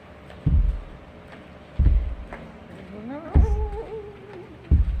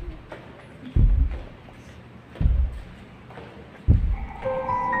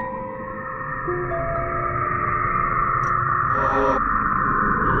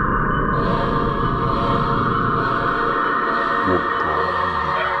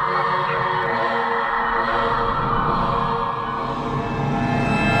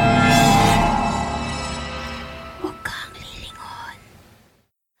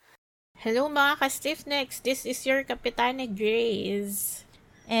Hello mga ka-stiffnecks! This is your Kapitana Grace.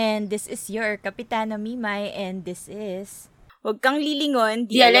 And this is your Kapitana Mimay, and this is... Huwag kang lilingon,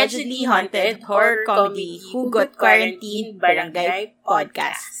 The allegedly haunted horror comedy Hugot Quarantine Barangay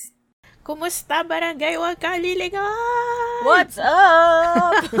Podcast. Kumusta barangay? Huwag kang lilingon! What's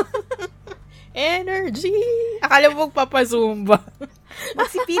up? Energy! Akala mo magpapazumba.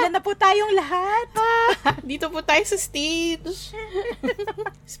 Magsipila na po tayong lahat. Dito po tayo sa stage.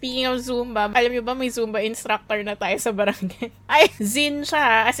 Speaking of Zumba, alam niyo ba may Zumba instructor na tayo sa barangay? Ay, Zin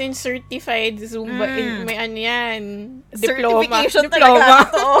siya. As in certified Zumba. May ano yan. Diploma. Certification talaga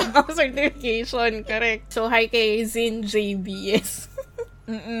to. Certification, correct. So, hi kay Zin JBS.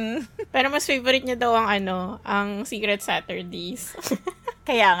 Pero mas favorite niya daw ang Secret Saturdays.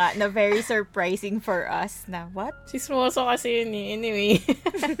 Kaya nga, na very surprising for us na what? Sismoso kasi yun eh. Anyway.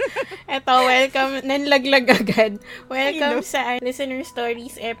 Eto, welcome. Nanlaglag agad. Welcome sa Listener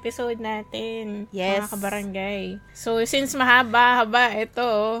Stories episode natin. Yes. Mga kabarangay. So, since mahaba-haba,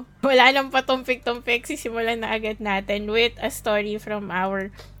 ito, wala nang patumpik-tumpik, sisimulan na agad natin with a story from our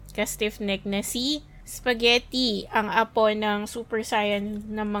ka-stiffneck na si Spaghetti, ang apo ng Super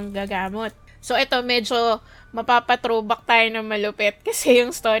Saiyan na manggagamot. So, ito, medyo mapapatrobak tayo ng malupit kasi yung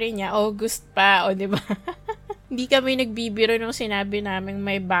story niya, August pa, o diba? Hindi kami nagbibiro nung sinabi namin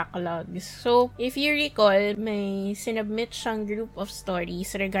may backlogs. So, if you recall, may sinubmit siyang group of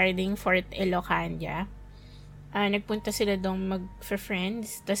stories regarding Fort Ilocania. Nagpunta sila doon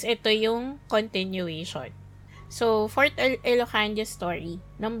mag-friends. Tapos, ito yung continuation. So, Fort Ilocania story,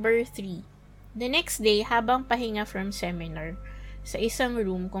 number 3. The next day, habang pahinga from seminar, sa isang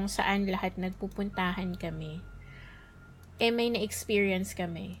room kung saan lahat nagpupuntahan kami, may na-experience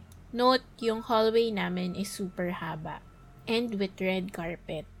kami. Note, yung hallway namin is super haba and with red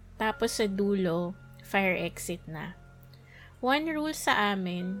carpet. Tapos sa dulo, fire exit na. One rule sa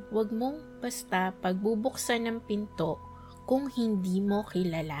amin, wag mong basta pagbubuksan ng pinto kung hindi mo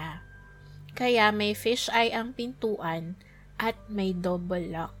kilala. Kaya may fisheye ang pintuan at may double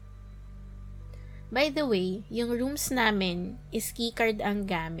lock. By the way, yung rooms namin is keycard ang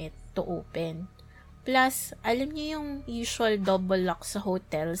gamit to open. Plus, alam niyo yung usual double lock sa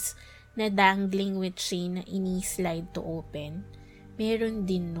hotels na dangling with chain na ini-slide to open? Meron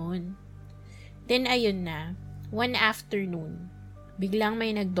din nun. Then ayun na, one afternoon, biglang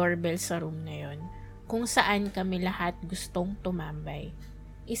may nag-doorbell sa room na yon, kung saan kami lahat gustong tumambay.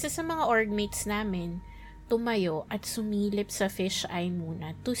 Isa sa mga orgmates namin, tumayo at sumilip sa fisheye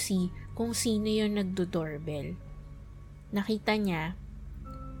muna to see kung sino yung nagdo-doorbell. Nakita niya,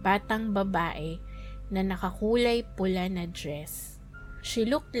 batang babae na nakakulay pula na dress. She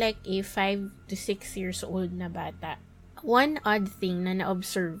looked like a 5 to 6 years old na bata. One odd thing na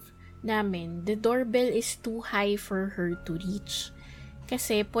na-observe namin, the doorbell is too high for her to reach.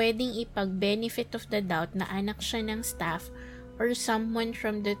 Kasi pwedeng ipag-benefit of the doubt na anak siya ng staff or someone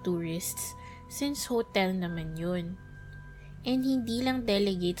from the tourists since hotel naman yun. And hindi lang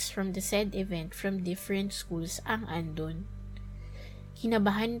delegates from the said event from different schools ang andun.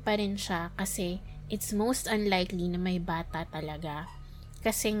 Kinabahan pa rin siya kasi it's most unlikely na may bata talaga.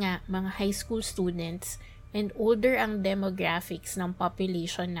 Kasi nga, mga high school students and older ang demographics ng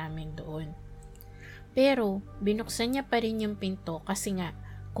population namin doon. Pero, binuksan niya pa rin yung pinto kasi nga,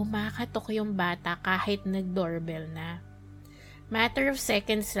 kumakatok yung bata kahit nag-doorbell na. Matter of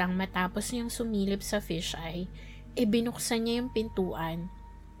seconds lang matapos niyang sumilip sa fisheye, binuksan niya yung pintuan,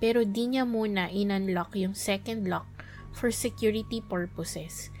 pero di niya muna in-unlock yung second lock for security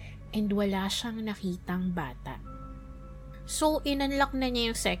purposes and wala siyang nakitang bata. So, in-unlock na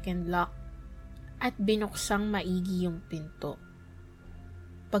niya yung second lock at binuksang maigi yung pinto.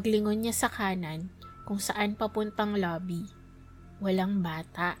 Paglingon niya sa kanan, kung saan papuntang lobby, walang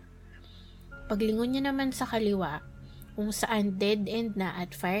bata. Paglingon niya naman sa kaliwa, kung saan dead end na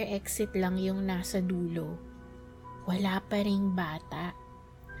at fire exit lang yung nasa dulo, wala pa ring bata.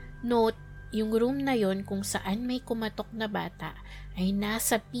 Note, yung room na yon kung saan may kumatok na bata ay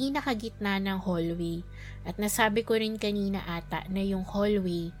nasa pinakagitna ng hallway at nasabi ko rin kanina ata na yung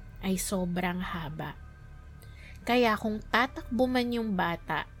hallway ay sobrang haba. Kaya kung tatakbo man yung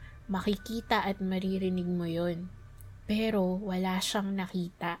bata, makikita at maririnig mo yon. Pero wala siyang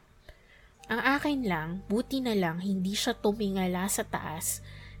nakita. Ang akin lang, buti na lang hindi siya tumingala sa taas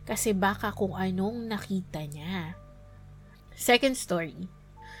kasi baka kung anong nakita niya. Second story.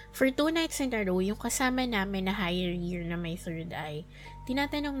 For 2 nights in a row, yung kasama namin na higher year na may third eye,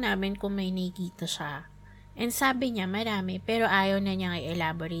 tinatanong namin kung may nakikita siya. And sabi niya marami pero ayaw na niyang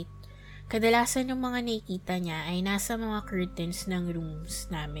i-elaborate. Kadalasan yung mga nakikita niya ay nasa mga curtains ng rooms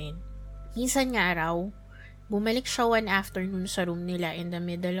namin. Minsan nga raw, Bumalik siya one afternoon sa room nila in the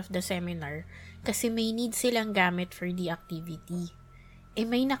middle of the seminar kasi may need silang gamit for the activity.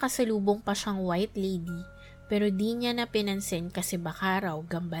 May nakasalubong pa siyang white lady pero di niya na pinansin kasi baka raw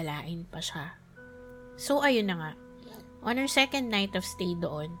gambalain pa siya. So ayun na nga, on our second night of stay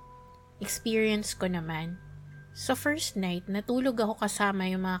doon, experience ko naman. So first night, natulog ako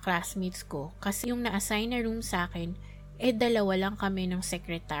kasama yung mga classmates ko kasi yung na-assign na room sa akin, dalawa lang kami ng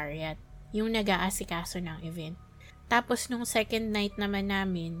secretariat, yung nag-aasikaso ng event. Tapos nung second night naman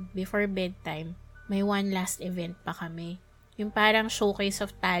namin, before bedtime, may one last event pa kami. Yung parang showcase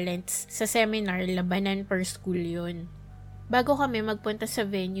of talents sa seminar, labanan per school yun. Bago kami magpunta sa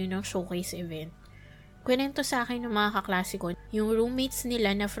venue ng showcase event, kwento sa akin ng mga kaklase ko, yung roommates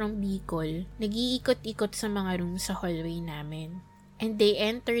nila na from Bicol, nag-iikot-ikot sa mga room sa hallway namin. And they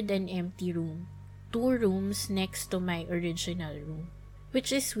entered an empty room. 2 rooms next to my original room.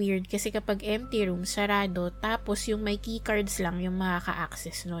 Which is weird kasi kapag empty room, sarado, tapos yung may keycards lang yung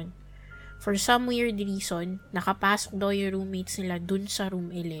makaka-access nun. For some weird reason, nakapasok daw yung roommates nila dun sa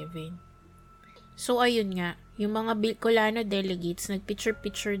room 11. So ayun nga, yung mga Bicolano delegates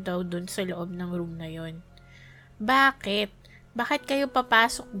nagpicture-picture daw dun sa loob ng room na yon. Bakit? Bakit kayo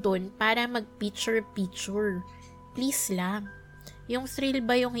papasok dun para mag-picture-picture? Please lang. Yung thrill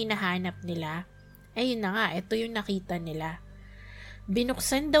ba yung hinahanap nila? Ayun na nga, ito yung nakita nila.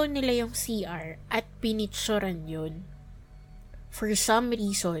 Binuksan daw nila yung CR at pinicturan yun. For some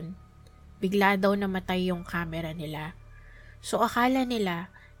reason, bigla daw namatay yung camera nila. So akala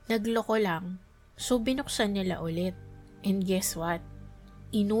nila, nagloko lang. So binuksan nila ulit. And guess what?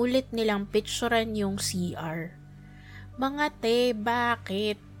 Inulit nilang picturean yung CR. Mga te,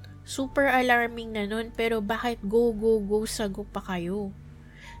 bakit? Super alarming na nun, pero bakit go sago pa kayo?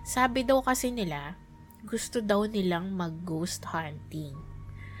 Sabi daw kasi nila, gusto daw nilang mag-ghost hunting.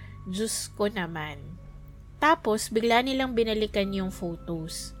 Diyos ko naman. Tapos, bigla nilang binalikan yung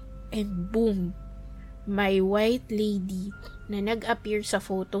photos. And boom! May white lady na nag-appear sa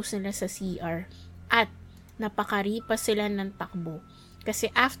photos nila sa CR at napakaripa sila ng takbo.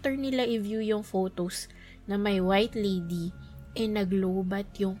 Kasi after nila i-view yung photos na may white lady, naglobat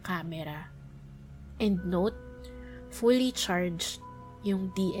yung camera. And note, fully charged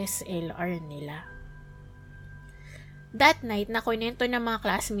yung DSLR nila. That night, nakunento ng mga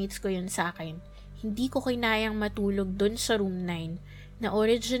classmates ko yun sa akin. Hindi ko kinayang matulog dun sa room 9 na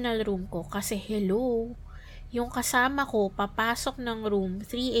original room ko kasi hello, yung kasama ko papasok ng room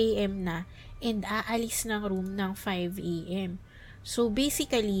 3 a.m. na and aalis ng room ng 5 a.m. So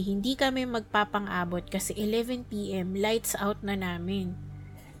basically, hindi kami magpapang-abot kasi 11 p.m. lights out na namin.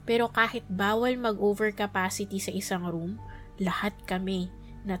 Pero kahit bawal mag-overcapacity sa isang room, lahat kami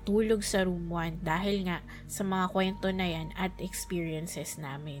natulog sa room 1 dahil nga sa mga kwento na yan at experiences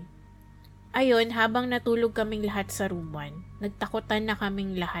namin. Ayun, habang natulog kaming lahat sa room 1, nagtakutan na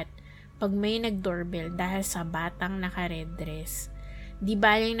kaming lahat pag may nag-doorbell dahil sa batang naka-red dress. Di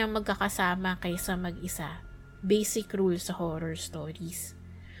baling na magkakasama kaysa mag-isa. Basic rule sa horror stories.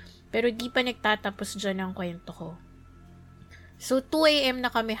 Pero di pa nagtatapos dyan ang kwento ko. So 2 a.m. na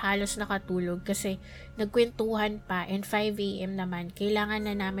kami halos nakatulog kasi nagkwentuhan pa and 5 a.m. naman kailangan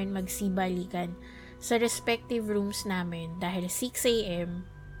na namin magsibalikan sa respective rooms namin dahil 6 a.m.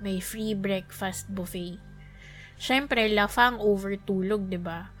 may free breakfast buffet. Syempre, lafang overtulog, 'di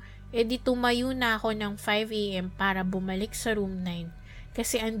ba? Di tumayo na ako ng 5 a.m. para bumalik sa room 9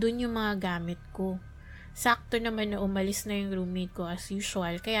 kasi andun yung mga gamit ko. Sakto naman na umalis na yung roommate ko as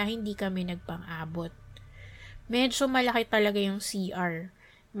usual kaya hindi kami nagpang-abot. Medyo malaki talaga yung CR.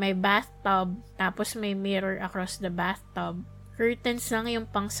 May bathtub, tapos may mirror across the bathtub. Curtains lang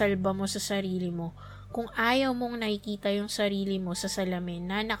yung pangsalba mo sa sarili mo kung ayaw mong nakikita yung sarili mo sa salamin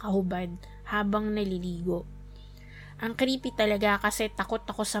na nakahubad habang naliligo. Ang creepy talaga kasi takot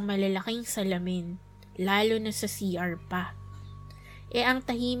ako sa malalaking salamin, lalo na sa CR pa. Ang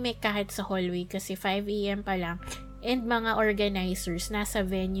tahimik kahit sa hallway kasi 5 a.m. pa lang and mga organizers nasa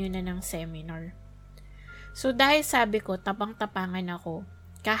venue na ng seminar. So dahil sabi ko, tapang-tapangan ako,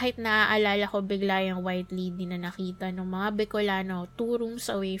 kahit naaalala ko bigla yung white lady na nakita ng mga Bicolano 2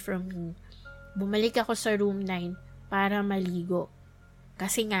 rooms away from me, bumalik ako sa room 9 para maligo.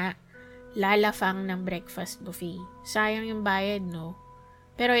 Kasi nga, lalafang ng breakfast buffet. Sayang yung bayad, no?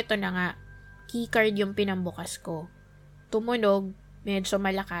 Pero ito na nga, keycard yung pinambukas ko. Tumunog, medyo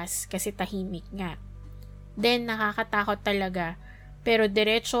malakas kasi tahimik nga. Then, nakakatakot talaga. Pero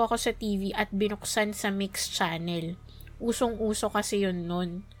diretso ako sa TV at binuksan sa mix channel. Usong-uso kasi yun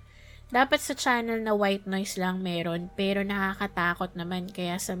nun. Dapat sa channel na white noise lang meron, pero nakakatakot naman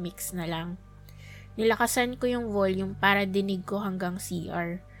kaya sa mix na lang. Nilakasan ko yung volume para dinig ko hanggang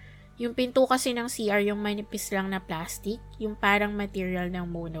CR. Yung pinto kasi ng CR, yung manipis lang na plastic, yung parang material ng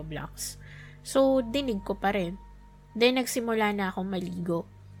monoblocks. So, dinig ko pa rin. Then, nagsimula na akong maligo.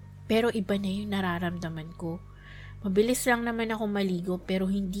 Pero iba na yung nararamdaman ko. Mabilis lang naman ako maligo pero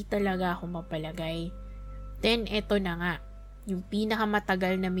hindi talaga ako mapalagay. Then, eto na nga. Yung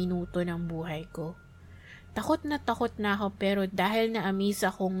pinakamatagal na minuto ng buhay ko. Takot na ako pero dahil na-amaze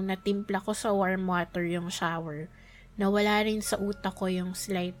akong natimpla ko sa warm water yung shower, nawala rin sa utak ko yung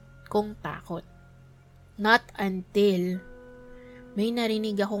slight kong takot. Not until may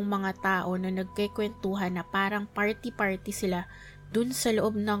narinig akong mga tao na nagkikwentuhan na parang party-party sila dun sa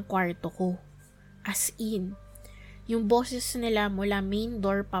loob ng kwarto ko. As in, yung boses nila mula main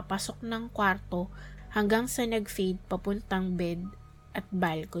door papasok ng kwarto hanggang sa nag-fade papuntang bed at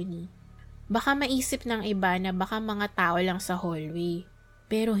balcony. Baka maisip ng iba na baka mga tao lang sa hallway.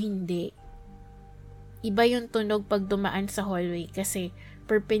 Pero hindi. Iba yung tunog pag dumaan sa hallway kasi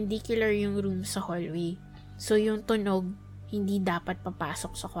perpendicular yung room sa hallway. So yung tunog, hindi dapat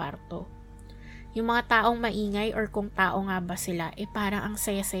papasok sa kwarto. Yung mga taong maingay or kung tao nga ba sila, parang ang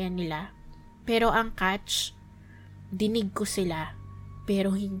saya-saya nila. Pero ang catch, dinig ko sila,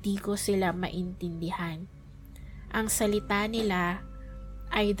 pero hindi ko sila maintindihan. Ang salita nila,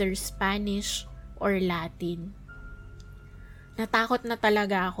 either Spanish or Latin. Natakot na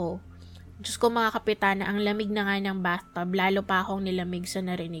talaga ako. Diyos ko mga kapitana, ang lamig na nga ng bathtub, lalo pa akong nilamig sa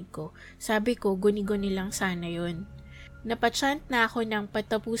narinig ko. Sabi ko, guni-guni lang sana yun. Napachant na ako ng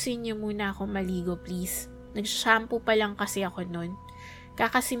patapusin niyo muna ako maligo please. Nag-shampoo pa lang kasi ako nun.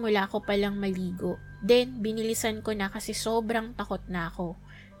 Kakasimula ko palang maligo. Then, binilisan ko na kasi sobrang takot na ako.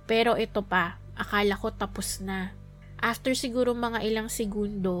 Pero ito pa, akala ko tapos na. After siguro mga ilang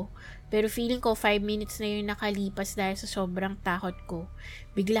segundo, pero feeling ko 5 minutes na yung nakalipas dahil sa sobrang takot ko,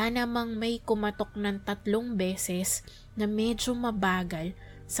 bigla namang may kumatok ng 3 beses na medyo mabagal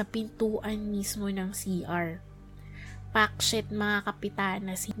sa pintuan mismo ng CR. Pakshit mga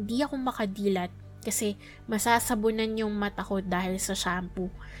kapitanas, hindi ako makadilat kasi masasabunan yung mata ko dahil sa shampoo.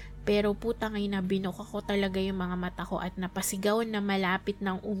 Pero putang ina, binuka ko talaga yung mga mata ko at napasigaw na malapit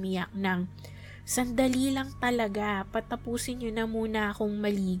ng umiyak ng sandali lang talaga, patapusin nyo na muna akong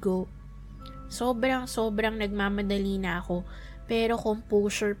maligo. Sobrang nagmamadali na ako, pero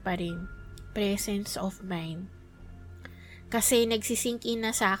composure pa rin. Presence of mind. Kasi nagsisink in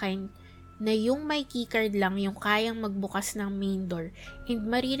na sa akin na yung may keycard lang yung kayang magbukas ng main door, and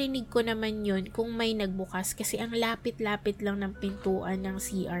maririnig ko naman yun kung may nagbukas kasi ang lapit-lapit lang ng pintuan ng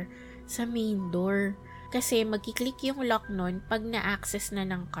CR sa main door. Kasi magkiklik yung lock nun pag na-access na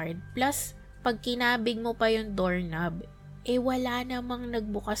ng card. Plus, pag kinabig mo pa yung doorknob, wala namang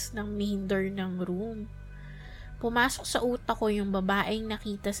nagbukas ng main door ng room. Pumasok sa utak ko yung babaeng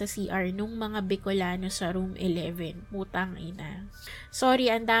nakita sa CR nung mga Bicolano sa room 11. Putang ina.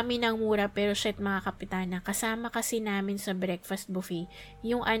 Sorry, ang dami ng mura pero shit mga kapitana. Kasama kasi namin sa breakfast buffet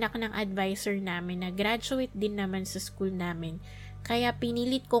yung anak ng advisor namin na graduate din naman sa school namin. Kaya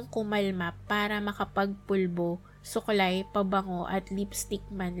pinilit kong kumalma para makapagpulbo, suklay, pabango at lipstick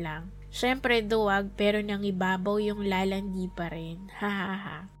man lang. Syempre duwag pero nangibabaw yung lalandi pa rin.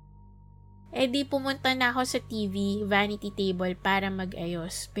 Hahaha. Di pumunta na ako sa TV, vanity table para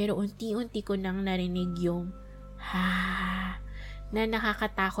mag-ayos. Pero unti-unti ko nang narinig yung na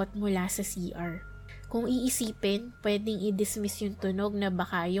nakakatakot mula sa CR. Kung iisipin, pwedeng i-dismiss yung tunog na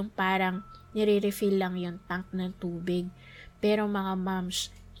baka yung parang nire-refill lang yung tank ng tubig. Pero mga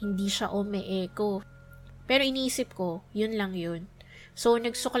moms, hindi siya ome-echo. Pero iniisip ko, yun lang yun. So,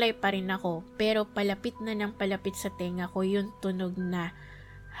 nagsuklay pa rin ako, pero palapit na ng palapit sa tenga ko yung tunog na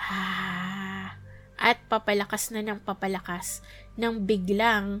at papalakas na ng papalakas nang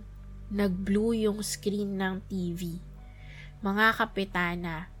biglang nag-blue yung screen ng TV. Mga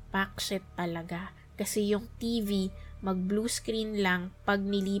kapitana, pakshit talaga kasi yung TV mag-blue screen lang pag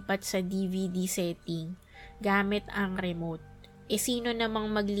nilipat sa DVD setting gamit ang remote. Sino namang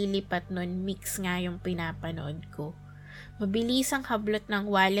maglilipat nun, mix nga yung pinapanood ko. Mabilis ang hablot ng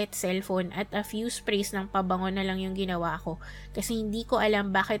wallet, cellphone at a few sprays ng pabango na lang yung ginawa ko kasi hindi ko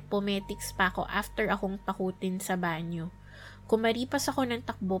alam bakit pumetiks pa ako after akong takutin sa banyo. Kumaripas ako ng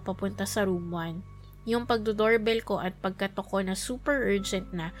takbo papunta sa room 1. Yung pagdodoorbell ko at pagkatok ko na super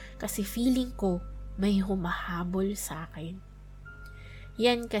urgent na kasi feeling ko may humahabol sa akin.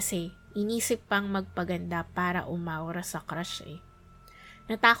 Yan kasi, inisip pang magpaganda para umawra sa crush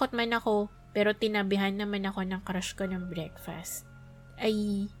Natakot man ako, pero tinabihan naman ako ng crush ko ng breakfast.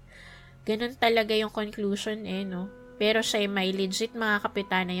 Ay, ganun talaga yung conclusion no? Pero siya may legit mga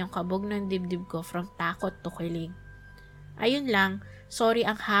kapitana yung kabog ng dibdib ko from takot to kilig. Ayun lang, sorry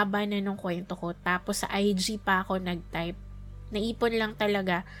ang haba na nung kwento ko, tapos sa IG pa ako nag-type. Naipon lang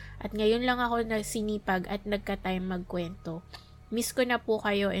talaga at ngayon lang ako sinipag at nagka-time magkwento. Miss ko na po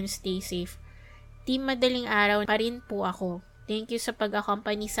kayo and stay safe. Team Madaling Araw pa rin po ako. Thank you sa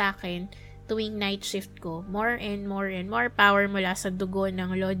pag-accompany sa akin tuwing night shift ko. More and more and more power mula sa dugo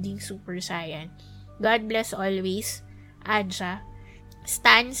ng Loding Super Saiyan. God bless always. Adja.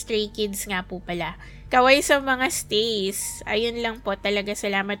 Stan Stray Kids nga po pala. Kaway sa mga stays. Ayun lang po talaga.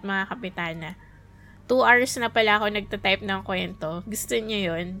 Salamat mga kapitana. 2 hours na pala ako nagtatype ng kwento. Gusto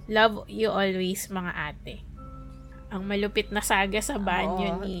niyo yun? Love you always mga ate. Ang malupit na saga sa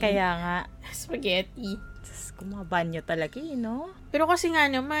banyo ni Kaya nga. Spaghetti. Diyos ko, mga banyo talaga no? Pero kasi nga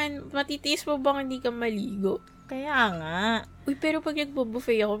naman, matitiis mo bang hindi ka maligo? Kaya nga. Uy, pero pag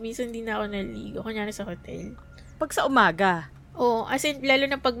nagbo-buffet ako, minsan hindi na ako naligo. Kunyari sa hotel. Pag sa umaga. Oo, as in, lalo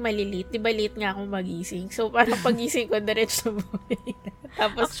na pag malilit. Diba late nga akong magising? So, parang pagising ko, diretso na buffet.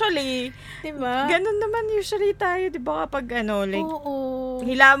 Tapos, actually, diba? Ganun naman usually tayo, diba kapag like, oo.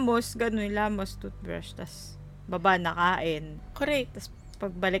 hilamos, toothbrush, tas baba na kain. Correct. Tas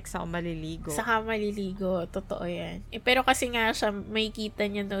pagbalik sa maliligo. Saka maliligo, totoo yan. Pero kasi nga siya, may kita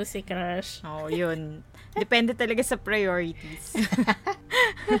niya daw si Crush. Yun. Depende talaga sa priorities.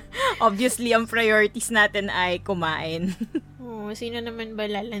 Obviously, ang priorities natin ay kumain. Sino naman ba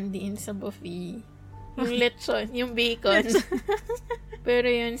lalandiin sa buffet? Yung lechon, yung bacon. Pero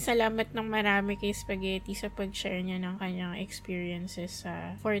yun, salamat ng marami kay Spaghetti sa pag-share niya ng kanyang experiences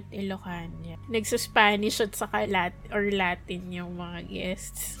sa Fort Ilocania. Nagsa-Spanish at saka Latin yung mga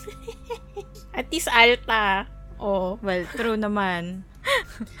guests. At least Alta. Well, true naman.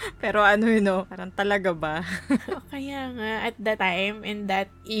 Pero parang talaga ba? Kaya nga, at that time and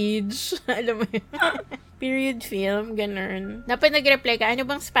that age, alam mo yun, period film, ganun. Dapat nag-reply ka, ano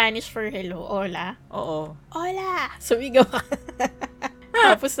bang Spanish for hello? Hola? Oo. Hola! Sumigaw ka.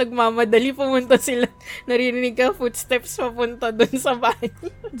 Tapos nagmamadali, pumunta sila. Naririnig ka footsteps papunta dun sa banyo.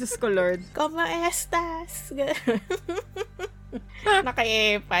 Diyos ko, Lord. Como estas?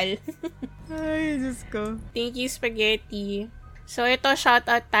 Naka-epal. Ay, Diyos ko. Thank you, Spaghetti. So, ito,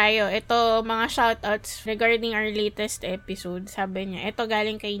 shoutout tayo. Ito, mga shoutouts regarding our latest episode. Sabi niya, ito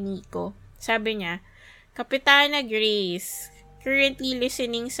galing kay Nico. Sabi niya, Kapitana Grace, currently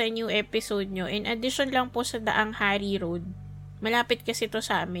listening sa new episode nyo. In addition lang po sa Daang Hari Road. Malapit kasi to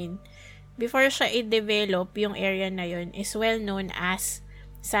sa amin. Before siya i-develop, yung area na yon is well known as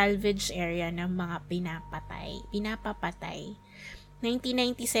salvage area ng mga pinapapatay.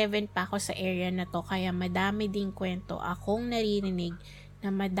 1997 pa ako sa area na to, kaya madami ding kwento akong naririnig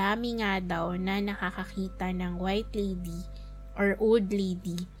na madami nga daw na nakakakita ng white lady or old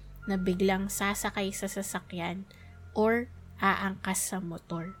lady na biglang sasakay sa sasakyan or aangkas sa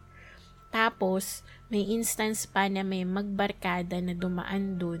motor. Tapos, may instance pa na may magbarkada na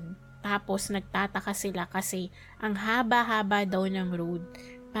dumaan dun. Tapos, nagtataka sila kasi ang haba-haba daw ng road,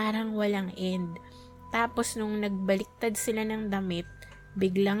 parang walang end. Tapos, nung nagbaliktad sila ng damit,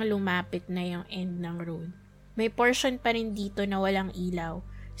 biglang lumapit na yung end ng road. May portion pa rin dito na walang ilaw.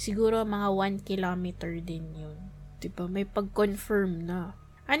 Siguro mga 1 kilometer din yun. Diba? May pag-confirm na.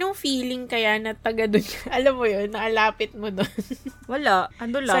 Anong feeling kaya na taga dun? Alam mo yun, naalapit mo dun. Wala.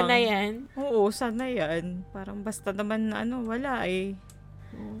 Ano lang. Sana yan? Oo, sana yan. Parang basta naman wala eh.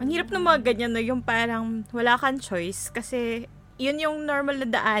 Ang hirap ng mga ganyan, no? Yung parang wala kang choice kasi yun yung normal na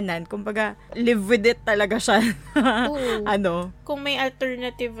daanan. Kumbaga, live with it talaga siya. Kung may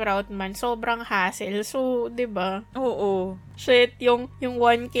alternative route man, sobrang hassle. So, diba? Oo. Shit, yung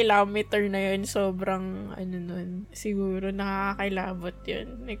 1 kilometer na yun, sobrang, nun, siguro nakakailabot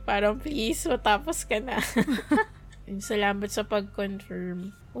yun. Like, parang, please, matapos ka na. Salamat sa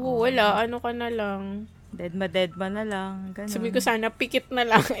pag-confirm. Wala, ka na lang. Dead ma na lang. Ganun. Sabi ko sana, pikit na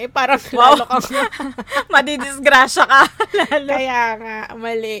lang. Parang wow. Lalo kang madidisgrasya ka. Lalo. Kaya nga,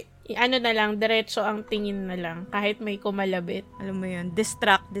 mali. Na lang, diretso ang tingin na lang. Kahit may kumalabit. Alam mo yun,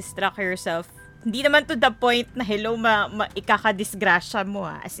 distract yourself. Hindi naman to the point na hello, ikakadisgrasya mo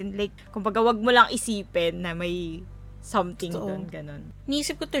As in like, kumbaga wag mo lang isipin na may something doon, ganun.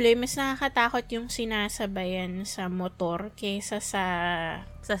 Niisip ko tuloy, mas nakakatakot yung sinasabayan sa motor kaysa sa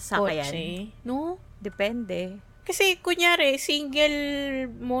sasakyan. Kotse. No? Depende. Kasi, kunyari, single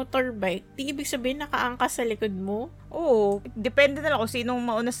motorbike, di ibig sabihin nakaangkas sa likod mo? Oo. Depende na lang kung sinong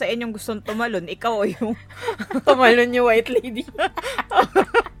mauna sa inyong gustong tumalon. Ikaw o yung tumalon yung white lady.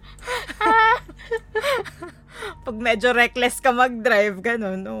 Pag medyo reckless ka mag-drive,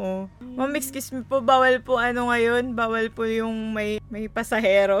 ganun, oo. Ma'am, excuse me po, bawal po ngayon? Bawal po yung may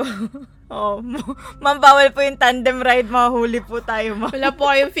pasahero. Oo. Ma'am, bawal po yung tandem ride, mahuli po tayo, ma'am. Wala po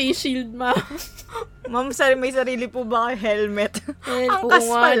kayong face shield, ma'am. Ma'am, may sarili po ba kayo helmet? Angkas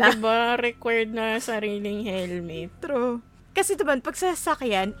pala. Diba? Required na sariling helmet. True. Kasi diba, pag sa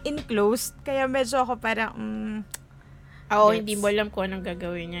sasakyan, enclosed, kaya medyo ako parang, Oo, gets. hindi mo alam kung anong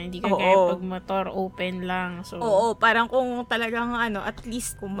gagawin niya. Hindi ka Oo. gaya pag motor, open lang. So, Oo, parang kung talagang at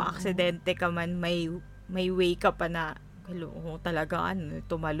least kung maaksidente ka man, may way ka pa na, hello, kung talagang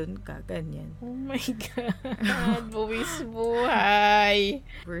tumalon ka, ganyan. oh my God, buwis buhay.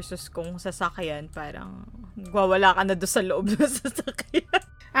 Versus kung sasakyan, parang wawala ka na doon sa loob ng sasakyan.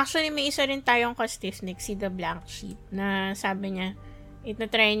 Actually, may isa rin tayong ka-stiffneck, si The Blank Sheep, na sabi niya,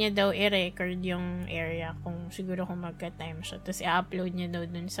 try niya daw i-record yung area kung siguro kung magka-time siya. Tapos i-upload niya daw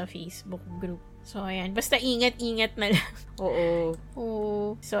dun sa Facebook group. So, ayan. Basta ingat-ingat na lang. Oo.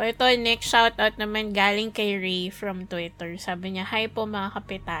 Oo. So, ito, next shoutout naman galing kay Ray from Twitter. Sabi niya, hi po mga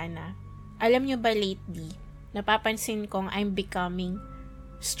kapitana. Alam niyo ba lately, napapansin kong I'm becoming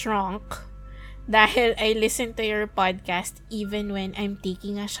strong dahil I listen to your podcast even when I'm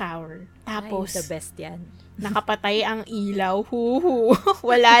taking a shower. Tapos, Ay, the best yan. nakapatay ang ilaw. Huhu.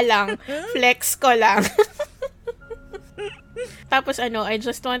 Wala lang. Flex ko lang. Tapos I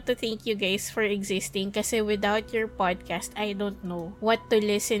just want to thank you guys for existing kasi without your podcast, I don't know what to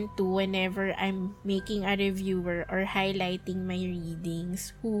listen to whenever I'm making a reviewer or highlighting my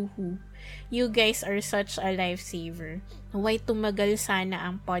readings. Huhu. You guys are such a lifesaver. Naway tumagal sana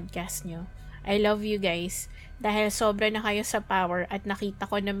ang podcast nyo. I love you guys. Dahil sobra na kayo sa power at nakita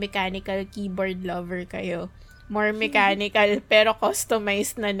ko na mechanical keyboard lover kayo. More mechanical pero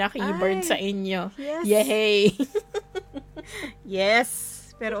customized na keyboard sa inyo. Yes. Yay! Yes.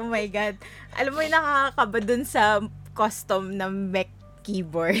 Pero oh my God. Alam mo yung nakakakaba dun sa custom na mech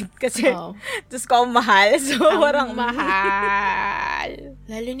keyboard. Kasi, tapos ko ang mahal. So, parang mahal.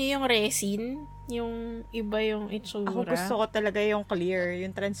 Lalo na yung resin. Yung iba yung itsura. Ako gusto ko talaga yung clear,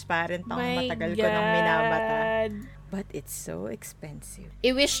 yung transparent ang matagal ko nang minamata. But it's so expensive.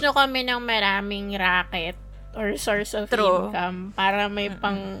 I-wish nyo kami ng maraming racket or source of income para may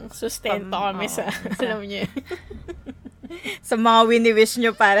pang-sustento kami sa, alam nyo. Sa mga wini-wish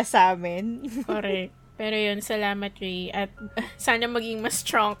nyo para sa amin. Correct. Pero yun, salamat Ray. At sana maging mas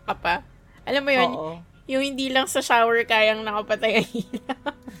strong ka pa. Alam mo yun, yung hindi lang sa shower kayang nakapatay ang ilaw.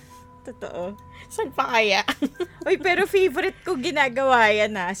 Totoo. Saan pa kaya? Uy, pero favorite ko ginagawa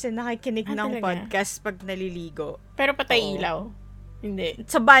yan Kasi nakikinig ng talaga? podcast pag naliligo. Pero patay ilaw. Hindi.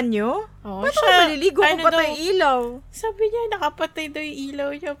 Sa banyo? Oo, Ba't ako maliligo kung patay daw, ilaw? Sabi niya, nakapatay daw yung ilaw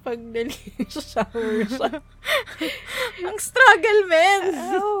niya pag naliligo sa shower siya. Ang struggle, men!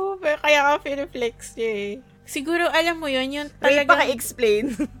 Oo, pero kaya ka piniflex niya eh. Siguro, alam mo yun, yung Ray, talagang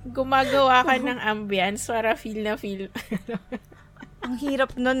paka-explain. gumagawa ka ng ambience para feel na feel. Ang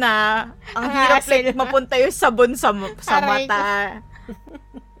hirap nun Ang hirap like mapunta yung sabon sa mata.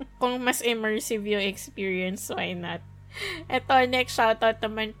 Kung mas immersive yung experience, why not? Eto, next shoutout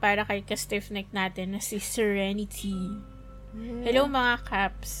naman para kay ka-stiffneck natin na si Serenity. Hello mga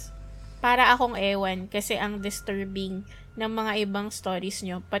Caps. Para akong ewan kasi ang disturbing ng mga ibang stories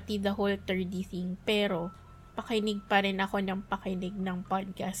nyo, pati the whole 30 thing. Pero, pakinig pa rin ako ng pakinig ng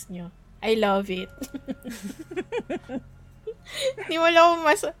podcast nyo. I love it. Hindi mo lang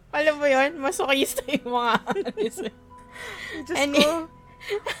alam mo yun, masokista yung mga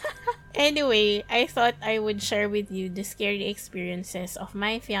Anyway, I thought I would share with you the scary experiences of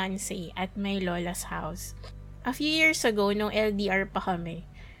my fiancé at my lola's house. A few years ago, nung LDR pa kami,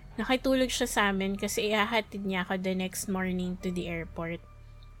 nakitulog siya sa amin kasi ihahatid niya ako the next morning to the airport.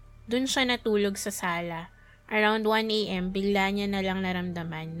 Doon siya natulog sa sala. Around 1 a.m., bigla niya na lang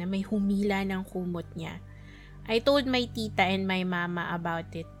naramdaman na may humila ng kumot niya. I told my tita and my mama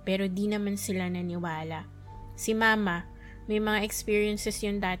about it, pero di naman sila naniwala. Si mama, may mga experiences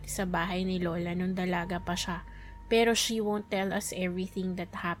yun dati sa bahay ni Lola nung dalaga pa siya, pero she won't tell us everything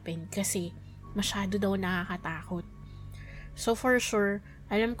that happened kasi masyado daw nakakatakot. So for sure,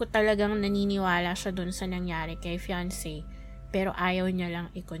 alam ko talagang naniniwala siya dun sa nangyari kay fiancé, pero ayaw niya lang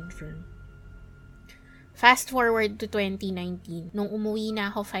i-confirm. Fast forward to 2019, nung umuwi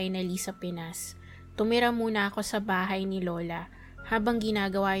na ako finally sa Pinas. Tumira muna ako sa bahay ni Lola habang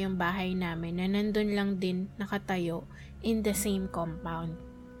ginagawa yung bahay namin na nandun lang din nakatayo in the same compound.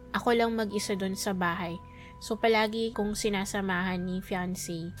 Ako lang mag-isa dun sa bahay, so palagi kong sinasamahan ni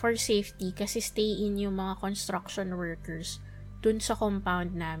fiancé for safety kasi stay in yung mga construction workers dun sa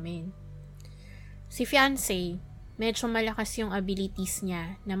compound namin. Si fiancé, medyo malakas yung abilities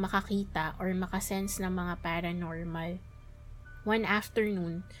niya na makakita or makasense ng mga paranormal. One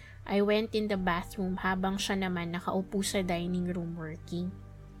afternoon, I went in the bathroom habang siya naman nakaupo sa dining room working.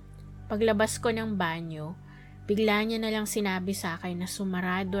 Paglabas ko ng banyo, bigla niya na lang sinabi sa akin na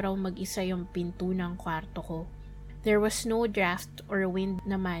sumarado raw mag-isa yung pinto ng kwarto ko. There was no draft or wind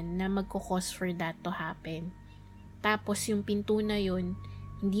naman na magkukause for that to happen. Tapos yung pinto na yun,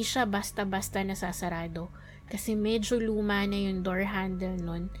 hindi siya basta-basta nasasarado kasi medyo luma na yung door handle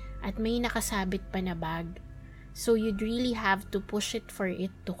nun at may nakasabit pa na bag. So you'd really have to push it for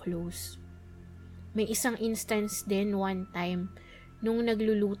it to close. May isang instance din one time nung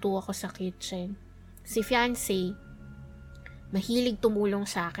nagluluto ako sa kitchen. Si fiancé, mahilig tumulong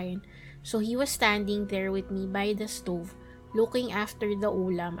sa akin. So he was standing there with me by the stove looking after the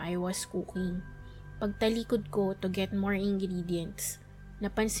ulam I was cooking. Pagtalikod ko to get more ingredients,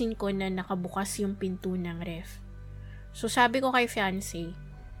 napansin ko na nakabukas yung pinto ng ref. So sabi ko kay fiancé,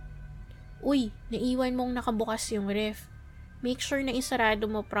 "Uy, naiwan mong nakabukas yung ref. Make sure na isarado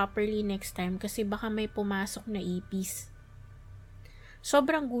mo properly next time kasi baka may pumasok na ipis."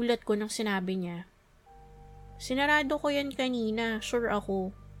 Sobrang gulat ko nang sinabi niya, "Sinarado ko yan kanina, sure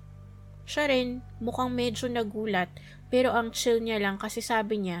ako." Siya rin, mukhang medyo nagulat, pero ang chill niya lang kasi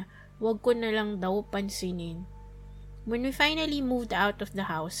sabi niya, wag ko na lang daw pansinin. When we finally moved out of the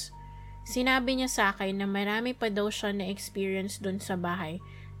house, sinabi niya sa akin na marami pa daw siya na experience dun sa bahay,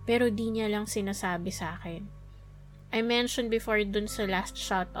 pero di niya lang sinasabi sa akin. I mentioned before dun sa last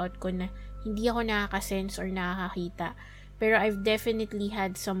shoutout ko na hindi ako nakaka-sense or nakakakita, pero I've definitely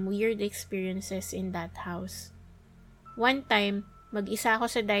had some weird experiences in that house. One time, mag-isa ako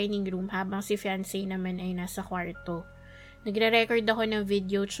sa dining room habang si fiancé naman ay nasa kwarto. Nagre-record ako ng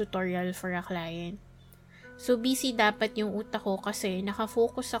video tutorial for a client. So busy dapat yung utak ko kasi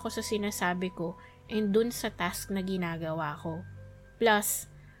nakafocus ako sa sinasabi ko and dun sa task na ginagawa ko. Plus,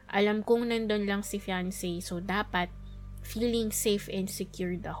 alam kong nandun lang si fiancé so dapat feeling safe and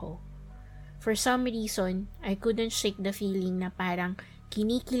secured ako. For some reason, I couldn't shake the feeling na parang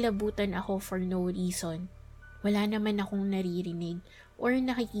kinikilabutan ako for no reason. Wala naman akong naririnig or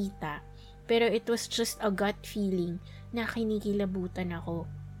nakikita, pero it was just a gut feeling na kinikilabutan ako.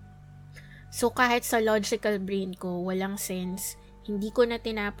 So kahit sa logical brain ko, walang sense, hindi ko na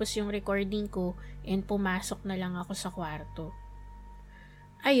tinapos yung recording ko and pumasok na lang ako sa kwarto.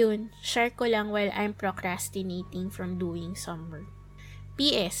 Ayun, share ko lang while I'm procrastinating from doing some work.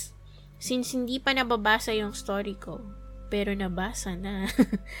 PS, since hindi pa nababasa yung story ko, pero nabasa na,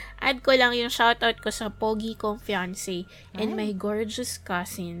 add ko lang yung shoutout ko sa pogi kong fiancé and my gorgeous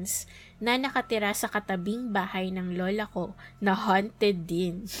cousins na nakatira sa katabing bahay ng lola ko na haunted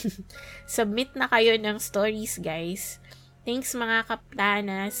din. Submit na kayo ng stories, guys. Thanks mga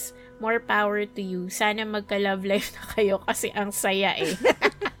kaptanas. More power to you. Sana magka-love life na kayo kasi ang saya eh.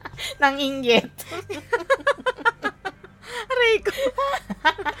 Nang inggit. Aray ko.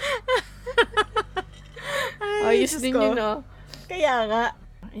 Ayos din yun, no? Kaya nga.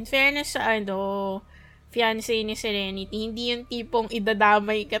 In fairness sa fiancé ni Serenity, hindi yung tipong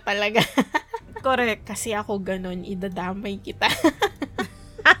idadamay ka talaga. Correct. Kasi ako ganun, idadamay kita.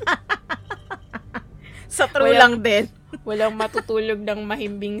 Sa true lang din. Walang matutulog ng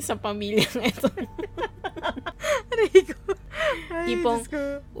mahimbing sa pamilyang ito. Rico. Tipong,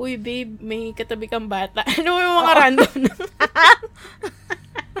 uy babe, may katabi kang bata. Ano yung mga random na?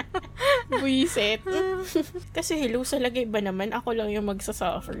 Buisit. Kasi hello, sa lagay ba naman, ako lang yung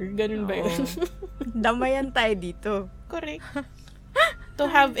magsasuffer. Ganun ba yun? Damayan tayo dito. Correct.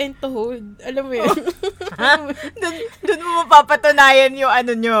 To have and to hold. Alam mo yun? Doon mo mapapatunayan yung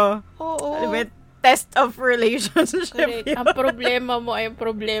ano nyo. Oo. Alam mo yun? Test of relationship. Correct. Ang problema mo ay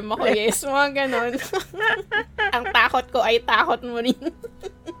problema ko. Yes, mga ganon. Ang takot ko ay takot mo rin.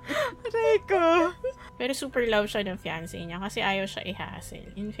 Rico. Pero super love siya ng fiancé niya kasi ayaw siya i-hassle.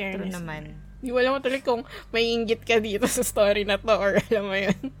 In fairness. True naman. Di wala mo tuloy kung may inggit ka dito sa story na to or alam mo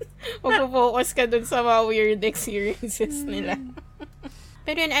yun. Magpo-focus ka dun sa mga weird experiences nila.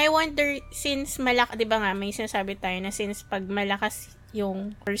 Pero yun, I wonder, since di ba nga, may sinasabi tayo na since pag malakas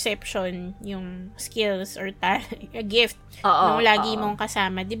yung perception, yung skills or gift nung lagi mong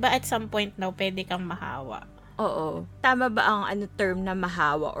kasama, di ba at some point daw pwede kang mahawa? Oo. Tama ba ang term na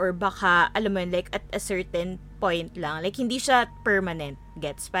mahawa? Or baka, alam mo yun, like at a certain point lang. Like, hindi siya permanent,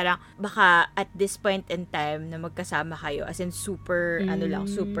 gets? Parang, baka at this point in time na magkasama kayo, as in super,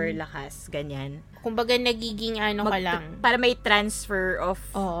 super lakas, ganyan. Kumbaga, nagiging ka lang. Para may transfer of,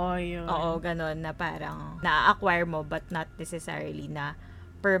 oo, yun. Oo, ganon, na parang, na-acquire mo, but not necessarily na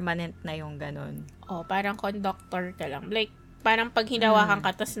permanent na yung ganon. Oh, parang conductor ka lang. Like, parang pag hinawakan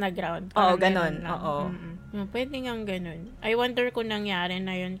ka, tas na-ground. Oo, ganon. Oo. Pwede nga ganon. I wonder kung nangyari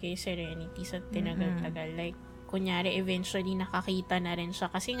na yun kay Serenity sa tinagal-tagal. Like, kunyari, eventually nakakita na rin siya.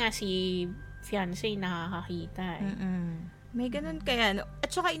 Kasi nga si fiancé nakakakita eh. May ganun kaya, no?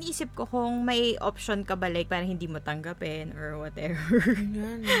 At saka iniisip ko kung may option ka ba, like, parang hindi mo tanggapin or whatever.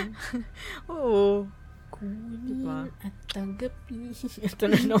 Yan. Oo. Kunin Diba? at tagapi. Ito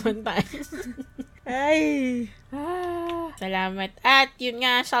na naman tayo. Ay! Salamat. At yun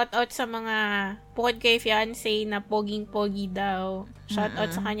nga, shoutout sa mga pod kay fiancé na poging-pogi daw.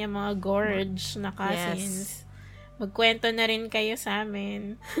 Shoutout sa kanya mga gorge na cousins. Magkwento na rin kayo sa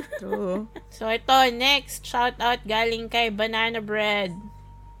amin. True. So ito, next, shoutout galing kay Banana Bread.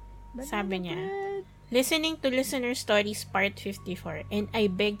 Sabi niya, listening to Listener Stories Part 54, and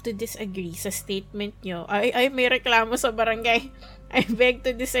I beg to disagree sa statement nyo. Ay, may reklamo sa barangay. I beg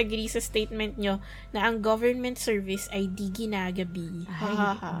to disagree sa statement nyo na ang government service ay di ginagabi.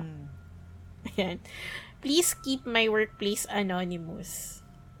 Ayan. Please keep my workplace anonymous.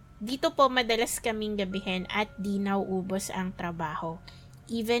 Dito po madalas kaming gabihin at di nauubos ang trabaho.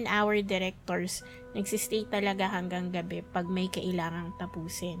 Even our directors, nagsistay talaga hanggang gabi pag may kailangang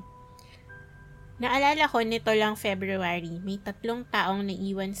tapusin. Naalala ko nito lang February, may 3 taong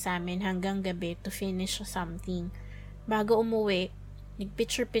naiwan sa amin hanggang gabi to finish something. Bago umuwi,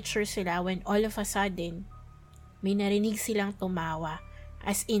 nagpicture-picture sila when all of a sudden, may narinig silang tumawa.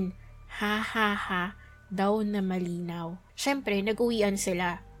 As in, ha daw na malinaw. Syempre, nag-uwian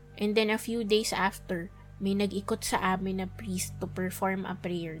sila. And then a few days after, may nag-ikot sa amin na priest to perform a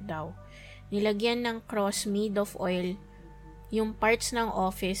prayer daw. Nilagyan ng cross made of oil yung parts ng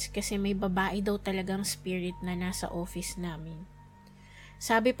office kasi may babae daw talagang spirit na nasa office namin.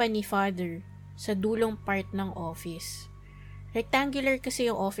 Sabi pa ni Father, sa dulong part ng office. Rectangular kasi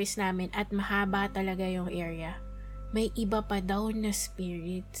yung office namin at mahaba talaga yung area. May iba pa daw na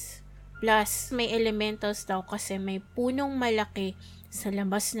spirits. Plus, may elementals daw kasi may punong malaki sa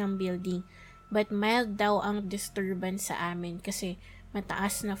labas ng building. But mild daw ang disturbance sa amin kasi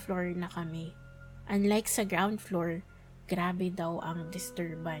mataas na floor na kami. Unlike sa ground floor, grabe daw ang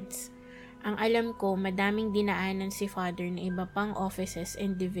disturbance. Ang alam ko, madaming dinaanan si Father na iba pang offices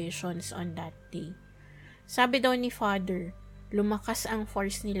and divisions on that day. Sabi daw ni Father, lumakas ang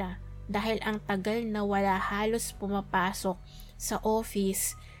force nila dahil ang tagal na wala halos pumapasok sa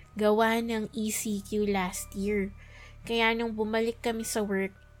office gawa ng ECQ last year. Kaya nung bumalik kami sa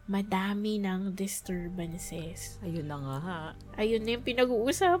work, madami ng disturbances. Ayun na nga ha. Ayun na yung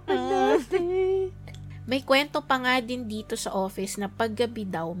pinag-uusapan natin. May kwento pa nga din dito sa office na paggabi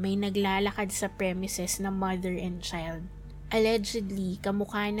daw may naglalakad sa premises na mother and child. Allegedly,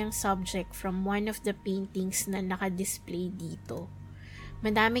 kamukha ng subject from one of the paintings na nakadisplay dito.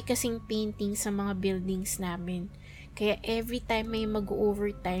 Madami kasing painting sa mga buildings namin, kaya every time may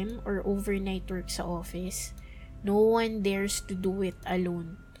mag-overtime or overnight work sa office, no one dares to do it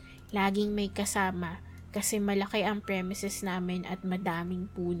alone. Laging may kasama kasi malaki ang premises namin at madaming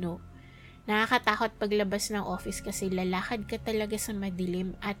puno. Nakakatakot paglabas ng office kasi lalakad ka talaga sa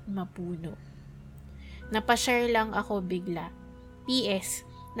madilim at mapuno. Napashare lang ako bigla. PS,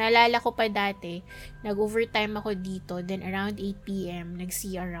 naalala ko pa dati, nag-overtime ako dito, then around 8 p.m,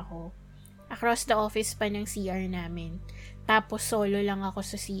 nag-CR ako. Across the office pa ng CR namin. Tapos solo lang ako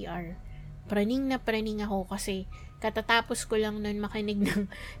sa CR. Praning na praning ako kasi katatapos ko lang nun makinig ng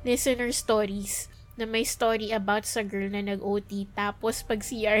listener stories na may story about sa girl na nag-OT tapos pag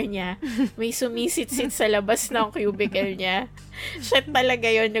CR niya, may sumisit-sit sa labas ng cubicle niya. Shit talaga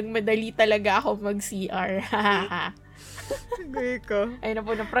yon, nagmadali talaga ako mag-CR. Gawin ko. Ayun na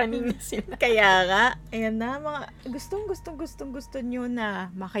po, napraning na sila. Kaya nga, ayan na, mga gusto nyo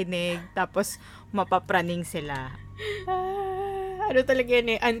na makinig, tapos mapapraning sila. Ano talaga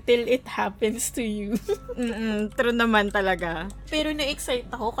yan until it happens to you. True naman talaga. Pero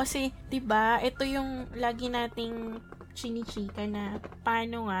na-excite ako kasi, 'di ba, ito yung lagi nating chinichika na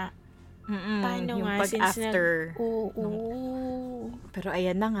paano nga Yung pag-after. Pero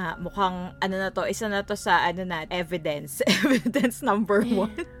ayan na nga, mukhang isa na to sa evidence. Evidence number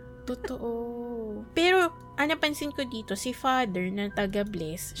 1. Totoo. Pero, napansin ko dito, si Father na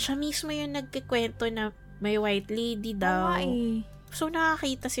taga-Bless, siya mismo yung nagkikwento na may white lady daw. So,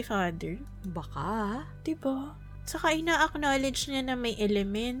 nakakita si Father. Baka. Diba? Saka ina-acknowledge niya na may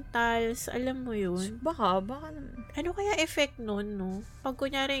elementals. Alam mo yun? Baka naman. Ano kaya effect nun, no? Pag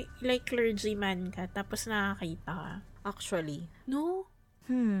kunyari, like clergyman ka, tapos nakakita ka. Actually. No?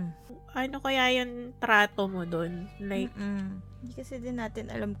 Ano kaya yung trato mo dun? Like, hindi kasi din natin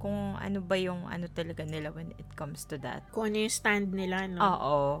alam kung ano ba yung talaga nila when it comes to that. Kung ano yung stand nila, no?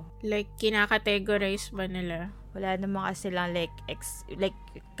 Oo. Like, kinakategorize ba nila? Wala naman kasi lang like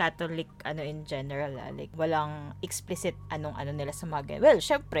Catholic in general like walang explicit anong nila sa mga ganyan. Well,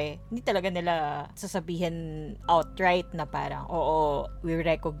 syempre, hindi talaga nila sasabihin outright na parang oo, we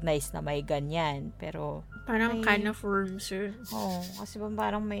recognize na may ganyan, pero parang kind of worms kasi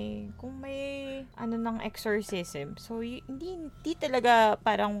parang kung may ng exorcism, so hindi hindi talaga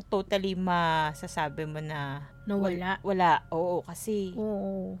parang totally masasabi mo na Nawala. wala. Oo, kasi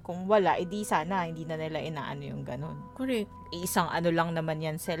Oo. kung wala, edi sana hindi na nila inaano yung ganun. Correct. Isang ano lang naman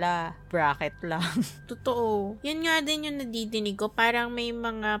yan sila, bracket lang. Totoo. Yan nga din yung nadidinig ko. Parang may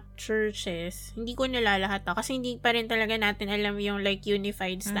mga churches, hindi ko nalalahat kasi hindi pa rin talaga natin alam yung like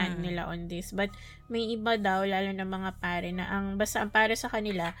unified stand nila on this. But may iba daw, lalo na mga pare, na basta ang pare sa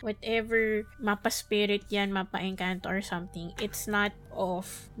kanila, whatever mapa-spirit yan, mapa-encanto or something, it's not of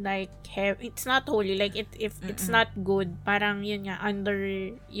like it's not holy, like if it's not good, parang yun nga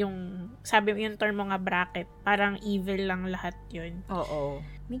under yung sabi yung term mo nga bracket, parang evil lang lahat yun. Oo.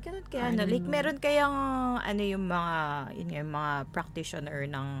 May ganun kaya like meron kayang yung mga yung mga practitioner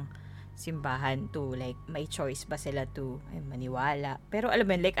ng simbahan to like may choice ba sila to maniwala, pero alam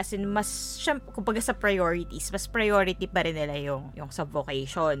mo like as in mas kumbaga sa priorities, mas priority pa rin nila yung sa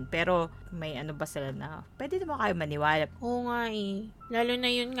vocation, pero may ba sila na pwede naman kayo maniwala. Oo nga lalo na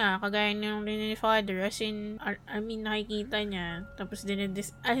yun nga kagaya ng ni Father, as in I mean nakikita niya tapos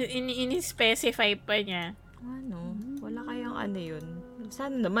in-specify pa niya wala kayang yun.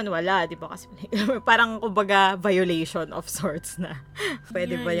 Sana naman wala, di ba? Kasi parang kumbaga violation of sorts na.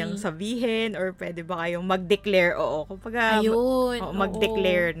 Pwede ba yung sabihin or pwede ba kayong mag-declare? Oo, kumbaga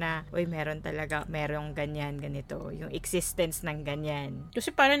mag-declare na, meron talaga, merong ganyan, ganito. Yung existence ng ganyan.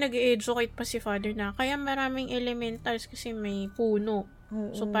 Kasi parang nag-educate pa si Father na, kaya maraming elementals kasi may puno.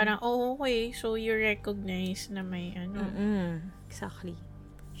 So parang, okay. So you recognize na may Exactly.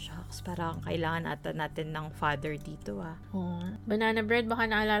 Shucks, parang kailangan natin ng father dito Banana bread, baka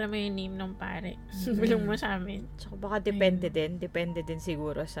naalala mo yung name ng pare. Bilong mo sa amin. Tsaka baka depende din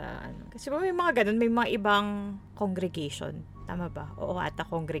siguro sa Kasi may mga ganun, may mga ibang congregation. Tama ba? Oo, ata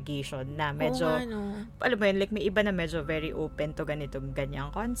congregation na medyo, alam mo yun, like may iba na medyo very open to ganyang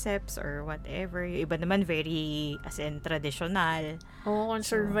concepts or whatever. Yung iba naman very, as in, traditional.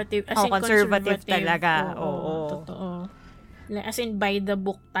 Conservative. As in, conservative talaga. Oo. Totoo. As in, by the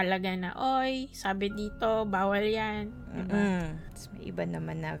book talaga na, sabi dito, bawal yan. Diba? May iba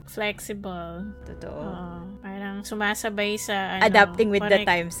naman na flexible. Totoo. Parang sumasabay sa adapting with the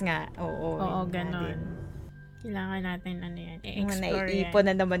times nga. Oo, ganon. Kailangan natin i-explore yan. Naiipon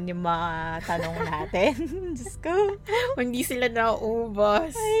na naman yung mga tanong natin. Diyos ko. Hindi sila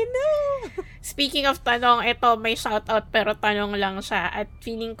nauubos. I know. Speaking of tanong, ito may shoutout pero tanong lang siya. At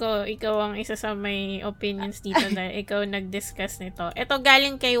feeling ko, ikaw ang isa sa may opinions dito dahil ikaw nag-discuss nito. Ito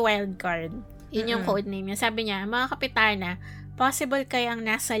galing kay Wildcard. Yun yung codename niya. Sabi niya, mga kapitana, possible kayang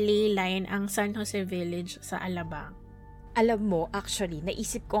nasa ley line ang San Jose Village sa Alabang? Alam mo, actually,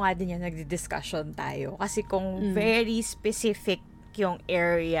 naisip ko nga din yung nagdi-discussion tayo. Kasi kung very specific yung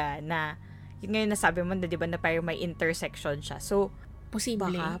area na, yun ngayon nasabi mo na, di ba, na parang may intersection siya. So,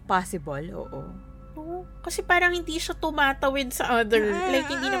 posible. Baka possible, oo. Kasi parang hindi siya tumatawid sa other,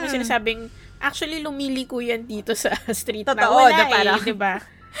 like, hindi naman sinasabing, actually, lumiliko yan dito sa street. Totoo, wala na parang, di ba?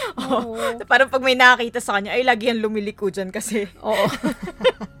 Parang pag may nakakita sa kanya, ay, lagi yan lumiliko dyan kasi. Oo.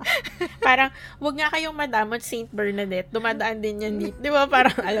 Parang, wag nga kayong madamot St. Bernadette. Dumadaan din yan dito. Di ba?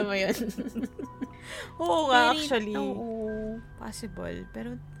 Parang, alam mo yun. Oo nga, actually. Oo. Possible.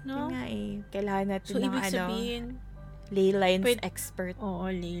 Pero, yun nga kailangan natin ng ibig sabihin, ley lines expert. Oo,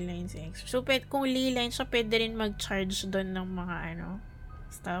 ley lines expert. So, kung ley lines siya, pwede rin mag-charge doon ng mga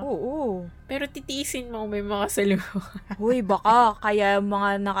stuff. Oo. Pero titiisin mo may mga saluhan. Uy, baka kaya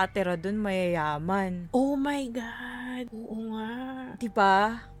mga nakatira doon mayayaman. Oh my God! Oo nga.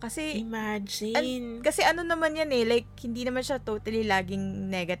 Diba? Kasi, imagine. Kasi naman yan like, hindi naman siya totally laging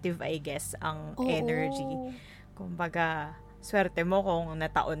negative, I guess, ang energy. Kumbaga, swerte mo kung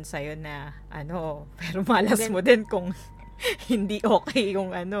nataon sa'yo na, pero malas mo din kung hindi okay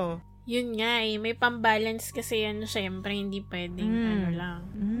yung Yun nga may pambalance kasi syempre hindi pwedeng lang.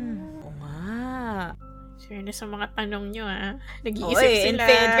 Oo nga. Sure na sa mga tanong nyo nag-iisip sila. In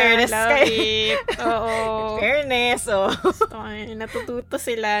fairness Oo. In fairness, natututo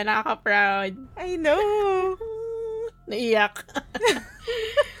sila, nakaka-proud. I know. Naiyak.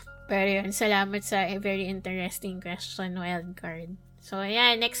 Pero yun, salamat sa very interesting question, Wildcard. So,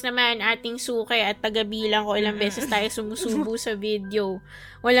 ayan. Next naman, ating suke at tagabilang ko ilang beses tayo sumusubo sa video.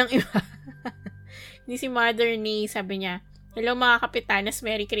 Walang iba. Hindi si Mother Nay, sabi niya, hello mga kapitanas,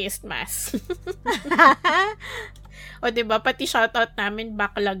 Merry Christmas. O, diba? Pati shoutout namin,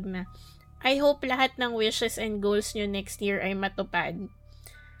 backlog na. I hope lahat ng wishes and goals nyo next year ay matupad.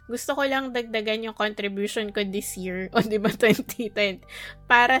 Gusto ko lang dagdagan yung contribution ko this year, o diba 2010,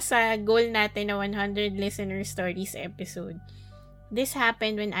 para sa goal natin na 100 listener stories episode. This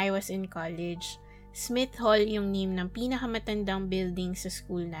happened when I was in college. Smith Hall yung name ng pinakamatandang building sa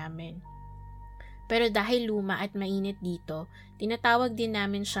school namin. Pero dahil luma at mainit dito, tinatawag din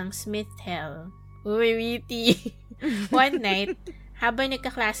namin siyang Smith Hell. Uy, witty! One night, habang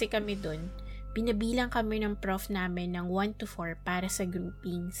nagkaklase kami dun, binabilang kami ng prof namin ng 1 to 4 para sa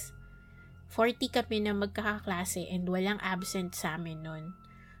groupings. 40 kami na magkakaklase and walang absent sa amin nun.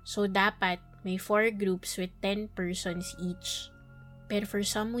 So, dapat may 4 groups with 10 persons each. Pero for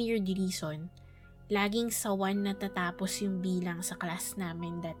some weird reason, laging sa 1 natatapos yung bilang sa class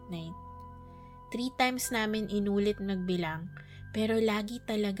namin that night. 3 times namin inulit nagbilang, pero lagi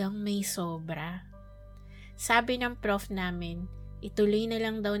talagang may sobra. Sabi ng prof namin, ituloy na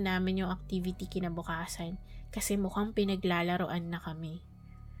lang daw namin yung activity kinabukasan kasi mukhang pinaglalaroan na kami.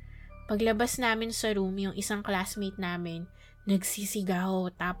 Paglabas namin sa room, yung isang classmate namin,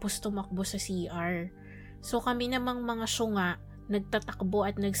 nagsisigaw tapos tumakbo sa CR. So kami namang mga syunga, nagtatakbo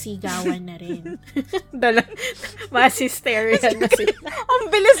at nagsigawan na rin. Mass hysteria na sila. Ang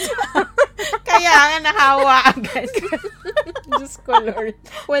bilis Kaya nga nakawa agad. Diyos ko Lord.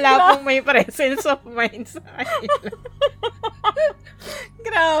 Wala pong may presence of mind sa kanila.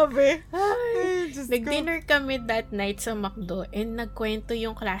 Grabe. Nag-dinner kami that night sa McDo and nagkwento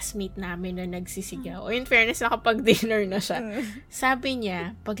yung classmate namin na nagsisigaw. In fairness, nakapag-dinner na siya. Sabi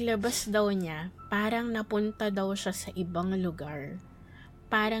niya, paglabas daw niya, parang napunta daw siya sa ibang lugar.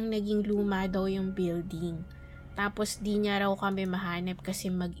 Parang naging luma daw yung building. Tapos di niya raw kami mahanap kasi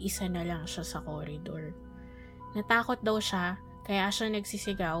mag-isa na lang siya sa corridor. Natakot daw siya, kaya siya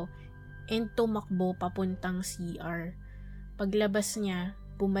nagsisigaw and tumakbo papuntang CR. Paglabas niya,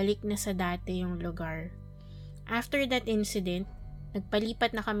 bumalik na sa dati yung lugar. After that incident,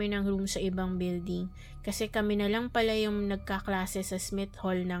 nagpalipat na kami ng room sa ibang building kasi kami na lang pala yung nagkaklase sa Smith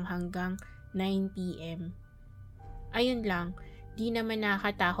Hall ng hanggang 9 p.m. Ayun lang, di naman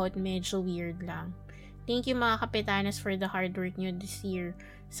nakakatakot, medyo weird lang. Thank you mga kapitanas for the hard work nyo this year.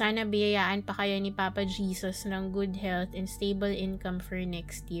 Sana biyayaan pa kayo ni Papa Jesus ng good health and stable income for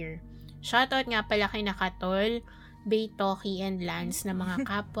next year. Shoutout nga pala kay Nakatol, Bay, Toki, and Lance na mga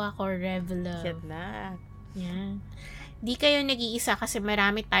kapwa ko Revlove. Yan na. Yan. Di kayo nag-iisa kasi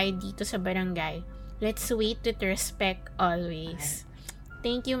marami tayo dito sa barangay. Let's wait with respect always.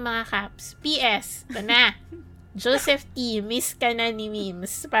 Thank you mga kaps. P.S. Ito na. Joseph T. Miss ka na ni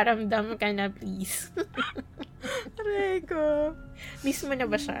Memes. Paramdam ka na please. Rego. Miss mo na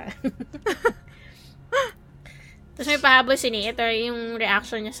ba siya? Tapos may pahabol sini. Ito yung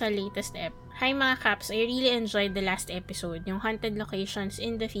reaction niya sa latest ep. Hi mga Caps, I really enjoyed the last episode, yung Haunted Locations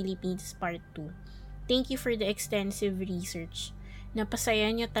in the Philippines Part 2. Thank you for the extensive research. Napasaya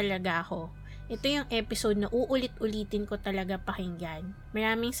niyo talaga ako. Ito yung episode na uulit-ulitin ko talaga pakinggan.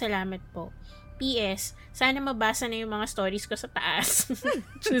 Maraming salamat po. P.S. Sana mabasa na yung mga stories ko sa taas.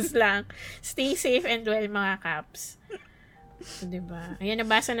 Choose lang. Stay safe and well mga Caps. Diba? Ayan,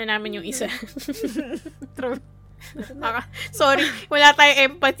 nabasa na namin yung isa. True. Sorry, wala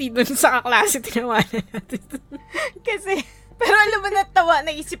tayong empathy dun sa kaklase, tinawanan natin. Kasi, pero alam mo,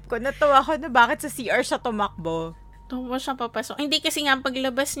 naisip ko, natawa ko na bakit sa CR siya tumakbo. Tumakbo siya papasok. Hindi kasi nga,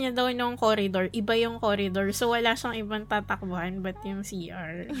 paglabas niya daw ng corridor, iba yung corridor, so wala siyang ibang tatakbuhan, but yung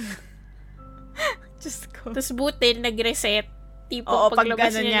CR. Diyos ko. Tapos buti, nag-reset. Tipo, oo,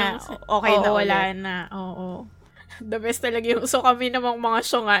 paglabas niya, okay na wala na. Oo. The best talaga yung, so kami namang mga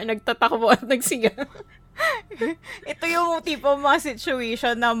syunga, nagtatakbo at nagsiga. Ito yung tipo mga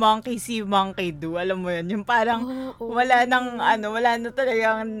situation na monkey see, monkey do. Alam mo yun, yung parang wala na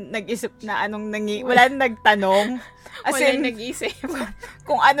talagang nag-isip na wala nang nagtanong. As wala in, nag-isip.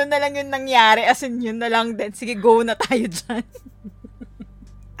 Kung ano na lang yung nangyari, as in yun na lang din. Sige, go na tayo dyan.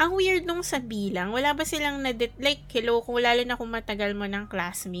 Ang weird nung sa bilang, wala ba silang like, hello, kung lalo na kung matagal mo ng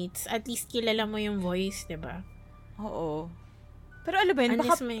classmates, at least kilala mo yung voice, diba? Oo. Pero alam mo yun,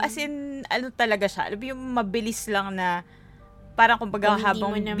 baka, as in, talaga siya, alam mo yung mabilis lang na, parang kumbaga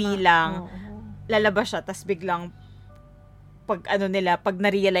habang bilang, lalabas siya, tas biglang, pag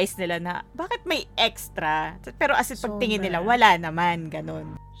na-realize nila na, bakit may extra? Pero as in, pagtingin nila, wala naman,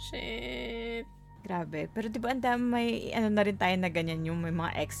 ganun. Shit. Grabe. Pero di ba, may, na rin tayo na ganyan, yung may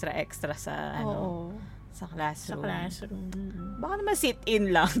mga extra sa, sa classroom. Sa classroom. Baka naman sit-in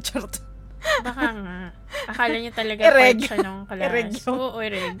lang, charot. Baka nga. Akala niya talaga part siya ng class. Oo,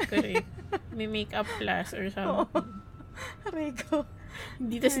 correct. May makeup class or something. Rego.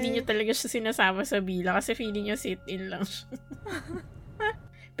 Hindi niya talaga siya sinasama sa bila kasi feeling niya sit-in lang siya.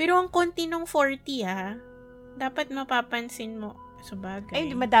 Pero ang konti nung 40 ha, dapat mapapansin mo. Sabagay.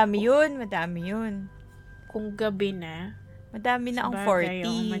 Ay, madami yun. Kung gabi na, madami na ang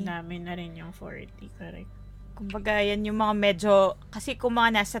 40. Madami na rin yung 40, correct. Kumbaga, yan yung mga medyo, kasi kung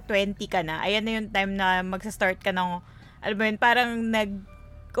mga nasa 20 ka na, ayan na yung time na magsa-start ka ng, alam mo yun, parang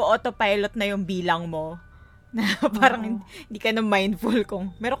autopilot na yung bilang mo. Na parang hindi ka na mindful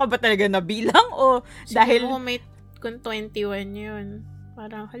kung meron ka ba talaga na bilang o dahil... Kung 21 yun.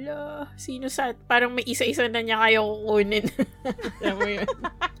 Parang, hala, sino parang may isa-isa na niya kayo kukunin. Alam mo yun?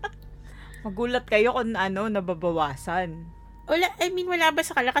 Magulat kayo kung nababawasan. Wala ba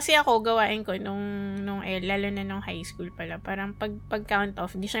sa kasi ako gawain ko nung lalo na nung high school pala. Parang pag count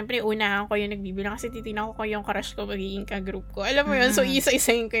off, di syempre una ako yung nagbibilang kasi titignan ko yung crush ko magiging ka-group ko. Alam mo yun, so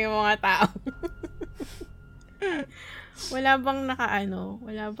isa-isahin ko yung mga tao. Wala bang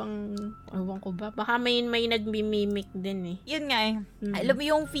wala bang, ewan ko ba? Baka may nagmimimic din eh. Yun nga eh. Alam mo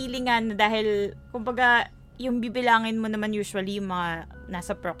yung feeling nga na dahil, kumbaga, yung bibilangin mo naman usually yung mga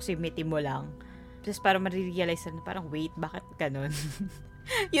nasa proximity mo lang. Tapos parang marirealize na parang, wait, bakit ganun?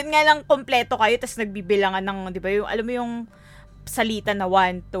 Yun nga lang, kompleto kayo, tapos nagbibilangan ng, di ba, yung, alam mo yung salita na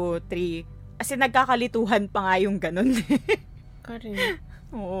 1, 2, 3. Kasi nagkakalituhan pa nga yung ganun. Correct.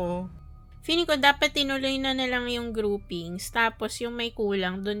 Oo. Feeling ko, dapat tinuloy na lang yung groupings. Tapos, yung may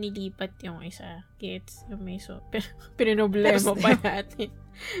kulang, doon nilipat yung isa. Gets? Yung may pininoblema pa natin.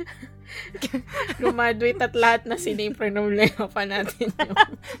 Graduate at lahat na sila yung pininoblema pa natin.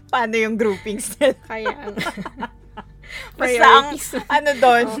 Paano yung groupings nila? Kaya basta ang,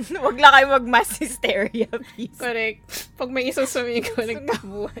 doon, wag lang kayo mag-mass hysteria, please. Correct. Pag may isusumiko,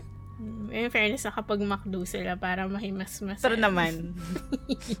 nagkabuhat. In fairness, nakapag-McDo sila para mahimas-mas. Pero naman.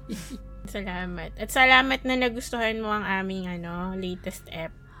 Salamat. At salamat na nagustuhan mo ang aming latest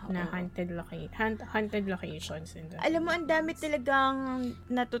app na haunted locations. Alam mo, ang dami talagang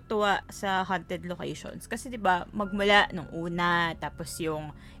natutuwa sa haunted locations. Kasi 'di ba, magmula nung una, tapos yung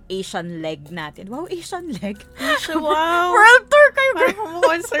Asian leg natin. Wow, Asian leg. Wow. World tour kayo. Parang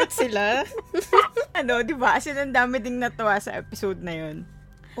concert sila. 'Di ba? As in, ang dami ding natuwa sa episode na 'yon.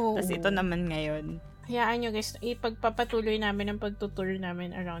 Oh. Tapos ito naman ngayon. Hayaan nyo guys, ipagpapatuloy namin ang pagtutour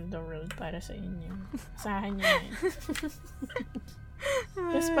namin around the world para sa inyo. Asahan nyo yan.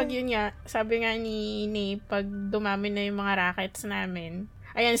 Tapos pag yun nga, sabi nga ni pag dumami na yung mga rackets namin,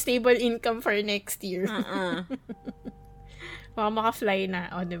 ayan, stable income for next year. Baka maka-fly na,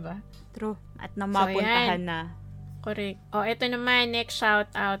 diba? True. At mapuntahan na. Correct. Ito naman, next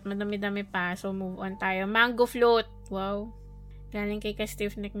shout out. Madami-dami pa. So, move on tayo. Mango Float. Wow. Galing kay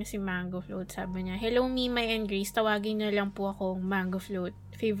Steve Nick na si Mango Float. Sabi niya, hello Mimay and Grace, tawagin na lang po akong Mango Float.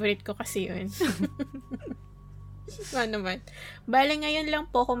 Favorite ko kasi yun. Ano naman. Bale, ngayon lang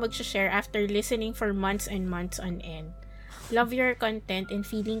po ako mag-share after listening for months and months on end. Love your content and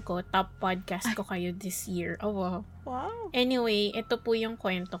feeling ko, top podcast ko kayo this year. Oh, wow. Wow. Anyway, ito po yung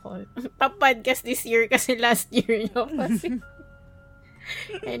kwento ko. Top podcast this year kasi last year nyo kasi.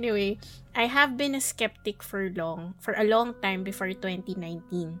 Anyway, I have been a skeptic for a long time before 2019.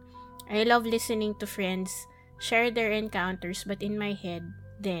 I love listening to friends share their encounters, but in my head,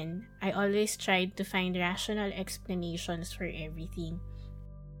 then, I always tried to find rational explanations for everything.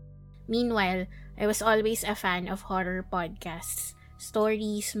 Meanwhile, I was always a fan of horror podcasts,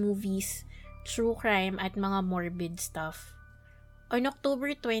 stories, movies, true crime, at mga morbid stuff. On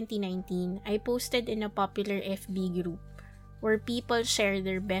October 2019, I posted in a popular FB group where people share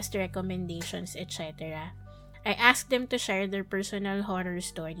their best recommendations, etc. I asked them to share their personal horror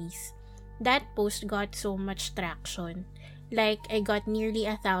stories. That post got so much traction. Like, I got nearly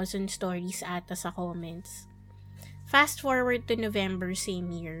 1,000 stories ata sa comments. Fast forward to November same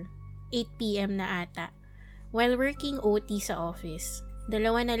year. 8 p.m. na ata. While working OT sa office,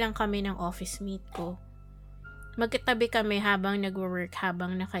 dalawa na lang kami ng office mate ko. Magkatabi kami habang nagwo-work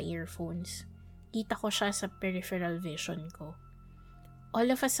habang naka-earphones. Kita ko siya sa peripheral vision ko. All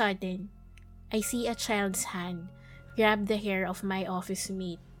of a sudden, I see a child's hand grab the hair of my office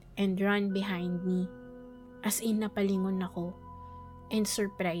mate and run behind me. As in, napalingon ako. And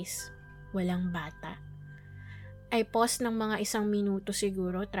surprise, walang bata. I paused ng mga 1 minuto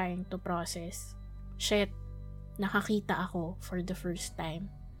siguro trying to process. Shit, nakakita ako for the first time.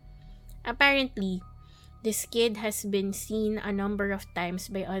 Apparently, this kid has been seen a number of times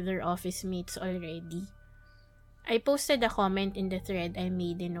by other office mates already. I posted a comment in the thread I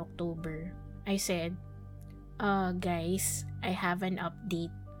made in October. I said, guys, I have an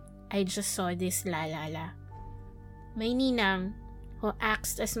update. I just saw this lalala. My ninang, who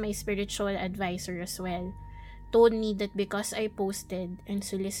acts as my spiritual advisor as well, told me that because I posted and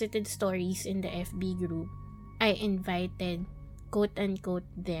solicited stories in the FB group, I invited, quote-unquote,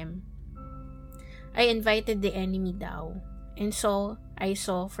 them. I invited the enemy daw, and so I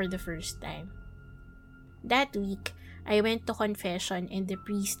saw for the first time. That week, I went to confession and the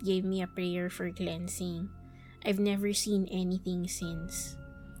priest gave me a prayer for cleansing. I've never seen anything since.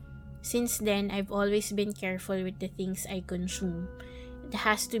 Since then, I've always been careful with the things I consume, It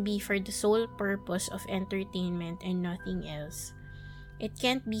has to be for the sole purpose of entertainment and nothing else. It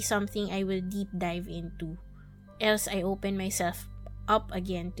can't be something I will deep dive into, else I open myself up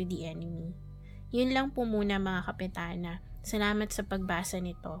again to the enemy. Yun lang po muna mga kapitana. Salamat sa pagbasa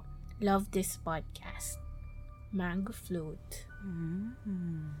nito. Love this podcast. Mango Float.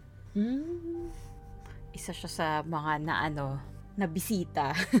 Isa siya sa mga na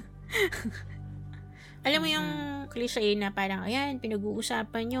bisita. Alam mo yung cliche na parang, ayan,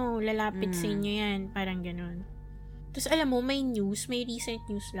 pinag-uusapan nyo, lalapit sa inyo yan, parang ganun. Tapos alam mo, may recent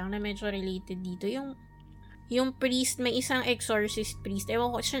news lang na medyo related dito. Yung priest, may isang exorcist priest.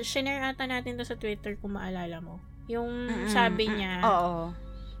 Ewan ko, share ata natin to sa Twitter kung maalala mo. Yung sabi niya,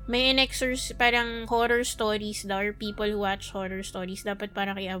 may parang horror stories daw, or people who watch horror stories, dapat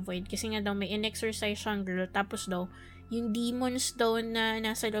parang i-avoid. Kasi nga daw, may in-exorcise siyang girl, tapos daw, yung demons daw na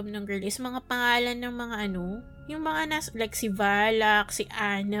nasa loob ng girl is mga pangalan ng mga yung mga like si Valak, si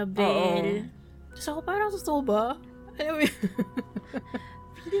Annabelle. Tapos ako parang, totoo ba? Alam mo yun?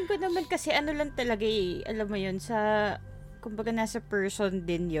 Feeling ko naman kasi lang talaga alam mo yun, kumbaga nasa person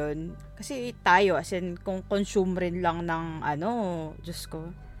din yun. Kasi tayo, as in, kung consume rin lang ng Diyos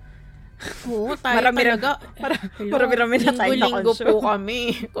ko. Oo, tayo talaga. Marami na tayo na-consume. Linggo po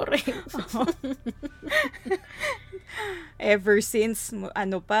kami. Correct. Ever since,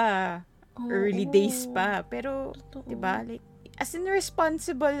 early days pa. Pero, diba, like, as in,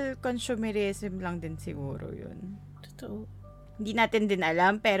 responsible consumerism lang din siguro yun. Totoo. Hindi natin din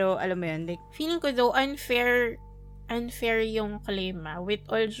alam, pero alam mo yun, like, feeling ko though, unfair yung claim, with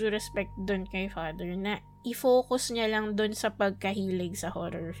all due respect dun kay Father, na i-focus niya lang dun sa pagkahilig sa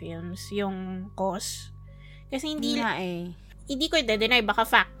horror films, yung cause. Kasi hindi ko i-deny, baka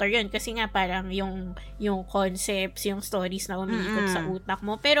factor yun, kasi nga parang yung concepts, yung stories na umiikot sa utak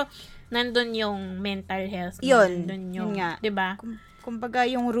mo, pero nandun yung mental health. Yun, nandun yung, nga. diba? Kumbaga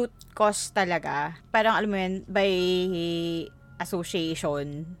yung root cause talaga, parang alam mo yun, by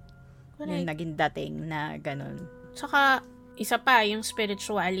association, yung naging dating na ganun. Saka, isa pa, yung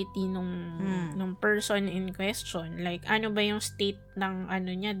spirituality nung person in question. Like, ano ba yung state ng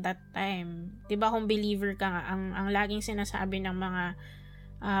niya that time? Diba kung believer ka nga, ang laging sinasabi ng mga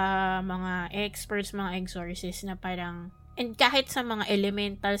experts, mga exorcists na parang, and kahit sa mga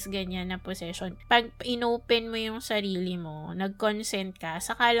elementals ganyan na possession, pag inopen mo yung sarili mo, nag-consent ka,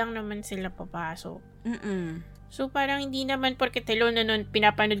 saka lang naman sila papasok. So, parang hindi naman porke telo na nun,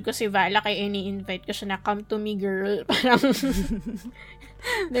 pinapanood ko si Vala kaya ini-invite ko siya na, come to me, girl. Parang,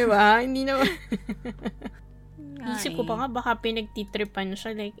 diba? Hindi naman. Isip ko pa nga, baka pinagtitripan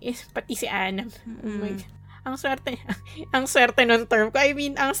siya. Like, pati si Anna. Oh my God. Ang swerte nun term ko. I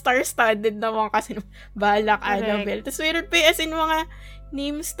mean, ang star-studded naman kasi Balak, Annabelle. Tapos meron pa as in mga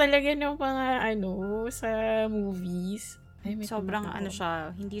names talaga ng mga sa movies. Ay, sobrang siya,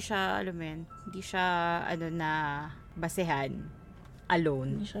 hindi siya, alam mo yun, hindi siya, na basehan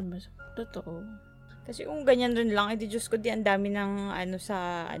alone. Hindi siya totoo. Kasi kung ganyan rin lang, Diyos ko, ang dami ng,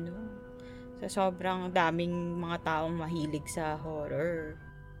 sa sobrang daming mga taong mahilig sa horror.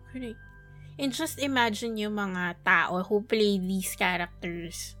 Correct. And just imagine yung mga tao who play these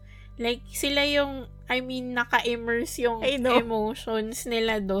characters. Like, sila yung, naka-immerse yung emotions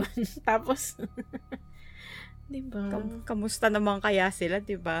nila doon. Tapos, diba? Kamusta naman kaya sila,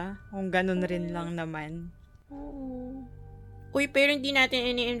 diba? Kung ganun rin lang naman. Oo. Uy, pero hindi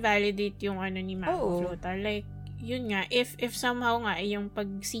natin ini-invalidate yung ni Mango Float. Like, yun nga, if somehow nga, yung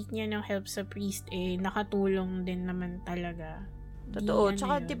pag-seek niya ng help sa priest, nakatulong din naman talaga. Totoo.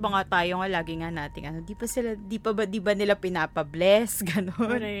 Tsaka, diba nga tayo nga, lagi nga natin, di ba nila pinapabless? Ganon.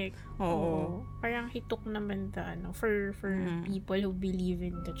 Correct. Oo. Parang hitok naman for people who believe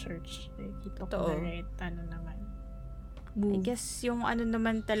in the church. Like, hitok na right, naman. I guess yung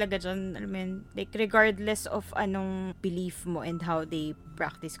naman talaga dyan, like regardless of anong belief mo and how they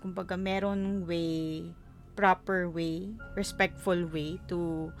practice, kumbaga meron proper way, respectful way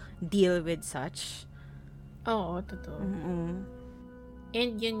to deal with such. Oo, totoo.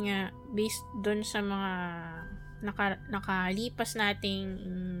 And yun nga, based dun sa mga nakalipas nating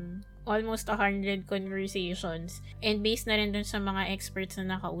almost 100 conversations, and based na rin dun sa mga experts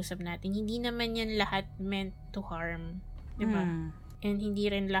na nakausap natin, hindi naman yan lahat meant to harm. Diba? And hindi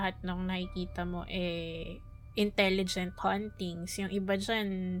rin lahat ng nakikita mo intelligent hauntings. Yung iba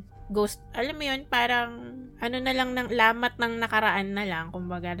dyan, ghost, alam mo yun, parang na lang ng lamat ng nakaraan na lang,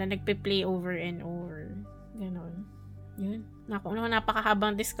 kumbaga, na nagpe-play over and over. Ganon. Yun.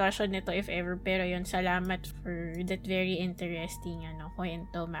 Napakahabang discussion nito if ever, pero yun, salamat for that very interesting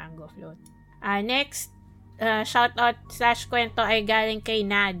kwento, Mango Float. Next, shoutout / kwento ay galing kay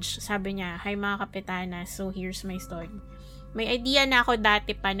Naj. Sabi niya, hi mga kapitana, so here's my story. May idea na ako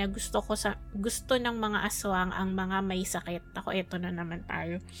dati pa na gusto ng mga aswang ang mga may sakit. Ako, eto na naman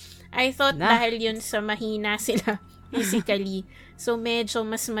tayo. I thought dahil yun sa mahina sila physically, so medyo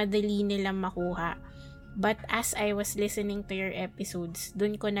mas madali nilang makuha. But as I was listening to your episodes,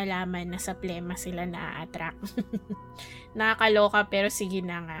 dun ko nalaman na sa plema sila na-attract. Nakakaloka pero sige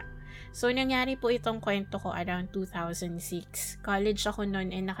na nga. So, nangyari po itong kwento ko around 2006. College ako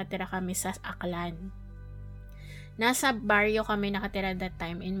noon and nakatira kami sa Aklan. Nasa barrio kami nakatira that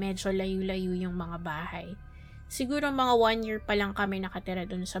time and medyo layo-layo yung mga bahay. Siguro mga 1 year pa lang kami nakatira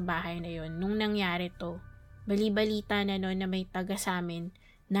dun sa bahay na yun nung nangyari to. Bali-balita na noon na may taga sa amin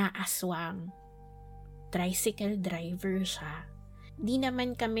na aswang. Tricycle driver siya. Di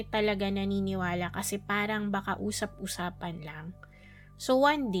naman kami talaga naniniwala kasi parang baka usap-usapan lang. So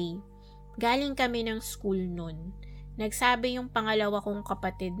one day, galing kami ng school noon. Nagsabi yung pangalawa kong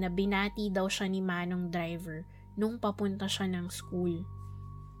kapatid na binati daw siya ni Manong driver nung papunta siya ng school.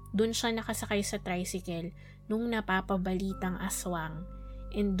 Doon siya nakasakay sa tricycle nung napapabalitang aswang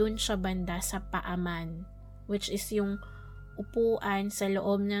and doon siya banda sa paaman, which is yung upuan sa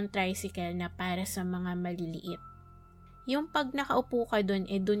loob ng tricycle na para sa mga maliliit. Yung pag nakaupo ka doon,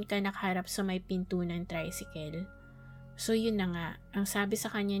 doon ka nakaharap sa may pinto ng tricycle. So yun na nga, ang sabi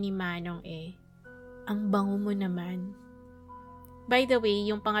sa kanya ni Manong ang bango mo naman. By the way,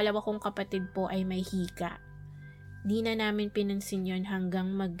 yung pangalawa kong kapatid po ay may hika. Di na namin pinansin yun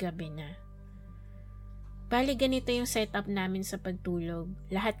hanggang maggabi na. Bali ganito yung setup namin sa pagtulog.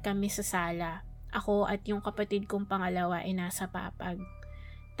 Lahat kami sa sala. Ako at yung kapatid kong pangalawa ay nasa papag.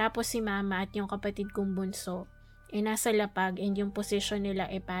 Tapos si mama at yung kapatid kong bunso ay nasa lapag and yung position nila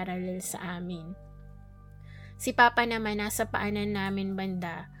ay parallel sa amin. Si papa naman nasa paanan namin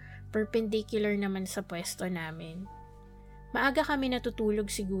banda, perpendicular naman sa pwesto namin. Maaga kami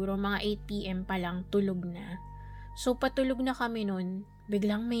natutulog siguro, mga 8 PM pa lang tulog na. So patulog na kami nun,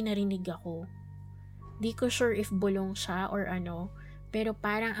 biglang may narinig ako. Di ko sure if bulong siya or ano, pero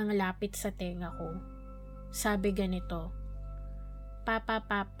parang ang lapit sa tenga ko. Sabi ganito, Papa,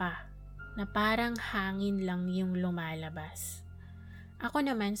 na parang hangin lang yung lumalabas. Ako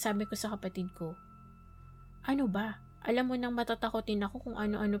naman, sabi ko sa kapatid ko, ano ba? Alam mo nang matatakotin ako kung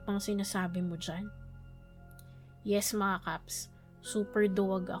ano-ano pang sinasabi mo dyan. Yes mga kaps, super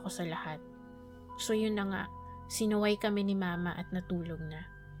duwag ako sa lahat. So yun na nga, sinuway kami ni mama at natulog na.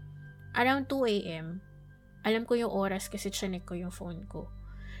 Around 2 AM, alam ko yung oras kasi chinek ko yung phone ko.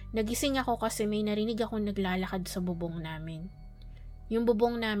 Nagising ako kasi may narinig akong naglalakad sa bubong namin. Yung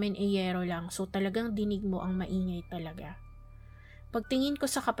bubong namin ay yero lang, so talagang dinig mo ang maingay talaga. Pagtingin ko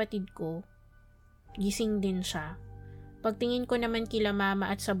sa kapatid ko, gising din siya. Pagtingin ko naman kila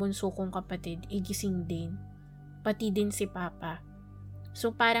mama at sa bunso kong kapatid, gising din. Pati din si papa.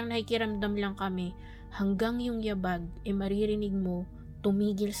 So parang nakikiramdam lang kami hanggang yung yabag maririnig mo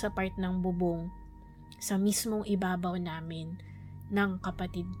tumigil sa part ng bubong sa mismong ibabaw namin ng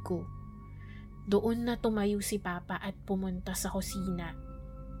kapatid ko. Doon na tumayo si papa at pumunta sa kusina.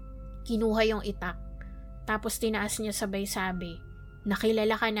 Kinuha yung itak. Tapos tinaas niya sabay sabi,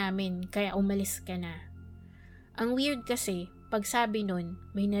 nakilala ka namin kaya umalis ka na. Ang weird kasi, pag sabi nun,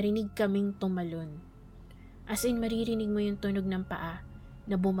 may narinig kaming tumalon. As in maririnig mo yung tunog ng paa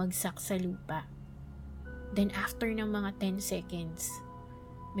na bumagsak sa lupa. Then after ng mga 10 seconds,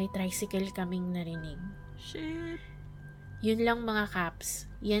 may tricycle kaming narinig. Shit. Yun lang mga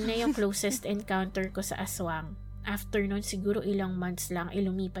kaps. Yan na yung closest encounter ko sa aswang. After nun, siguro ilang months lang,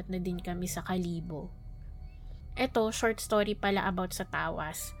 lumipat na din kami sa Kalibo. Eto, short story pala about sa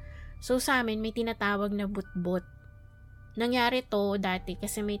tawas. So sa amin, may tinatawag na butbot. Nangyari to dati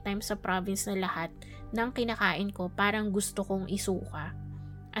kasi may time sa province na lahat ng kinakain ko parang gusto kong isuka.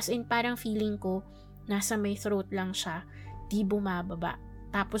 As in parang feeling ko, nasa may throat lang siya, di bumababa.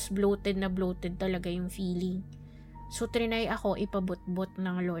 Tapos bloated na bloated talaga yung feeling. So trinay ako ipabutbot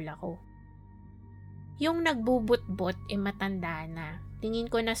ng lola ko. Yung nagbubutbot matanda na.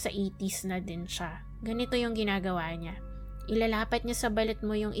 Tingin ko na sa 80s na din siya. Ganito yung ginagawa niya. Ilalapat niya sa balat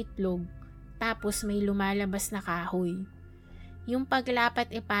mo yung itlog, tapos may lumalabas na kahoy. Yung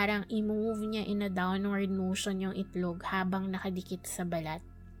paglapat parang i-move niya in a downward motion yung itlog habang nakadikit sa balat.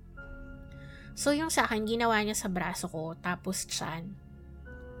 So yung sa akin, ginawa niya sa braso ko, tapos tiyan.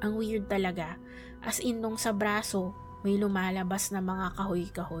 Ang weird talaga. As in nung sa braso, may lumalabas na mga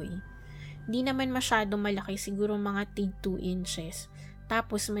kahoy-kahoy. Di naman masyado malaki, siguro mga tig 2 inches.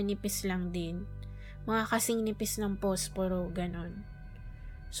 Tapos manipis lang din. Mga kasing nipis ng posporo, ganon.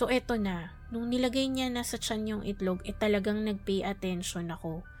 So eto na, nung nilagay niya na sa tiyan yung itlog, talagang nag-pay attention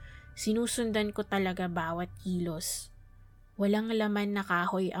ako. Sinusundan ko talaga bawat kilos. Walang laman na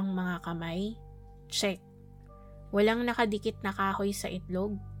kahoy ang mga kamay? Check. Walang nakadikit na kahoy sa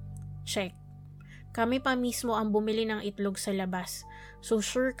itlog? Check. Kami pa mismo ang bumili ng itlog sa labas, so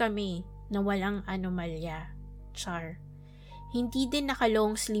sure kami na walang anomalya. Char. Hindi din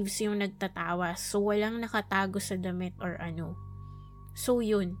naka-long sleeves yung nagtatawa, so walang nakatago sa damit or ano. So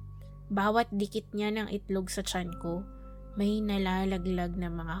yun, bawat dikit niya ng itlog sa tiyan ko, may nalalaglag na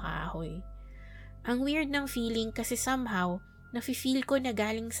mga kahoy. Ang weird ng feeling kasi somehow, nafe-feel ko na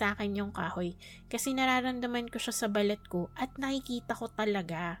galing sa akin yung kahoy kasi nararamdaman ko siya sa balat ko at nakikita ko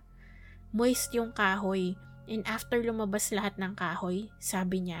talaga. Moist yung kahoy, and after lumabas lahat ng kahoy,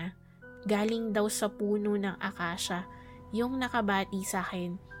 sabi niya, galing daw sa puno ng akasya yung nakabati sa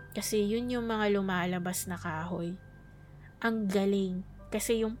akin kasi yun yung mga lumalabas na kahoy. Ang galing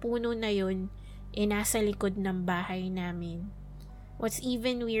kasi yung puno na yun nasa likod ng bahay namin. What's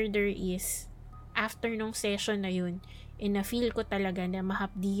even weirder is, after nung session na yun, na-feel ko talaga na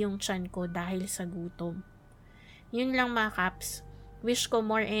mahapdi yung tiyan ko dahil sa gutom. Yun lang mga kaps. Wish ko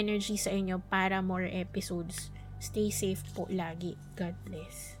more energy sa inyo para more episodes. Stay safe po lagi. God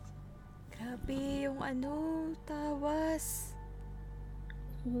bless. Grabe yung tawas.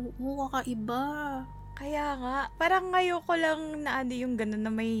 Oo, kakaiba. Kaya nga, parang ngayon ko lang na yung gano'n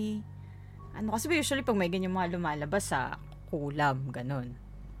na may, kasi usually pag may ganyan mga lumalabas sa kulam, gano'n.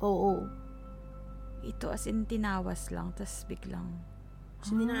 Oo. Ito as in tinawas lang, tas biglang.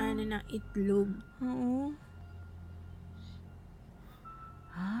 So, dinaanan ng itlog. Oo.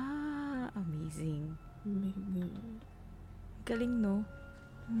 Amazing. Oh my God. Galing, no?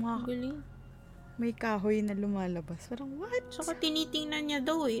 Galing. May kahoy na lumalabas. Parang, what? Saka tinitingnan niya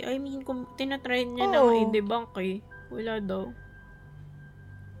daw eh. I mean, kung tinatry niya na i-debunk eh. Wala daw.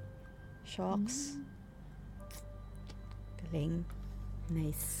 Shocks. Galing.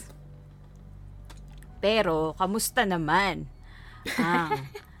 Nice. Pero, kamusta naman?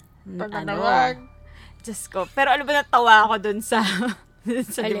 Diyos ko. Pero alam ba, natawa ako dun sa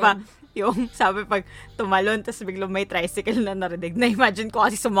di ba, yung sabi pag tumalon, tas biglang may tricycle na narinig. Na-imagine ko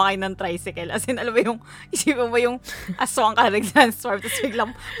kasi sumakay ng tricycle. As in, alam mo yung, isipin mo yung aswang ka nag-transform, tas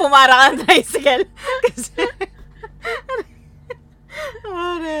biglang pumara ka ng tricycle. Kasi,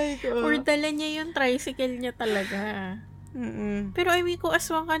 aray ko. Or dala niya yung tricycle niya talaga. Mm-mm. Pero I mean, kung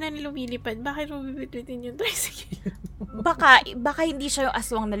aswang ka na lumilipad, bakit mo bibitbitin yung tricycle? Baka hindi siya yung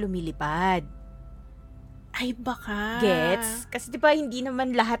aswang na lumilipad. Ay, baka. Gets? Kasi di ba hindi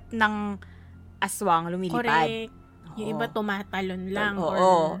naman lahat ng aswang lumilipad. Correct. Yung iba tumatalon lang.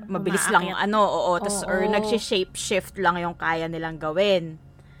 Oo, mabilis lang tas or nag-shape shift lang yung kaya nilang gawin.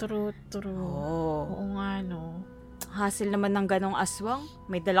 True. Oo nga, no. Hassle naman ng ganong aswang.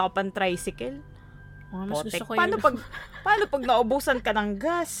 May dala ka pang tricycle. Mas gusto ko paano pag naubusan ka ng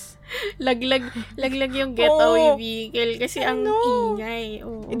gas? laglag yung getaway vehicle kasi ang ingay.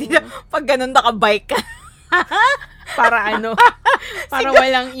 Hindi na, pag ganun nakabike ka. Para para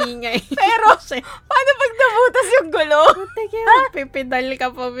walang ingay. Pero, paano pag nabutas yung gulo? Pipedal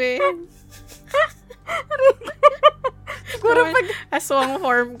ka pa, Ben. Siguro pag aswang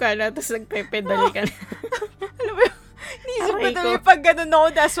form ka na, tapos nagpepedal ka na. Alam mo, Inisip ko tuloy pag ganun ako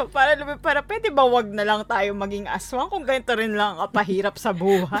aswang, para pwede ba wag na lang tayo maging aswang kung ganito rin lang kapahirap sa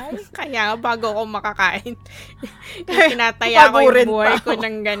buhay? Kaya bago ako makakain, tinataya ko yung buhay ko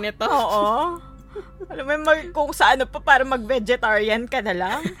ng ganito. Oo. Alam mo, kung sa para mag-vegetarian ka na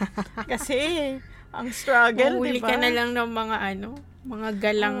lang. Kasi, ang struggle, Mahuli diba? ka na lang ng mga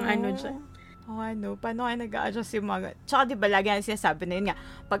galang dyan. Paano kaya nag-a-adjust yung mga... Tsaka diba, lagi na sinasabi na yun nga,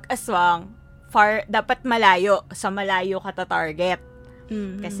 pag aswang, dapat malayo ka ta-target.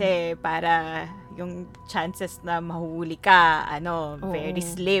 Mm-hmm. Kasi para yung chances na mahuli ka, very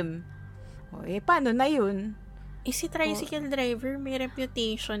slim. Paano na yun? Si tricycle driver, may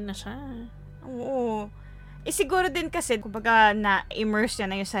reputation na siya. Oo. Siguro din kasi, kumbaga, na-immerse niya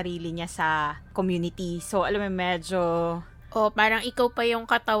na yung sarili niya sa community. So, alam mo, medyo... parang ikaw pa yung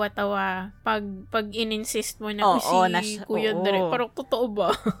katawa-tawa pag in-insist mo na Kuya Dre. Parang totoo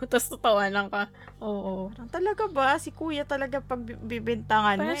ba? Tapos tatawanan ka. Oo. Parang talaga ba? Si Kuya talaga pag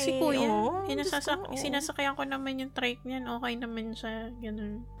bibintangan parang mo si Kuya. Sinasakyan ko naman yung trike niyan. Okay naman siya.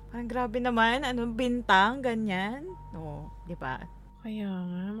 Ganun. Parang grabe naman. Bintang? Ganyan? Oo. Di ba? Kaya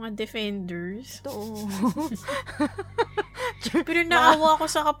nga, mga defenders. Oo. Pero naawa ako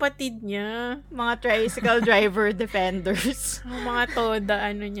sa kapatid niya. Mga tricycle driver defenders. Mga toda,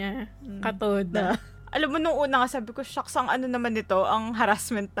 katoda. Alam mo, nung una nga sabi ko, shucks, ang naman nito, ang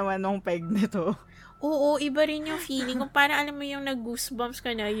harassment naman ng peg nito. Oo, iba rin yung feeling. Kung parang alam mo yung nag-goosebumps ka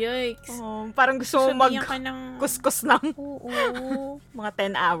na, yikes. Parang gusto mo mag-kuskus ng Oo. mga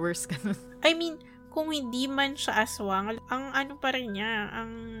 10 hours. Ganun. I mean, kung hindi man siya aswang, ang ano pa rin niya,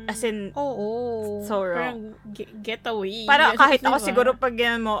 ang... As in, so wrong. Parang getaway. Para kahit ako diba? siguro pag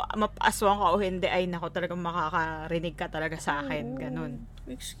yan mo, aswang ka o hindi, ay nako talagang makakarinig ka talaga sa akin. Ganun.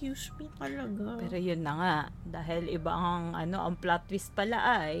 Excuse me talaga. Pero yun na nga, dahil iba ang, ang plot twist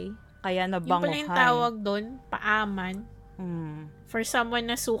pala ay, kaya Yung nabanguhan. pala yung tawag doon, paaman. For someone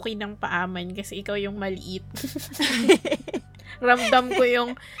na suki ng paaman kasi ikaw yung maliit. Ramdam ko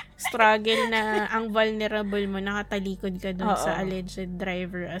yung struggle na ang vulnerable mo, nakatalikod ka dun sa alleged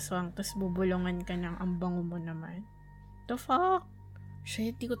driver aswang, tapos bubulungan ka ng ang bango mo naman. The fuck?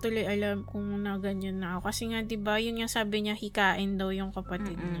 Shit, di ko tuloy alam kung na ganyan na ako. Kasi nga, diba, yun yung sabi niya, hikain daw yung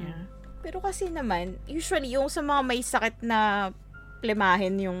kapatid niya. Pero kasi naman, usually, yung sa mga may sakit na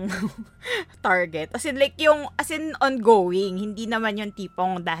plemahin yung target. As in ongoing. Hindi naman yung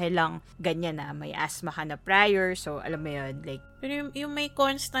tipong dahil lang ganyan na, may asthma ka na prior, so alam mo yun, like. Pero yung may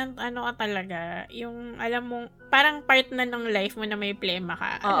constant, ka talaga, yung alam mong, parang part na ng life mo na may plema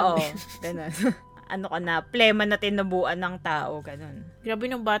ka. Oo, ganun. Ka na, plema na tinubuan ng tao, ganun. Grabe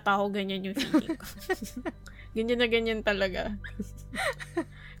nung bata ako, ganyan yung feeling ko. Ganyan na ganyan talaga.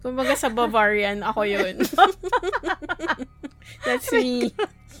 Kumbaga sa Bavarian, ako yun. That's me.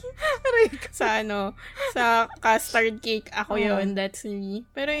 Sa custard cake, ako yun. That's me.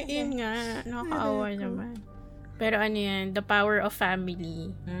 Pero yun nga, nakakaawa naman. Pero yan, the power of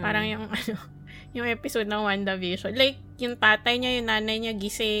family. Parang yung episode ng WandaVision. Like, yung tatay niya, yung nanay niya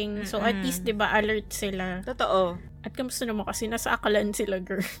gising. So, at least, diba, alert sila. Totoo. At kamusta naman kasi nasa akalan sila,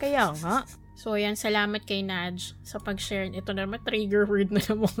 girl. Kaya nga. So, yan, salamat kay Naj sa pag-share. Ito na naman, trigger word na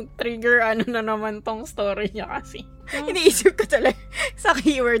naman. Trigger na naman tong story niya kasi. Iniisip ko talaga sa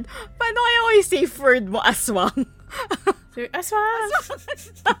keyword, paano kaya ko yung safe word mo, aswang? Aswang!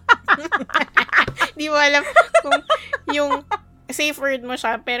 Di mo alam kung yung safe word mo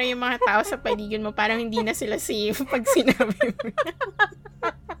siya, pero yung mga tao sa paligid mo, parang hindi na sila safe pag sinabi mo.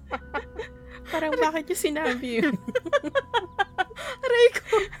 Parang bakit yung sinabi yun? Aray ko.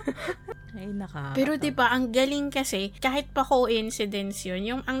 Ay, pero diba, ang galing kasi, kahit pa coincidence yun,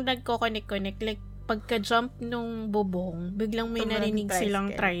 yung ang nagko-connect, like, pagka-jump nung bubong, biglang may narinig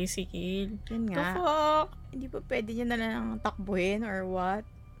silang tricycle. Yun nga. The fuck? Hindi pa pwede nyo na lang takbuhin or what?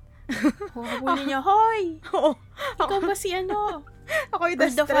 Habulin niya, hoy! Ikaw ba si ano? Ako yung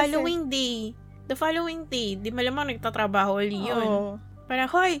the following day, di malamang nagtatrabaho ulit yun.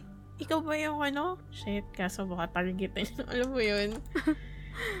 Parang, hoy! Ikaw ba yung ano? Shit, kaso baka targetin. Alam mo yun?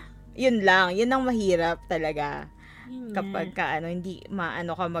 Yun lang. Yun ang mahirap talaga. Yun kapag ka, hindi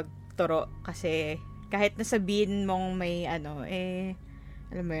maano ka magturo. Kasi, kahit nasabihin mong may alam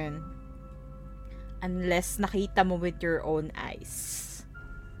mo yun, unless nakita mo with your own eyes.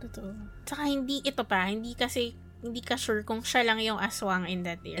 Totoo. Tsaka hindi ka sure kung siya lang yung aswang in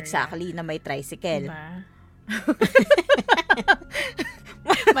that area. Exactly, na may tricycle. Diba?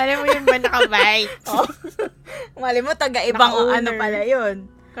 Mali mo yun ba nakabike? Mali mo, taga-ibang pala yun.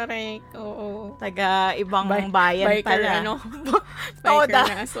 Correct, oo. Taga-ibang bayan biker, pala.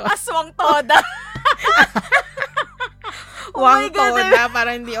 Toda. Aswang Toda. Wang Toda,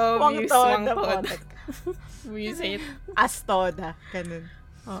 para hindi obvious. Wang Toda. Visit. As Toda. Ganun.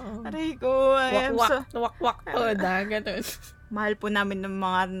 Oo. Aray ko. Wak Toda. Ganun. Mahal po namin ng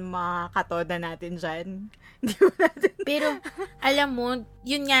mga katoda natin dyan. Pero, alam mo,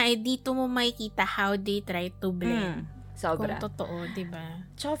 yun nga dito mo makikita how they try to blend. Sobra. Kung totoo, diba?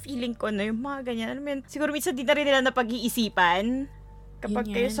 Tsaka feeling ko, yung mga ganyan, alam mo yun, siguro minsan di na rin nila napag-iisipan.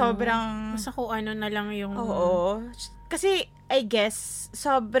 Kapag kayo sobrang... Basta kung ano na lang yung... Oo. Kasi, I guess,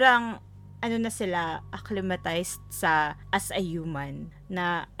 sobrang, na sila, acclimatized as a human.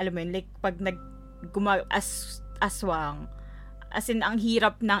 Na, alam mo yun, like, pag aswang, as in, ang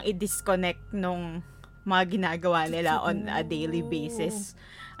hirap nang i-disconnect nung mga ginagawa nila on a daily basis.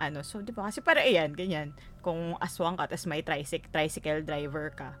 So, di ba? Kasi para ganyan. Kung aswang ka, tas may tricycle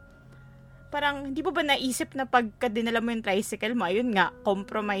driver ka. Parang, hindi mo ba naisip na pagka dinala mo yung tricycle mo, ayun nga,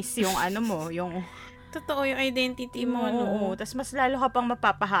 compromise yung yung... Totoo, yung identity mo, Oo, tas mas lalo ka pang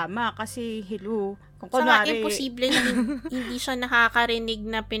mapapahama kasi, kung saka imposible na hindi siya nakakarinig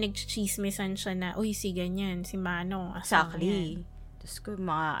na pinagchismisan siya na, uy, si ganyan, si Manong, exactly. Tapos kung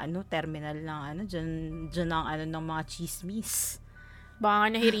mga terminal ng dyan ang ng mga chismis.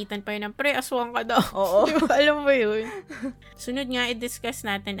 Baka nahiritan pa yun ng, pre, aswang ka daw. Oo. Di ba, alam mo yun? Sunod nga, i-discuss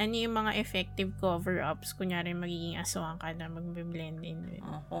natin ano yung mga effective cover-ups. Kunyari, magiging aswang ka na mag-blend in with.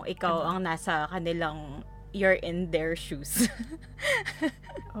 Kung ikaw ang nasa kanilang, you're in their shoes.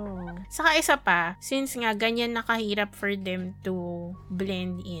 Saka isa pa, since nga ganyan nakahirap for them to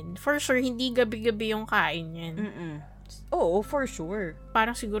blend in, for sure, hindi gabi-gabi yung kain yan. Oo, for sure.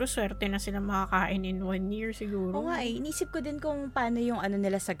 Parang siguro swerte na sila makakain in 1 year siguro. Oo nga inisip ko din kung paano yung ano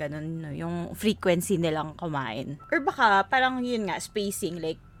nila sa ganun, no? Yung frequency nilang kumain. Or baka parang yun nga, spacing,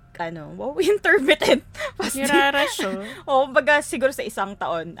 like, intermittent fasting. Nirarasyo. O, baga siguro sa isang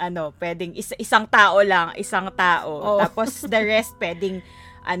taon, pwedeng isang tao lang, isang tao. Oh. Tapos the rest pwedeng,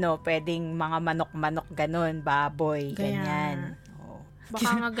 pwedeng mga manok-manok ganun, baboy, ganyan. Baka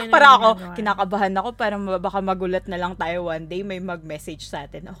nga ganun. Para ako, kinakabahan ako, para baka magulat na lang tayo one day, may mag-message sa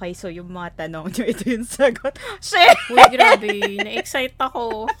atin. Okay, so yung mga tanong nyo, ito yung sagot. Shit! Uy, grabe. Na-excite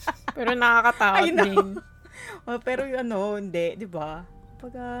ako. Pero nakakatakot din. Pero hindi, di ba?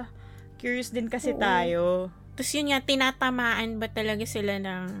 Pag curious din kasi tayo. Tapos yun nga, tinatamaan ba talaga sila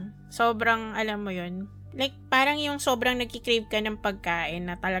ng sobrang, alam mo yun, like, parang yung sobrang nagkikrave ka ng pagkain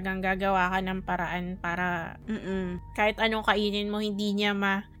na talagang gagawa ka ng paraan para kahit anong kainin mo, hindi niya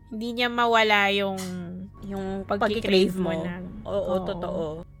mawala yung pagkikrave mo. Oo,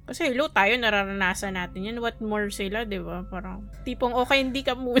 totoo. Kasi tayo, nararanasan natin yan. What more sila, di ba? Parang, tipong, okay, hindi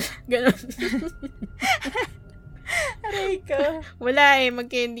ka muna. Ganon. Aray ka. Wala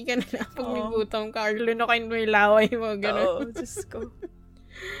mag-candy ka na lang pag nagutom ka. Or lunokin mo yung laway mo. Ganon. Oo, Diyos ko.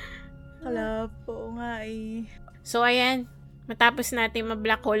 Kala po nga So, ayan. Matapos natin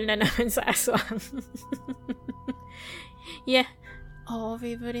ma-black hole na naman sa aswang. Yeah.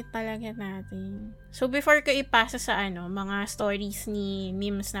 Favorite talaga natin. So, before ko ipasa sa mga stories ni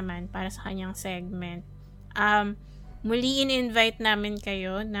Mims naman para sa kanyang segment, muli in-invite namin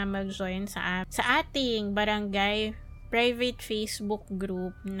kayo na mag-join sa ating barangay private Facebook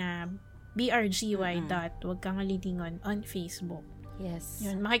group na BRGY. Huwag kang lilingon on Facebook. Yes.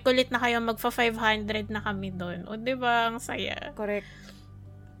 Yun, makikulit na kayo, magfa-500 na kami doon. O, diba? Ang saya. Correct.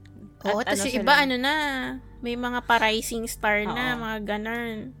 Oo, tapos yung iba, may mga pa-rising star na, mga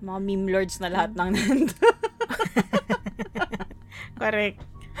ganun. Mga meme lords na lahat ng nandun. Correct.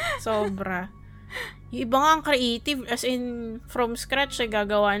 Sobra. Yung iba nga ang creative, as in, from scratch,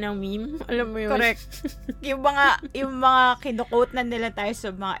 gagawa ng meme. Alam mo yun? Correct. yung mga kinukote na nila tayo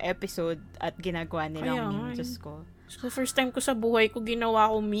sa mga episode at ginagawa nilang meme. Diyos ko. So, first time ko sa buhay ko ginawa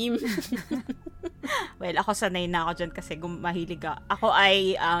ko meme. Well, ako sanay na ako dyan kasi mahilig ako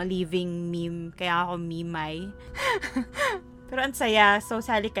ay living meme, kaya ako memay. Pero ang saya. So,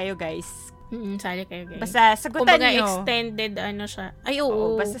 sali kayo, guys. Sali kayo, guys. Basta sagutan kumbaga, nyo. Extended, siya. Ay,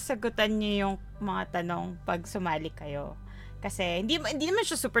 oo. Basta sagutan nyo yung mga tanong pag sumali kayo. Kasi, hindi naman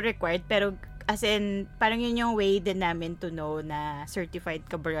siya super required, pero as in, parang yun yung way din namin to know na certified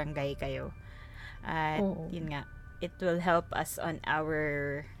ka barangay kayo. At, yun nga, it will help us on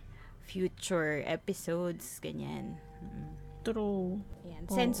our future episodes, ganyan. True. Yan.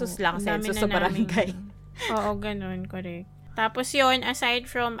 Census lang, census sa barangay. Oo, ganun, correct. Tapos yun, aside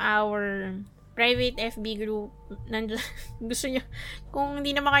from our private FB group, gusto nyo, kung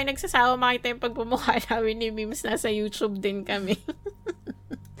hindi naman kayo nagsasawa makita yung pagpumukha namin ni Mims, nasa YouTube din kami.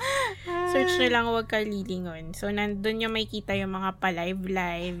 Search nyo lang, huwag ka lilingon. So, nandun nyo makikita yung mga pa-live,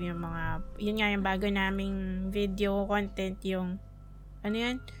 yung mga, yun nga yung bago naming video content, yung,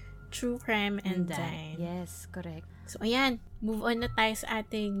 True Crime and Dine. Yes, correct. So, ayan, move on na tayo sa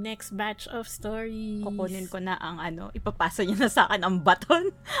ating next batch of stories. Kukunin ko na ang ipapasa niyo na sa akin ang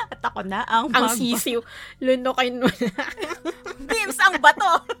baton, at ako na ang sisiw. Lunukin mo na. Mims, ang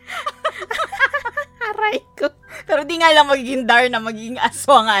bato! Aray ko. Pero di nga lang magiging Darna, magiging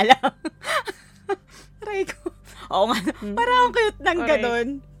aswa nga lang. Aray ko. Oo nga. Parang cute ng ganun.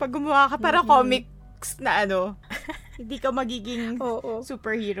 Pag gumawa ka, parang comics na hindi ka magiging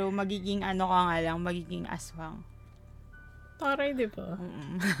superhero, magiging ka nga lang, magiging aswang. Taray, di ba?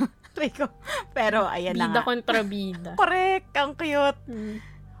 Aray ko. Pero, ayan na nga. Bida kontra bida. Correct. Ang cute.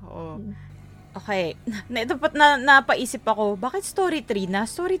 Oo. Okay. Dapat napaisip ako, bakit story 3 na?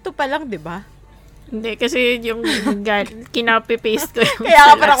 Story 2 pa lang, di ba? Hindi, kasi yung kinapi-paste ko yung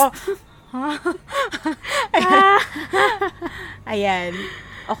kaya parang ako, Ayan.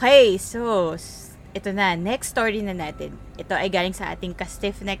 Okay, so, ito na. Next story na natin. Ito ay galing sa ating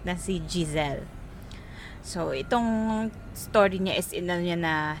ka-stiffneck na si Giselle. So, itong story niya is in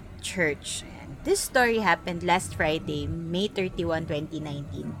na church. Ayan. This story happened last Friday, May 31,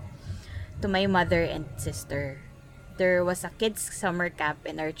 2019. To my mother and sister. There was a kids summer camp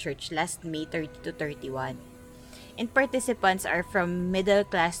in our church last May 30 to 31. And participants are from middle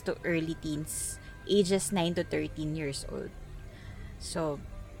class to early teens, ages 9 to 13 years old. So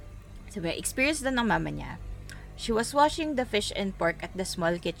may experience na ng mama niya. She was washing the fish and pork at the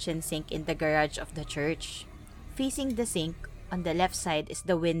small kitchen sink in the garage of the church. Facing the sink, on the left side is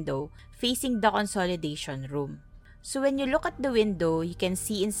the window facing the consolidation room. So when you look at the window, you can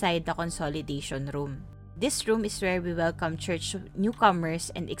see inside the consolidation room. This room is where we welcome church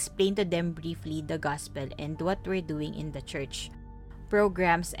newcomers and explain to them briefly the gospel and what we're doing in the church.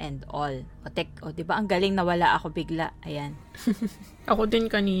 Programs and all. Diba ang galing nawala ako bigla? Ayan. Ako din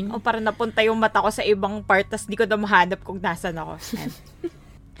kanina. Parang napunta yung mata ko sa ibang part, tas di ko na mahanap kung nasan ako.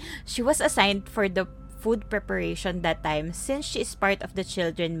 She was assigned for the food preparation that time since she is part of the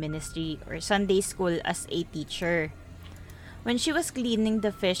children ministry or Sunday school as a teacher. When she was cleaning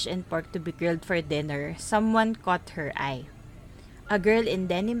the fish and pork to be grilled for dinner, someone caught her eye. A girl in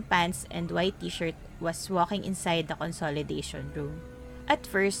denim pants and white t-shirt was walking inside the consolidation room. At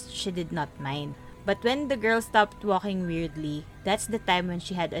first, she did not mind. But when the girl stopped walking weirdly, that's the time when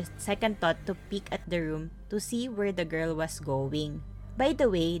she had a second thought to peek at the room to see where the girl was going. By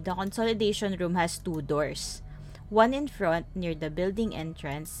the way, the consolidation room has 2 doors. One in front near the building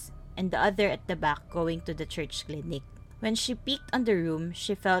entrance and the other at the back going to the church clinic. When she peeked on the room,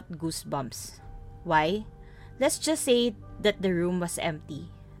 she felt goosebumps. Why? Let's just say that the room was empty.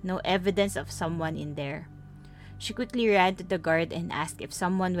 No evidence of someone in there. She quickly ran to the guard and asked if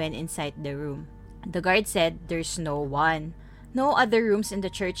someone went inside the room. The guard said there's no one. No other rooms in the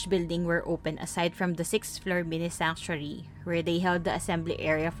church building were open aside from the 6th floor mini sanctuary where they held the assembly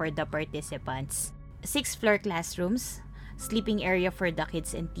area for the participants. 6th floor classrooms, sleeping area for the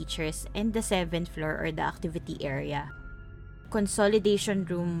kids and teachers, and the 7th floor or the activity area. Consolidation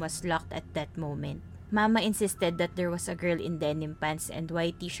room was locked at that moment. Mama insisted that there was a girl in denim pants and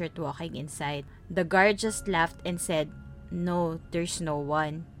white t-shirt walking inside. The guard just laughed and said, "No, there's no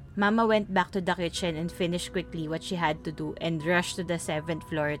one." Mama went back to the kitchen and finished quickly what she had to do and rushed to the 7th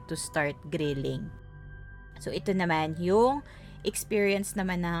floor to start grilling. So ito naman yung experience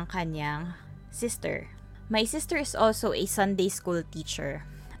naman ng kanyang sister. My sister is also a Sunday school teacher.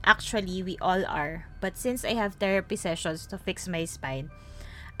 Actually, we all are, but since I have therapy sessions to fix my spine,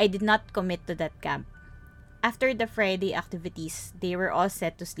 I did not commit to that camp. After the Friday activities, they were all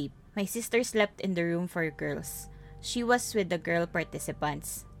set to sleep. My sister slept in the room for girls. She was with the girl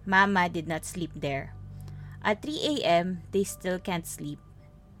participants. Mama did not sleep there. At 3 a.m., they still can't sleep.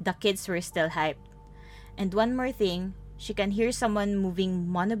 The kids were still hyped. And one more thing, she can hear someone moving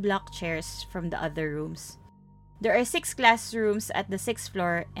monoblock chairs from the other rooms. There are 6 classrooms at the 6th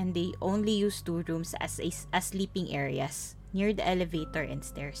floor and they only use 2 rooms as sleeping areas, near the elevator and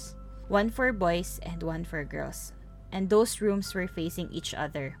stairs. 1 for boys and 1 for girls. And those rooms were facing each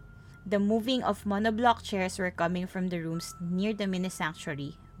other. The moving of monoblock chairs were coming from the rooms near the mini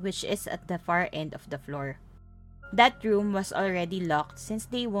sanctuary, which is at the far end of the floor. That room was already locked since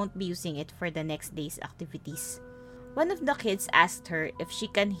they won't be using it for the next day's activities. One of the kids asked her if she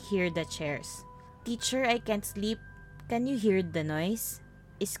can hear the chairs. "Teacher, I can't sleep. Can you hear the noise?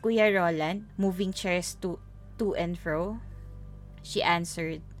 Is Kuya Roland moving chairs to and fro?" She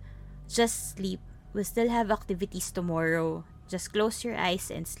answered, "Just sleep. We'll still have activities tomorrow. Just close your eyes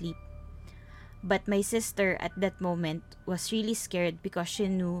and sleep." But my sister at that moment was really scared because she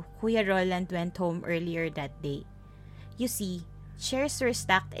knew Kuya Roland went home earlier that day. You see, chairs were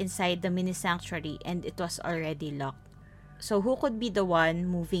stacked inside the mini sanctuary and it was already locked. So who could be the one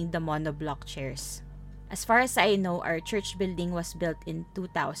moving the monoblock chairs? As far as I know, our church building was built in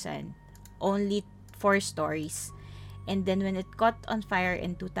 2000. Only 4 stories. And then when it caught on fire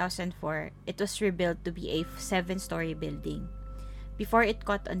in 2004, it was rebuilt to be a 7-story building. Before it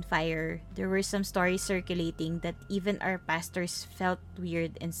caught on fire, there were some stories circulating that even our pastors felt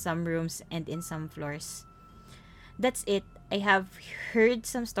weird in some rooms and in some floors. That's it. I have heard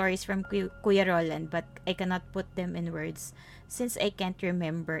some stories from Kuya Roland but I cannot put them in words since I can't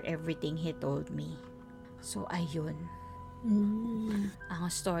remember everything he told me. So, ayun.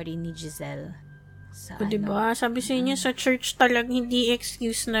 Ang story ni Giselle. Diba? Sabi sa inyo, sa church talagang hindi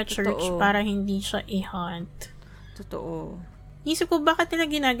excuse na church para hindi siya i-hunt. Totoo. Isip ko, bakit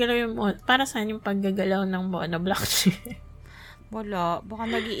nila ginagalaw yung para saan yung paggagalaw ng monoblock chair? Wala. Baka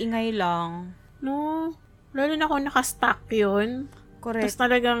nag-iingay lang. No. Lalo na kung nakastack yun. Correct. Tapos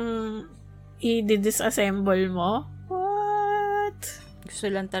talagang i-disassemble mo. What?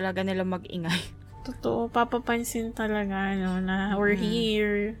 Gusto lang talaga nila mag-ingay. Totoo. Papapansin talaga, na we're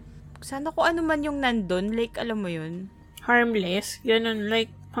here. Sana kung ano man yung nandun, like, alam mo yun? Harmless. Ganun,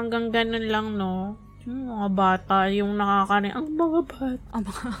 like, hanggang ganun lang, no? Yung mga bata, yung nakakarin. Ang mga bata.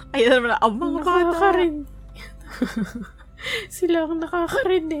 Ayun naman, ang mga bata. Nakakarin. Sila ang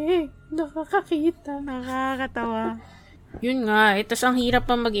nakakarinig. Nakakakita. Nakakatawa. Yun nga. Tapos ang hirap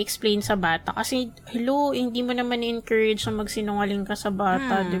pa mag-explain sa bata. Kasi, hello, hindi mo naman encourage na magsinungaling ka sa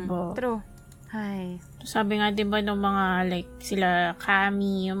bata, diba? True. Hi. Sabi nga, diba, ng mga, like, sila,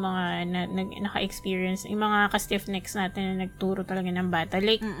 Kami, yung mga naka-experience, yung mga ka-stiff necks natin na nagturo talaga ng bata.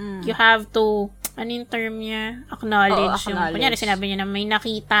 Like, you have to ano yung term niya? Acknowledge. Oo, Yung, kunyari, sinabi niya na may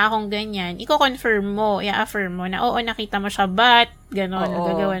nakita akong ganyan. Iko-confirm mo, i-affirm mo na, oo, nakita mo siya, but, gano'n,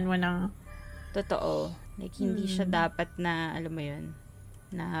 gagawan mo ng... Totoo. Like, hindi siya dapat na, alam mo yun,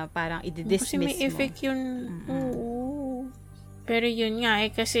 na parang i-dismiss mo. Kasi may effect yun. Oo. Pero yun nga,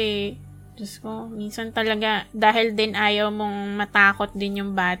 kasi, Diyos ko, minsan talaga, dahil din ayaw mong matakot din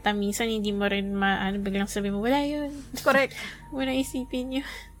yung bata, minsan hindi mo rin biglang sabi mo, wala yun. Correct. Wala isipin yun.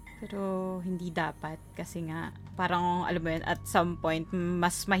 Pero, hindi dapat. Kasi nga, parang, alam mo yun, at some point,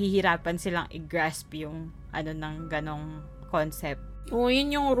 mas mahihirapan silang i-grasp yung, ng ganong concept. Oo, yun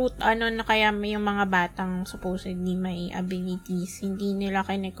yung root, na kaya may yung mga batang supposedly may abilities, hindi nila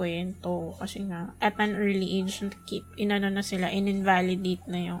kinikwento. Kasi nga, at an early age, na sila, in-invalidate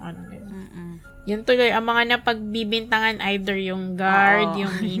na yung yun. Yun tuloy, ang mga napagbibintangan either yung guard,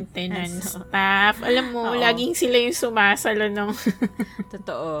 yung maintenance staff. Alam mo, laging sila yung sumasalo nung...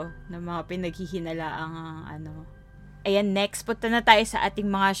 Totoo. Na mga pinaghihinalaang Ayan, next, punta na tayo sa ating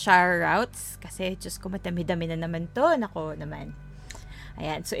mga shoutouts. Kasi, Diyos ko, matami-dami na naman to. Nako naman.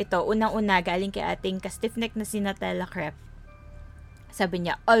 Ayan, so ito, unang-una, galing kay ating ka-stiffneck na si Nutella Crepe. Sabi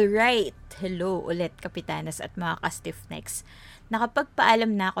niya, alright, hello ulit, Kapitanas at mga ka-stiffnecks.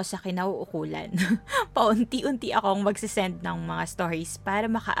 Nakapagpaalam na ako sa kinauukulan. Paunti-unti akong magsisend ng mga stories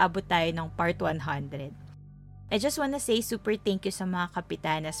para makaabot tayo ng part 100. I just wanna say super thank you sa mga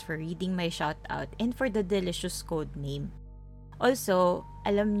Kapitanas for reading my shoutout and for the delicious code name. Also,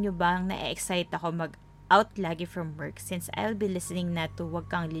 alam nyo bang na-excite ako out lagi from work since I'll be listening na to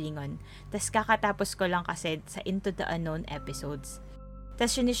Wag Kang Lilingon. Tas kakatapos ko lang kasi sa Into the Unknown episodes.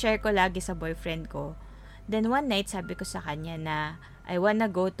 Tas sinishare ko lagi sa boyfriend ko. Then one night sabi ko sa kanya na I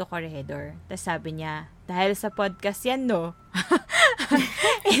wanna go to Corredor. Tas sabi niya, dahil sa podcast yan no?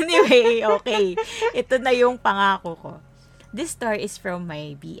 Anyway, okay. Ito na yung pangako ko. This story is from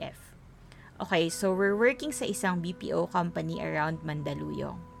my BF. Okay, so we're working sa isang BPO company around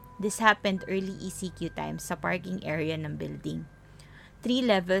Mandaluyong. This happened early ECQ times sa parking area ng building. 3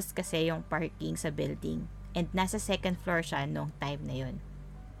 levels kasi yung parking sa building and nasa second floor siya nung time na yun.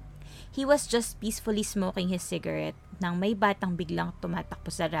 He was just peacefully smoking his cigarette nang may batang biglang tumatakbo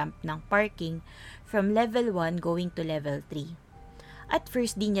sa ramp ng parking from level 1 going to level 3. At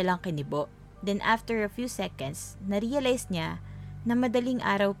first di niya lang kinibo. Then after a few seconds, na-realize niya na madaling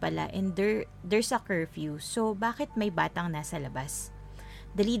araw pala and there's a curfew, so bakit may batang nasa labas?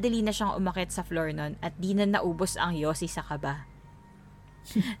 Dali-dali na siyang umakyat sa floor nun at di na naubos ang yosi sa kaba.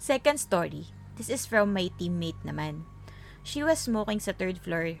 Second story. This is from my teammate naman. She was smoking sa 3rd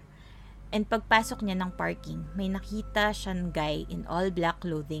floor and pagpasok niya ng parking, may nakita siyang guy in all black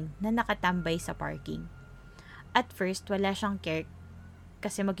clothing na nakatambay sa parking. At first, wala siyang care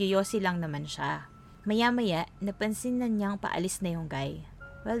kasi magyoyosi lang naman siya. Maya-maya, napansin na niyang paalis na yung guy.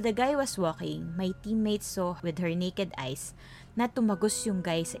 While the guy was walking, my teammate saw with her naked eyes na tumagos yung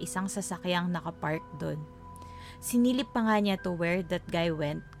guy sa isang sasakyang nakapark doon. Sinilip pa nga niya to where that guy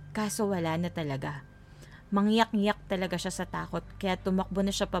went, kaso wala na talaga. Mangyak-ngyak talaga siya sa takot, kaya tumakbo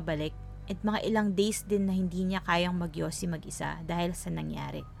na siya pabalik at mga ilang days din na hindi niya kayang magyosi mag-isa dahil sa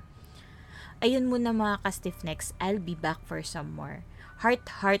nangyari. Ayun muna mga ka-stiffnecks, I'll be back for some more.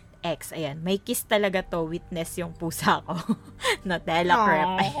 Heart X, ayan, may kiss talaga to, witness yung pusa ko. Nutella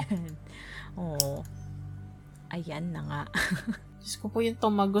Crepe, ayan. Oh. Ayan na nga. Diyos ko po yung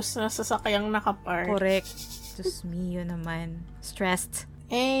tumagos na sasakyang nakapark. Correct. Diyos mio naman. Stressed.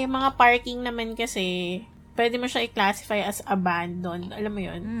 Mga parking naman kasi, pwede mo siya i-classify as abandoned. Alam mo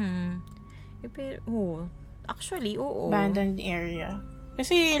yun? Pero, actually, oo. Abandoned area.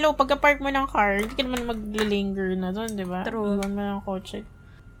 Kasi, pagka-park mo ng car, hindi ka naman mag-linger na doon, di ba? True. Iwan mo ng kotse.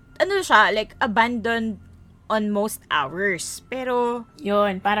 Ano siya, like, abandoned on most hours. Pero,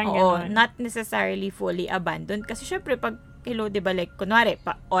 yun, parang gano'n. Not necessarily fully abandoned. Kasi syempre, pag, di ba, like, kunwari,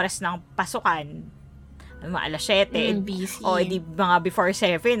 oras ng pasukan, alas 7. Busy. Di mga before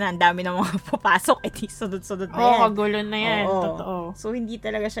 7, ang dami ng mga papasok, di sunod-sunod na yan. Kagulo na yan, totoo. So, hindi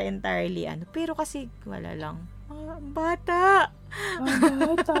talaga siya entirely, pero kasi, wala lang. Bata!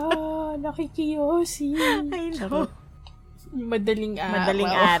 Nakikiyosi. I know. Madaling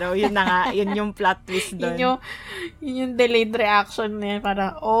araw. Yun na nga. Yun yung plot twist doon. Yun yung delayed reaction na yan.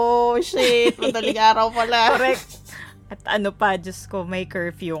 Para, oh shit, madaling araw pala. Correct. At Diyos ko, may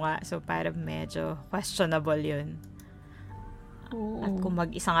curfew nga. So, parang medyo questionable yun. Oo. At kung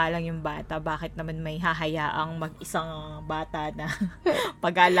mag-isa nga lang yung bata, bakit naman may hahayaang mag-isang bata na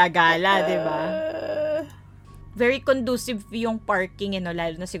pag-alagala, diba? Very conducive yung parking,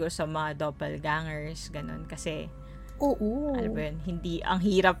 lalo na siguro sa mga doppelgangers, ganun. Kasi, alam mo yun, hindi, ang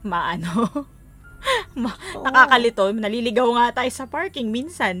hirap nakakalito, naliligaw nga tayo sa parking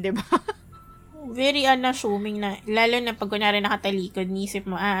minsan, di ba? very unassuming na, lalo na pag kunwari nakatalikod, nisip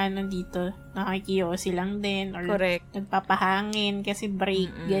mo, nandito, nakikiyosi lang din, or Correct. nagpapahangin kasi break,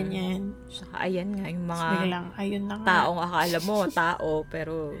 ganyan. Saka ayan nga, yung mga Biglang, ayun na nga. taong akala mo, tao,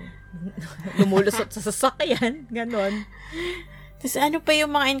 pero lumulusot sa sasakyan, ganon. Tapos ano pa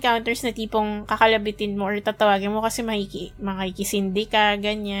yung mga encounters na tipong kakalabitin mo or tatawagin mo kasi makikisindi ka,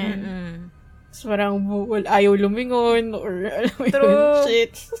 ganyan. Tapos parang ayaw lumingon or alam mo yun,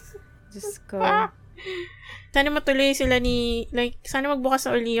 shit. Diyos ko. Sana matuloy sila sana magbukas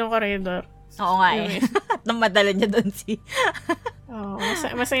na uli yung koridor. Oo nga eh. At nang madala niya doon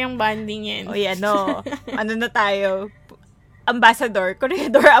Masayang banding yan. Uy, ano na tayo? Ambassador.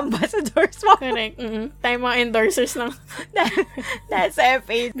 Corridor ambassadors mo. Correct. Tayo mga endorsers ng nasa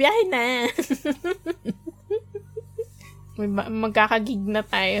F8. Biyahe na. Magkakagig na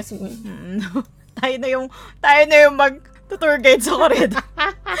tayo. Tayo na yung mag-tour guide sa corridor.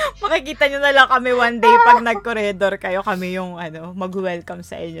 Makikita nyo na lang kami one day pag nag-corridor kayo, kami yung mag-welcome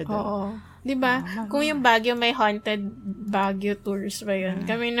sa inyo doon. Oo. Diba? Kung yung Baguio may haunted Baguio tours ba yun?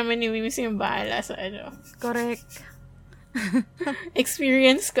 Kami naman ni Mimis yung bahala sa Correct.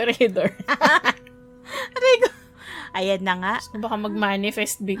 Experience corridor. Ayan na nga. So, baka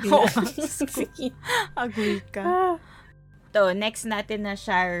mag-manifest bigla. Agree ka. To, next natin na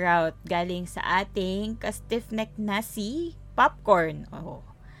shoutout galing sa ating ka-stiff-neck na si Popcorn.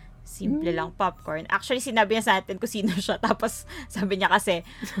 Simple lang, Popcorn. Actually, sinabi niya sa atin kung sino siya. Tapos, sabi niya kasi,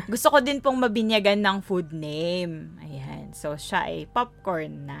 gusto ko din pong mabinyagan ng food name. Ayan. So, siya ay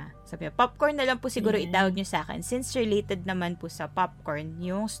Popcorn na. Sabi niya, Popcorn na lang po siguro itawag niyo sa akin since related naman po sa Popcorn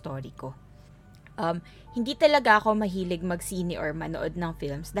yung story ko. Hindi talaga ako mahilig magsine or manood ng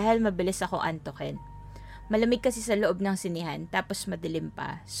films dahil mabilis ako antokin. Malamig kasi sa loob ng sinihan, tapos madilim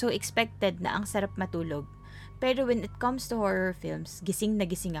pa. So, expected na ang sarap matulog. Pero when it comes to horror films, gising na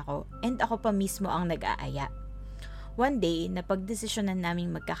gising ako, and ako pa mismo ang nag-aaya. One day, napagdesisyonan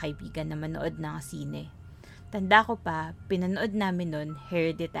naming magkakaibigan na manood ng sine. Tanda ko pa, pinanood namin nun,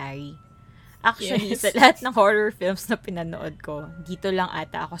 Hereditary. Actually, sa lahat ng horror films na pinanood ko, dito lang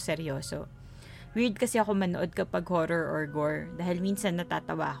ata ako seryoso. Weird kasi ako manood kapag horror or gore, dahil minsan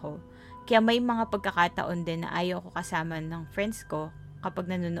natatawa ako. Kaya may mga pagkakataon din na ayaw ko kasama ng friends ko kapag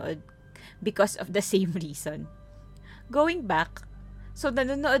nanonood because of the same reason. Going back, so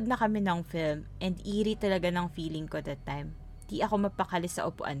nanonood na kami ng film and eerie talaga ng feeling ko that time. Di ako mapakali sa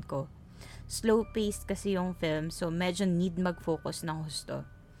upuan ko. Slow-paced kasi yung film so medyo need mag-focus ng husto.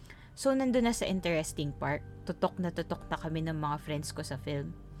 So nandun na sa interesting part, tutok na kami ng mga friends ko sa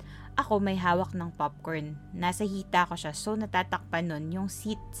film. Ako may hawak ng popcorn. Nasa hita ko siya so natatakpan nun yung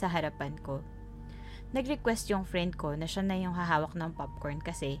seat sa harapan ko. Nag-request yung friend ko na siya na yung hahawak ng popcorn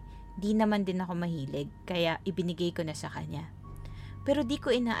kasi di naman din ako mahilig kaya ibinigay ko na sa kanya. Pero di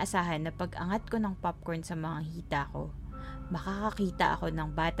ko inaasahan na pag angat ko ng popcorn sa mga hita ko, makakakita ako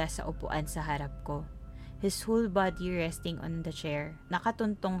ng bata sa upuan sa harap ko. His whole body resting on the chair.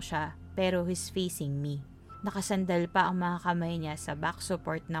 Nakatuntong siya pero he's facing me. Nakasandal pa ang mga kamay niya sa back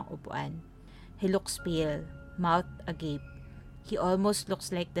support ng upuan. He looks pale, mouth agape. He almost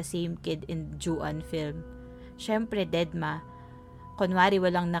looks like the same kid in Ju-an film. Syempre, deadma. Kunwari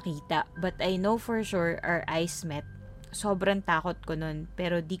walang nakita, but I know for sure our eyes met. Sobrang takot ko nun,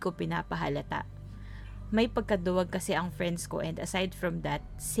 pero di ko pinapahalata. May pagkaduwag kasi ang friends ko and aside from that,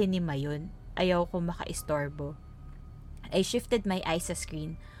 cinema yun. Ayaw ko makaistorbo. I shifted my eyes sa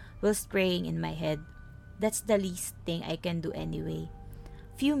screen whilst praying in my head. That's the least thing I can do anyway.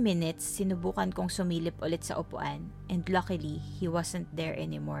 Few minutes, sinubukan kong sumilip ulit sa upuan and luckily, he wasn't there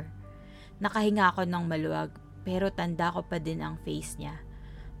anymore. Nakahinga ako ng maluwag pero tanda ko pa din ang face niya.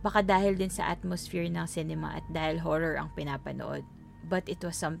 Baka dahil din sa atmosphere ng cinema at dahil horror ang pinapanood. But it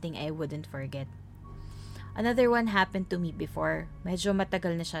was something I wouldn't forget. Another one happened to me before. Medyo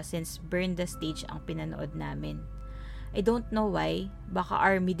matagal na siya since Burn the Stage ang pinanood namin. I don't know why. Baka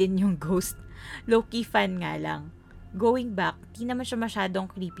army din yung ghost. Low-key fan nga lang. Going back, di naman siya masyadong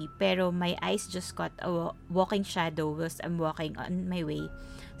creepy pero my eyes just caught a walking shadow whilst I'm walking on my way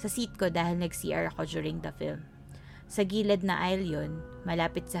sa seat ko dahil nag-CR ako during the film. Sa gilid na aisle yun,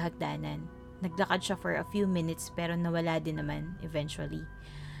 malapit sa hagdanan. Naglakad siya for a few minutes pero nawala din naman eventually.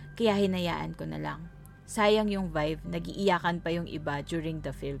 Kaya hinayaan ko na lang. Sayang yung vibe, nag-iiyakan pa yung iba during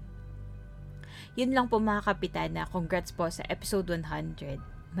the film. Yun lang po mga kapitana, congrats po sa episode 100.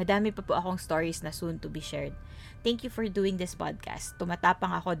 Madami pa po akong stories na soon to be shared. Thank you for doing this podcast.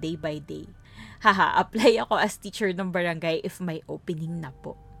 Tumatapang ako day by day. Haha, apply ako as teacher ng barangay if may opening na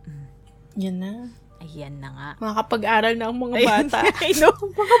po. Yan na. Ayan na nga. Makakapag-aral na ang mga bata. I know.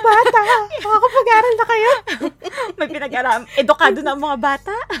 Mga bata. Makakapag-aral na kayo. May pinag-aral. Edukado na ang mga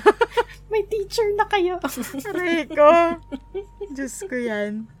bata. May teacher na kayo. Aray ko. Diyos ko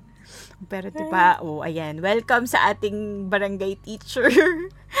yan. Pero diba, ayan. Welcome sa ating barangay teacher.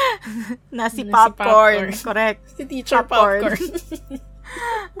 na si Popcorn. Correct. Si Teacher Popcorn.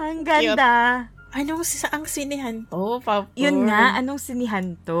 Ang ganda. Anong ang sinihan to, Popcorn? Yun nga, anong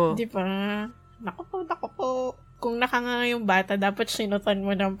sinihan to? Di ba? Naku po. Kung nakanga yung bata, dapat sinutan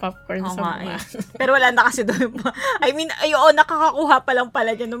mo ng popcorn sa mga. Pero wala na kasi doon. Nakakakuha pa lang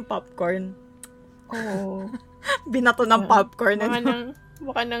pala niya ng popcorn. Oo. Binato ng popcorn.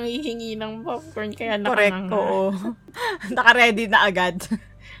 Baka nang hihingi ng popcorn, kaya nakanganga. Correct, oo. Naka-ready na agad.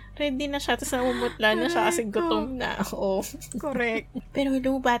 Ready na siya, tapos namumutla na siya kasi gutom na. Oo. Correct. Pero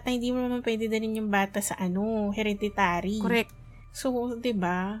bata, hindi mo naman pwede dalhin yung bata sa hereditary. Correct. So,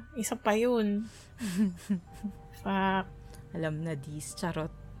 diba? Isa pa yun. Fuck. Alam na dis, charot.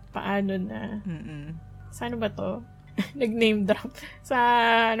 Paano na? Mm-mm. Sa ano ba to? Nag-name drop. Sa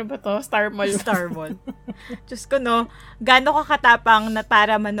ano ba to? Star Mall. Star Mall. Diyos ko, no? Gaano ka katapang na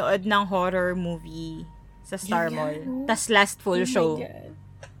para manood ng horror movie sa Star Mall? Tas last full show. My God.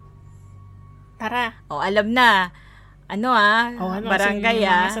 Tara. Alam na. Barangay,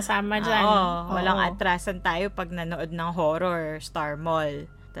 masasama dyan. Walang atrasan tayo pag nanood ng horror, Star Mall.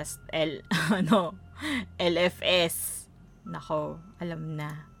 Tas LFS. Nako, alam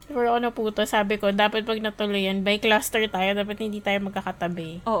na. Pero ako na puto, sabi ko, dapat pag natuloy yan, by cluster tayo, dapat hindi tayo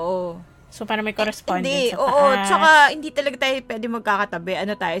magkakatabi. Oo. So, para may correspondence hindi, sa taas. Oo, tsaka hindi talaga tayo pwede magkakatabi.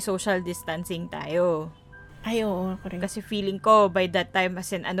 Social distancing tayo. Ay, oo, correct. Kasi feeling ko, by that time,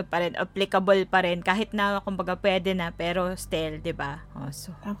 applicable pa rin. Kahit na, kumbaga, pwede na, pero still, diba?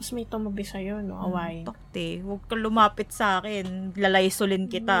 Tapos may tumabi sa'yo, no? Awayin. Takte, huwag ka lumapit sa akin. Lalaysolin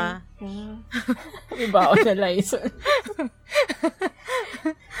kita. Iba ako na Lysol.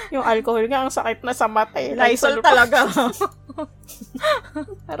 Yung alcohol nga, ang sakit na sa mata eh. Lysol talaga.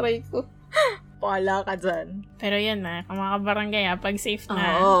 Aray ko. Pala ka dyan. Pero yan kung mga kabarangay pag safe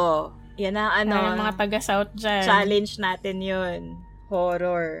na. Oo. Yan ang mga taga-south dyan. Challenge natin yun.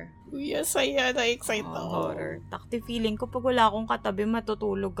 Horror. Uy, saya. Na-excite ako. Horror. Takti feeling ko pag wala akong katabi,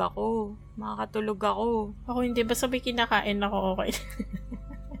 matutulog ako. Makakatulog ako. Ako hindi. Basta may kinakain ako, okay.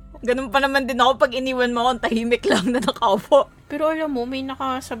 Ganun pa naman din ako pag iniwan mo akong tahimik lang na nakaupo. Pero alam mo, may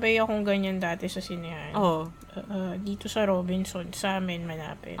nakasabay akong ganyan dati sa sinehan. Oo. Dito sa Robinson, sa amin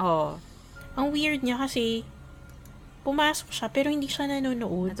malapit. Oo. Ang weird niya kasi, pumasok siya, pero hindi siya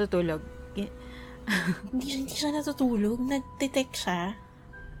nanonood. Natutulog. hindi siya natutulog. Nag-detect siya.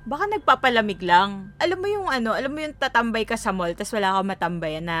 Baka nagpapalamig lang. Alam mo yung tatambay ka sa mall, tas wala kang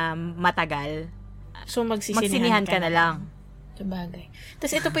matambayan na matagal. So, magsisinihan ka na lang. Sabagay.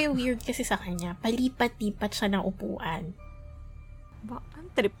 Tapos ito pa yung weird kasi sa kanya. Palipat-lipat siya ng upuan. Ang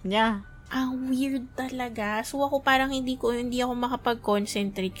trip niya. Ang weird talaga. So, ako parang hindi ako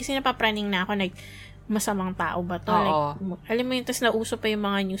makapag-concentrate kasi napapraning na ako masamang tao ba to? Alam mo yun, tas nauso pa yung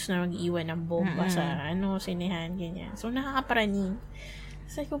mga news na mag-iwan ng bomba sa sinehan, ganyan. So, nakakapraning.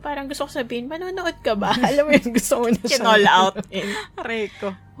 Sabi ko, parang gusto ko sabihin, manonood ka ba? Alam mo yun, gusto mo na siya. Kinall out. Aray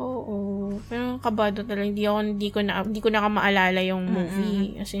ko. Oo. Pero kabado talaga. Hindi ko na maalala yung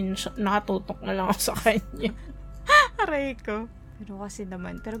movie. As in, nakatutok na lang ako sa kanya. Aray ko. Pero kasi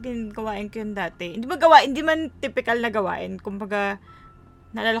naman, gawain ko yun dati. Hindi man typical na gawain. Kumbaga,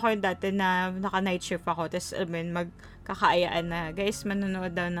 naalala ko yung dati na naka-night shift ako. Tapos, magkakaayaan na, guys,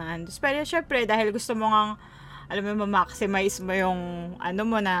 manonood daw ng Andos. Pero, syempre, dahil gusto mo ngang, ma-maximize mo yung,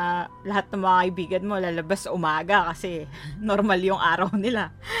 mo na lahat ng mga kaibigan mo lalabas umaga kasi normal yung araw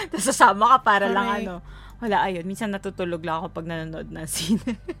nila. Tapos, sasama ka para lang, wala, ayun. Minsan natutulog lang ako pag nanonood ng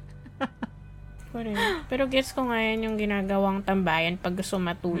sine. Pero guess ko ngayon yung ginagawang tambayan pag gusto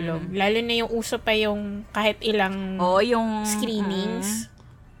matulog. Lalo na yung uso pa yung kahit ilang yung screenings.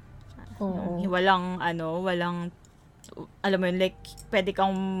 Walang, alam mo yun, like, pwede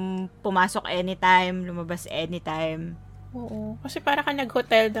kang pumasok anytime, lumabas anytime. Oo. Kasi para ka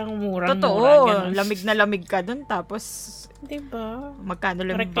nag-hotel ng murang-mura. Totoo. Lamig na lamig ka dun, tapos, diba? Magkano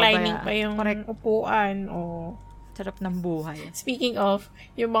lang reclining pa yung upuan. Sarap ng buhay. Speaking of,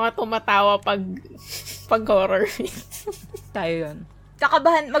 yung mga tumatawa pag horror. Tayo yun.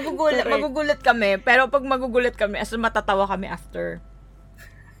 Kakabahan, magugulat kami, pero pag magugulat kami, as matatawa kami after.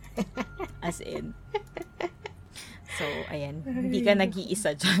 As in. So, ayan. Hindi ka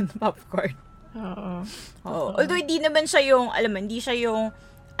nag-iisa dyan, Popcorn. Oo. Although, hindi naman siya yung, hindi siya yung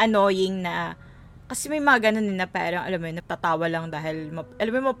annoying na, kasi may mga ganun na parang, natatawa lang dahil,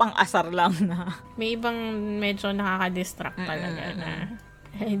 pang-asar lang na. May ibang medyo nakaka-distract talaga na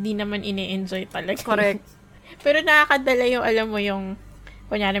hindi naman ini-enjoy talaga. Correct. Pero nakakadala yung,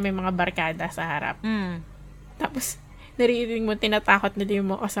 kunyari may mga barkada sa harap. Tapos, naririnig mo, tinatakot na din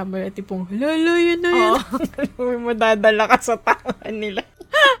yung mga kasama na tipong, lalo, yun na yun. Huwag mo dadala ka sa tangan nila.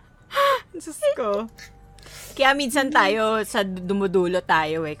 Diyos ko. Kaya minsan tayo, sa dumudulo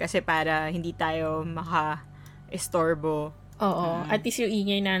tayo kasi para hindi tayo maka-estorbo. Oo. At least yung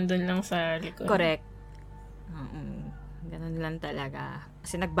ingay nandun lang sa likod. Correct. Ganun lang talaga.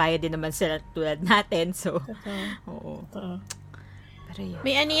 Kasi nagbayad din naman sila tulad natin, so. Oo. Pero yun.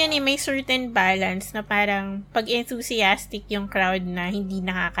 May ano yan may certain balance na parang pag enthusiastic yung crowd na hindi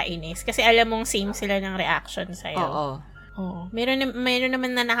nakakainis. Kasi alam mong same sila ng reaction sa'yo. Oo. Meron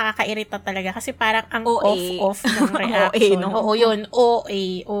naman na nakakairita talaga kasi parang ang OA. off ng reaction. OA, no? Oo, yun.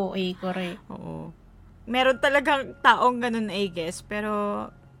 OA, correct. Oo. Meron talagang taong ganun, I guess. Pero,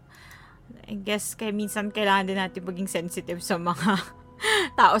 I guess, kaya minsan kailangan din natin maging sensitive sa mga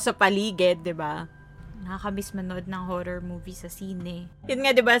tao sa paligid, di ba? Nakakamiss manood ng horror movie sa sine. Yun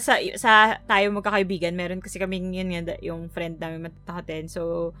nga, di ba, sa tayo magkakaibigan, meron kasi kami yun nga, yung friend namin matatakotin.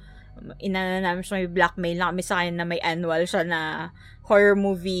 So, inana namin siya, may blackmail na kami sa kanya na may annual siya na horror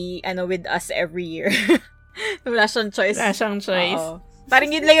movie, with us every year. Wala siyang choice. Wala siyang choice. Oo. Parang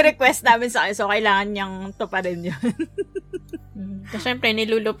yun lang yung request namin sa akin, so kailangan niyang tuparin yun. So, syempre,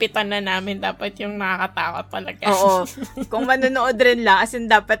 nilulupitan na namin dapat yung nakakatakot talaga. Oo. Kung manonood rin lang, as in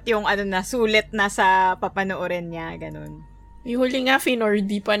dapat yung sulit na sa papanoorin niya, ganun. Yung huli nga,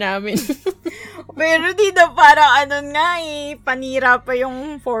 finordi pa namin. Pero di na parang panira pa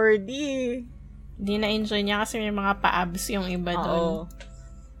yung 4D. Di na-enjoy niya kasi may mga pa-abs yung iba doon.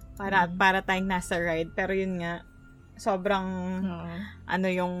 Para tayong nasa ride. Pero yun nga, sobrang,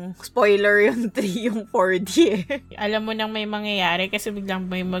 yung spoiler yung 3, yung 4D Alam mo nang may mangyayari kasi biglang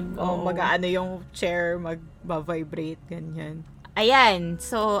may yung chair, mag-vibrate, ganyan. Ayan,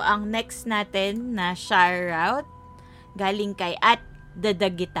 so, ang next natin na shoutout, galing kay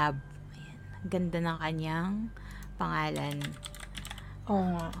 @dadagitab. Ayan, ganda ng kanyang pangalan.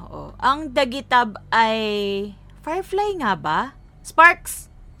 Oo. Ang Dagitab ay Firefly nga ba?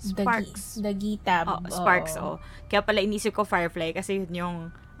 Sparks. Dagitab. Sparks, Kaya pala inisip ko Firefly kasi yun yung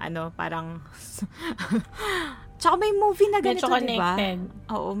parang tsaka may movie na ganito, diba?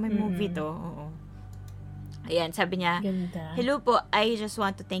 Oo, may movie to. Oo. Ayan, sabi niya, ganda. Hello po, I just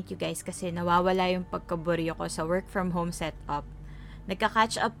want to thank you guys kasi nawawala yung pagkaburyo ko sa work from home setup.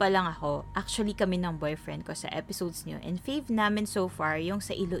 Nagka-catch up pa lang ako. Actually, kami ng boyfriend ko sa episodes niyo and fave namin so far yung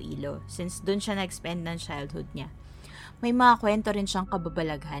sa Iloilo since dun siya nag-spend ng childhood niya. May mga kwento rin siyang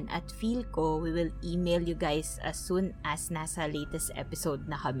kababalaghan at feel ko we will email you guys as soon as nasa latest episode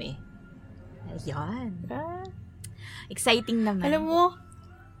na kami. Ayan. Exciting naman. Alam mo,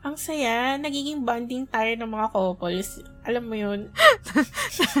 ang saya, nagiging bonding tayo ng mga couples. Alam mo yun?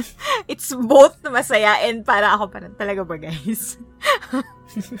 It's both masaya and para ako parang talaga ba guys?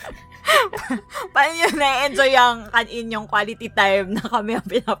 Paano nyo na-enjoy ang inyong quality time na kami ang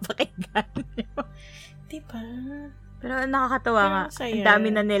pinapakinggan? Diba? Pero nakakatawa nga. Ang dami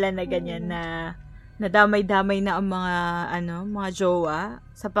na nila na ganyan na nadamay-damay na ang mga jowa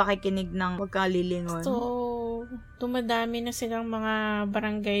sa pakikinig ng Huwag Kang Lilingon. So, dumadami na silang mga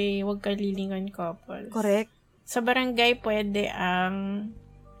barangay Huwag Kang Lilingon couples. Correct. Sa barangay, pwede ang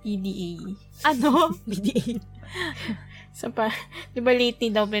PDA. Ano? PDA? Di ba lately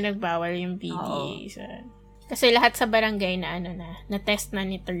daw pinagbawal yung PDA? So, kasi lahat sa barangay na test na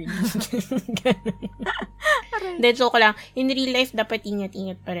ni third. Hindi, joke lang. In real life, dapat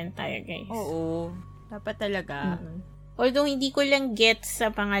ingat-ingat pa rin tayo, guys. Oo. Dapat talaga. Although, hindi ko lang get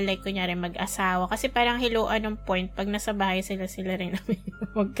sa like, kunyari, mag-asawa. Kasi parang hello, anong point? Pag nasa bahay sila rin namin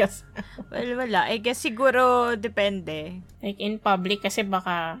magkasama. Well, wala. I guess siguro, depende. Like, in public, kasi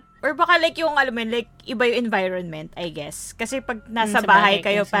baka... Or baka yung, iba yung environment, I guess. Kasi pag nasa sa bahay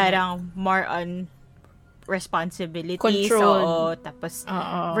kayo, kasi parang more on responsibility. Control. So, tapos,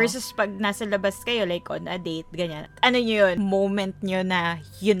 versus pag nasa labas kayo, like on a date, ganyan. Ano nyo yun? Moment nyo na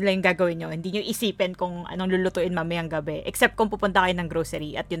yun lang yung gagawin nyo. Hindi nyo isipin kung anong lulutuin mamayang gabi. Except kung pupunta kayo ng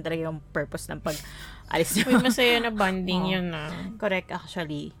grocery at yun talaga yung purpose ng pag-alis nyo. Uy, masaya na bonding yun na. Correct,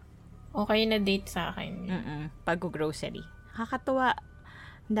 actually. Okay na date sa akin. Pag-grocery. Nakakatuwa.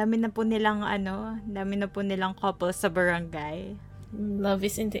 Ang dami na po nilang couples sa barangay. Love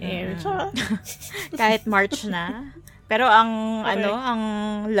is in the air. Kahit March na. Pero ang ang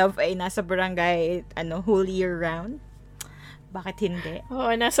love ay nasa barangay whole year round. Bakit hindi? Oo,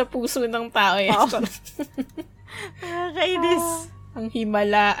 nasa puso ng tao yan. Kainis. Ang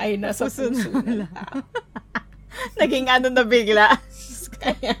himala ay nasa puso ng tao. Naging na bigla.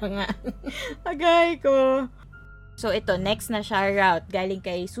 Kaya nga. Agay ko. So ito, next na shoutout galing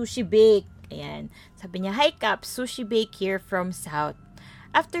kay Sushi Bake. Ayan. Sabi niya, Hi Caps, Sushi Bake here from South.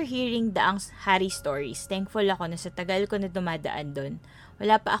 After hearing Daang's Harry stories, thankful ako na sa tagal ko na dumadaan doon,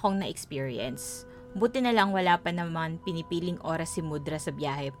 wala pa akong na-experience. Buti na lang wala pa naman pinipiling oras si Mudra sa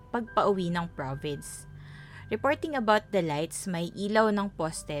biyahe pag pauwi ng province. Reporting about the lights, may ilaw ng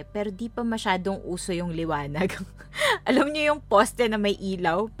poste pero di pa masyadong uso yung liwanag. Alam niyo yung poste na may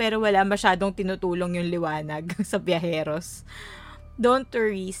ilaw pero wala masyadong tinutulong yung liwanag sa biyaheros. Don't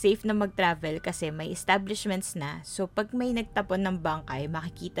worry, safe na mag-travel kasi may establishments na, so pag may nagtapon ng bangkay,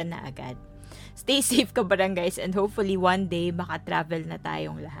 makikita na agad. Stay safe ka barangays and hopefully one day maka-travel na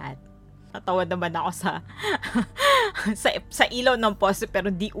tayong lahat. Natawa naman ako sa ilaw ng poste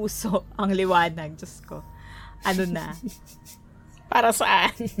pero di uso ang liwanag. Diyos ko. Ano na? Para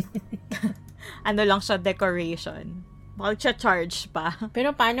saan? Ano lang siya, decoration. Mag-charge pa.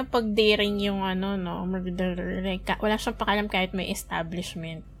 Pero paano pag daring yung murderer? Like, wala siyang pakalam kahit may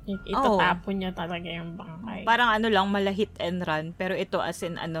establishment. Itatapon niya talaga yung bangkay. Parang lang, mala hit and run. Pero ito as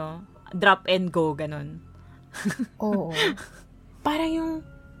in, drop and go, ganun. Oo. Parang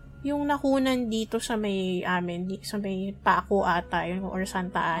yung nakunan dito sa may Paco ata, yun, or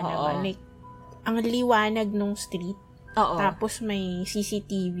Santa Ana. Oo. Like, ang liwanag nung street. Oo. Tapos may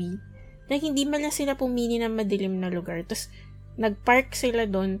CCTV. Like, hindi man lang sila pumili ng madilim na lugar. Tapos, nag-park sila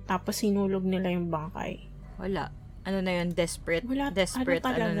doon, tapos sinulog nila yung bangkay. Wala. Ano na yun? Desperate? Wala. Desperate,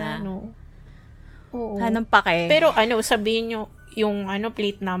 talaga, na? Oo. Anong pake? Pero, sabihin nyo, yung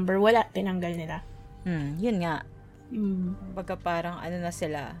plate number, wala, tinanggal nila. Yun nga. Baga parang, na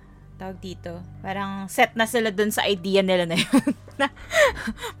sila, tawag dito, parang set na sila dun sa idea nila na yun.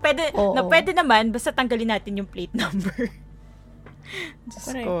 Pwede naman, basta tanggalin natin yung plate number.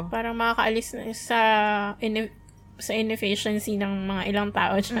 Correct. Parang makakaalis na sa inefficiency ng mga ilang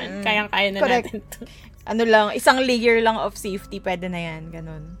tao dyan. Kayang-kaya na correct. natin to. Isang layer lang of safety, pwede na yan,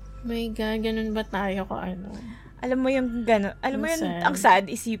 ganun. My God, ganun ba tayo ko Alam mo yung ganun, ang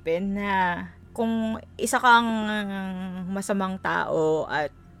sad isipin na kung isa kang masamang tao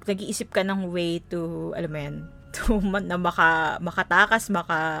at nag-iisip ka ng way to, na makatakas,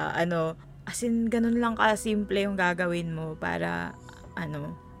 as in, ganun lang ka-simple yung gagawin mo para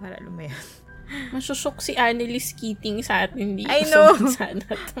alam mo yan. Masusok si Annalise Keating sa atin dito. I know. Sana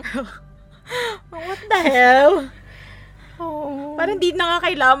to. What the hell? Oo. Parang di na nga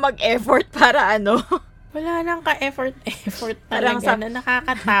kailangan mag-effort para Wala nang ka-effort talaga na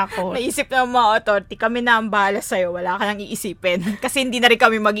nakakatakot. Naisip ng mga authority, kami na ang bahala sa'yo, wala ka nang iisipin. Kasi hindi na rin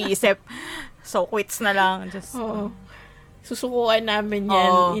kami mag-iisip. So, quits na lang. Just, susukuan namin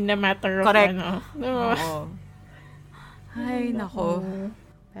yan in a matter of correct. Diba? Ay, nako.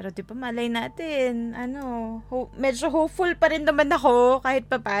 Pero di ba malay natin, medyo hopeful pa rin naman ako kahit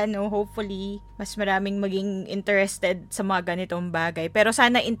pa paano. Hopefully, mas maraming maging interested sa mga ganitong bagay. Pero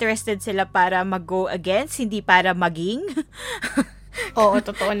sana interested sila para mag-go against, hindi para maging. Oo,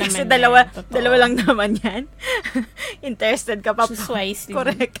 totoo naman. Kasi dalawa lang naman yan. Interested ka pa. Choose wisely.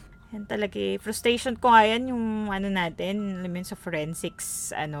 Correct. Yan talaga frustration ko nga yan, yung natin, sa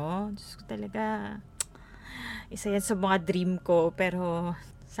forensics, Diyos ko talaga. Isa yan sa mga dream ko, pero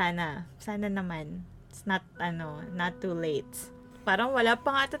sana naman. It's not too late. Parang wala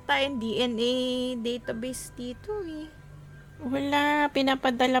pa nga tayong DNA database dito eh. Wala,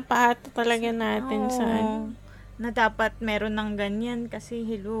 pinapadala pa ata talaga natin sa na dapat meron ng ganyan kasi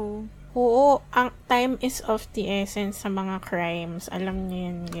hello. Oo, ang time is of the essence sa mga crimes. Alam niyo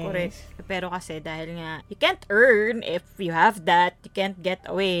yan, guys. Correct. Pero kasi dahil nga, you can't earn if you have that. You can't get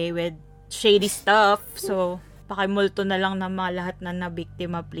away with shady stuff. So, pakimulto na lang ng mga lahat na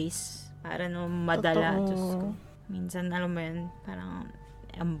nabiktima, please. Para madala. Diyos ko. Minsan, alam mo yun, parang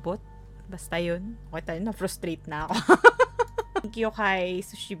ambot. Basta yun. Okay tayo, na-frustrate na ako. Thank you kay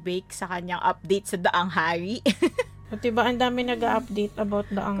Sushi Bake sa kanyang update sa Daang Hari. O, diba, ang dami nag-update about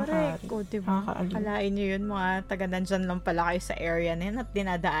Daang Hari. Correct. O, diba? Kalain nyo yun, mga taga-nandyan lang pala kayo sa area na yan at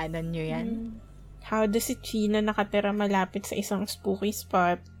dinadaanan nyo yan. How does si China nakatira malapit sa isang spooky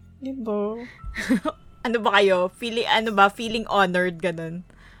spot? Diba? Ano ba kayo? Feeling honored, ganun?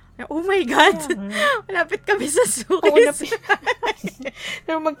 Oh my God! Yeah. Malapit kami sa spooky spot.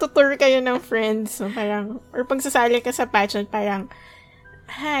 Pero magtutour kayo ng friends. So, parang, or pag sasali ka sa pageant, parang,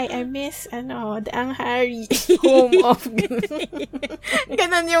 hi, I miss, Daang Hari, home of,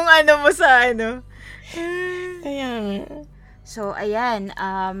 ganon yung mo sa Kaya So, ayan,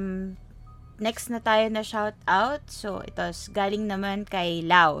 next na tayo na shout out. So, ito, galing naman kay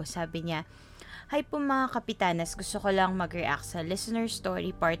Lau. Sabi niya, hi po mga kapitanas, gusto ko lang mag-react sa listener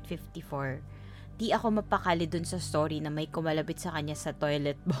story part 54. Di ako mapakali dun sa story na may kumalabit sa kanya sa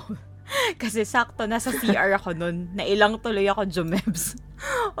toilet bowl. Kasi sakto, nasa CR ako nun. Nailang tuloy ako jumebs.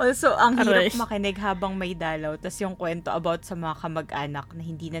 Also, ang hirap Aray. makinig habang may dalaw. Tas yung kwento about sa mga kamag-anak na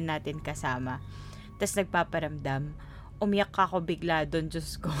hindi na natin kasama. Tas nagpaparamdam. Umiyak ako bigla doon,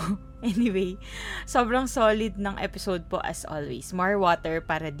 Diyos ko. Anyway, sobrang solid ng episode po as always. More water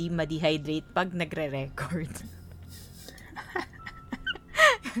para di ma-dehydrate pag nagre-record.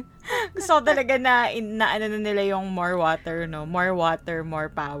 Gusto ko talaga na ano na nila yung more water, no? More water, more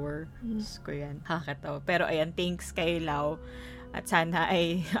power. Diyos ko yan. Hakatawa. Pero ayan, thanks kay Lau. At sana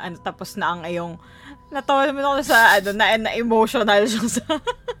ay tapos na ang ayong natawa naman ako sa na emotional siya sa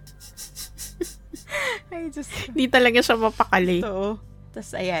ay, just Di talaga siya mapakali. ito.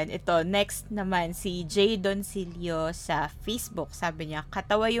 Tapos ayan, ito, next naman, si J. Doncilio sa Facebook. Sabi niya,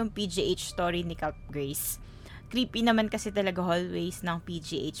 katawa yung PGH story ni Cap Grace. Creepy naman kasi talaga hallways ng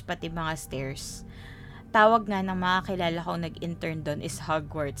PGH, pati mga stairs. Tawag nga ng mga kilala kong nag-intern doon is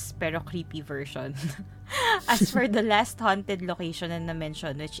Hogwarts, pero creepy version. As for the last haunted location na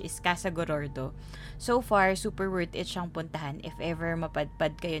na-mention, which is Casa Gorordo, so far, super worth it siyang puntahan if ever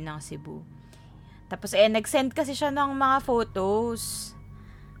mapadpad kayo ng Cebu. Tapos, nag-send kasi siya ng mga photos.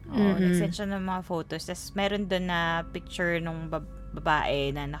 Oo, nag-send siya ng mga photos. Tapos, meron doon na picture ng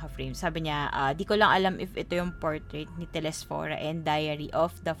babae na naka-frame. Sabi niya, di ko lang alam if ito yung portrait ni Telesfora and diary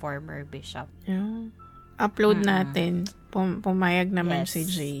of the former bishop. Yeah. Upload natin. Pumayag naman Yes. si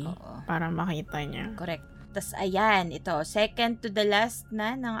Jay Oo. para makita niya. Correct. Tapos, ayan, ito, second to the last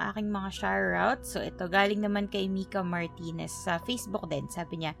na ng aking mga shoutout. So, ito, galing naman kay Mika Martinez sa Facebook din.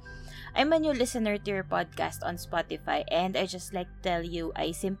 Sabi niya, I'm a new listener to your podcast on Spotify and I just like to tell you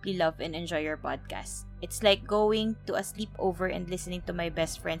I simply love and enjoy your podcast. It's like going to a sleepover and listening to my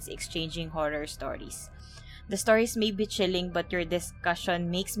best friends exchanging horror stories. The stories may be chilling but your discussion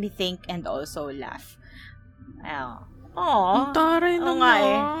makes me think and also laugh. Ang taray Oo nga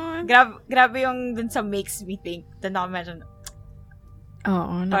eh. naman. Grabe yung dun sa makes me think. Dun ako medyo,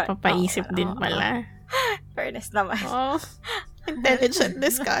 Oo, napapaisip Oo, din oo, pala. fairness naman. Oh, intelligent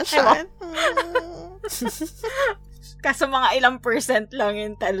discussion. Kaso mga ilang percent lang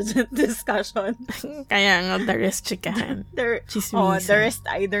intelligent discussion. Kaya nga, the rest chikahan. The Chismisan. rest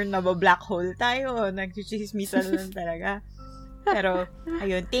either naba-black hole tayo o nag-chismisan lang talaga. Pero,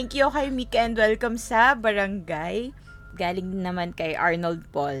 ayun. Thank you kay Mika and welcome sa Barangay. Galing naman kay Arnold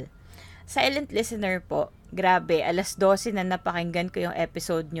Paul. Silent listener po. Grabe, alas 12 na napakinggan ko yung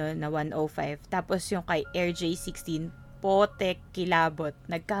episode nyo na 105. Tapos yung kay RJ16, potek kilabot.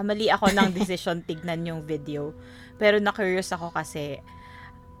 Nagkamali ako ng decision tignan yung video. Pero na-curious ako kasi,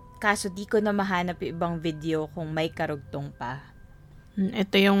 kaso di ko na mahanap yung ibang video kung may karugtong pa.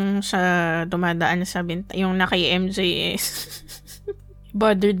 Ito yung sa dumadaan sa yung na kay MJS.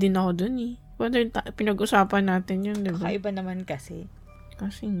 Bothered din ako dun eh. Pinag-usapan natin yun, diba? Kakaiba naman kasi.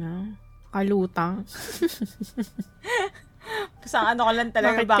 Kasi nga, kalutang. Kasi ang ano ko lang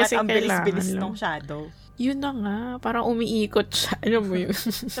talaga, Bakit bakit kasi ang bilis-bilis kailangan ng shadow? Yun na nga, parang umiikot siya. Alam mo yun?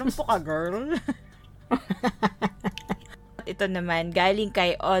 Trumpo ka, girl. Ito naman, galing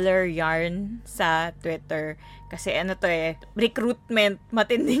kay Oller Yarn sa Twitter. Kasi ano to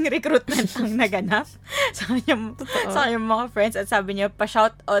matinding recruitment ang naganap sa kanyang mga friends. At sabi niya,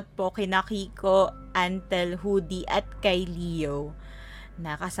 pa-shoutout po kina Kiko, Antel, Hoodie, at kay Leo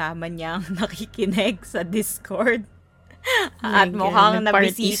na kasama niyang nakikinig sa Discord. At mukhang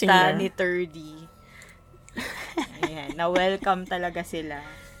nag-party nabisita sila. ni Turdy. Ayan, na-welcome talaga sila.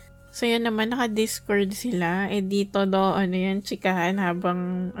 So, yan naman, naka-Discord sila. Dito do, chikahan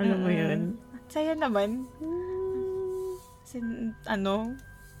habang, mo yun. Saya naman.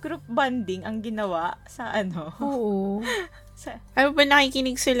 Group bonding ang ginawa sa Oo. sa Ano ba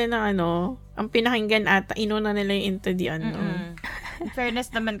nakikinig sila ng ang pinakinggan ata, inuna nila yung Into the Unknown. In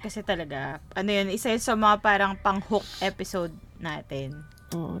fairness naman kasi talaga, isa yun sa mga parang pang-hook episode natin.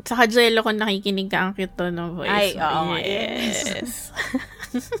 Oh. Saka Jello, kung nakikinig ka, ang cute to ng voice. Ay, oo. Yes.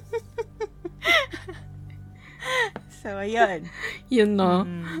 So, ayun. Yun, no?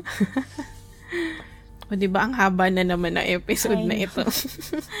 O, diba, ang haba na naman na episode Ay, na ito.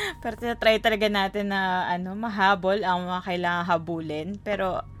 Pero try talaga natin na, mahabol ang mga kailangan habulin.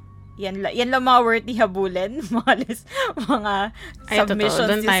 Pero, yan lang mga worthy habulin. Mga submissions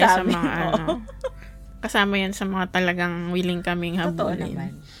Doon tayo sa sa amin. mga, Oo. kasama yan sa mga talagang willing kaming Totoo habulin.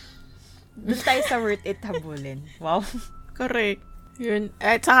 naman. Doon tayo sa worth it habulin. Wow. Correct. Yun.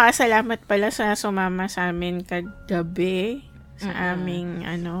 At saka salamat pala sa sumama sa amin kagabi sa aming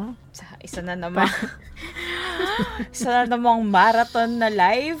Isa na naman. Isa na namang marathon na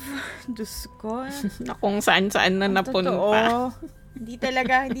live. Diyos ko. na kung saan-saan na napunta. Totoo. Hindi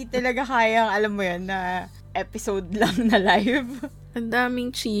talaga kayang, alam mo yan, na episode lang na live. Ang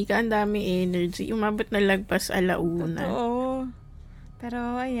daming chika, ang daming energy. Umabot na lagpas alauna. Oo. Pero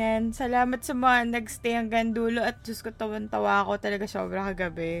ayan, salamat sa mga nagstay hanggang dulo at Diyos ko, tawan-tawa ako talaga sobra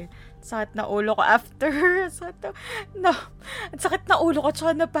kagabi. Sakit na ulo ko after. Sakit na ulo ko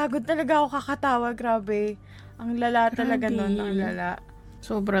tsaka napagod talaga ako kakatawa, grabe. Ang lala talaga nun, ang lala.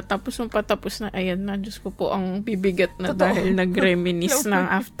 Sobra. Tapos nung patapos na, ayan na, Diyos ko po, ang bibigat na Totoo. dahil nag-reminisce ng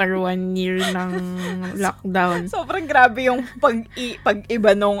after 1 year ng lockdown. Sobrang grabe yung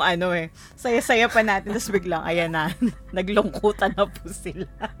pag-iba nung saya-saya pa natin, tapos biglang, ayan na, naglungkutan na po sila.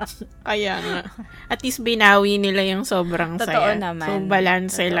 Kaya nga. At least binawi nila yung sobrang Totoo saya. naman. So,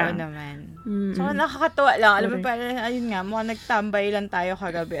 balance Totoo lang. naman. Mm-mm. So, nakakatuwa lang. Alam mo, Correct. parang, ayun nga, mukhang nagtambay lang tayo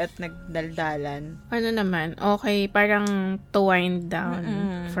kagabi at nagdaldalan. Ano naman, okay, parang to wind down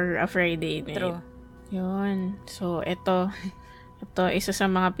Mm-mm. for a Friday night. True. Yun. So, ito, isa sa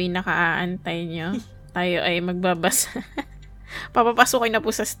mga pinaka-aantay nyo. Tayo ay magbabasa. Papapasukin na po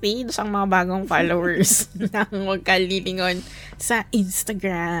sa stage ang mga bagong followers ng Huwag Ka Lilingon sa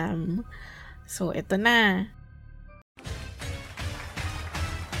Instagram. So, ito na.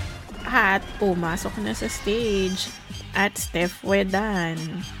 At pumasok na sa stage at Steph Wedan,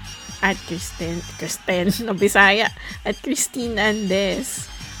 at Kristen no Bisaya, at Christine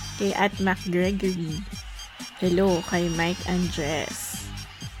Andes, kay at Mac Gregory. Hello kay Mike Andres.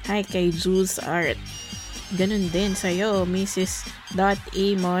 Hi kay Jules Art. Ganun din sa'yo, Mrs.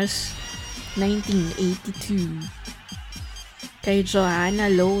 Amos 1982. Kay Joanna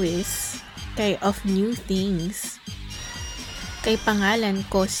Lois. Kay Of New Things. Kay pangalan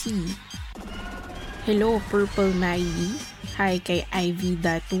ko si Hello Purple Mayi. Hi kay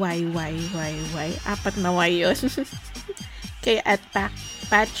Ivy.YYYY. 4 na Y yun. Kay at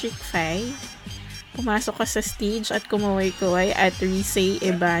Patrick Fay. Pumasok ka sa stage at kumaway-kuway at Rise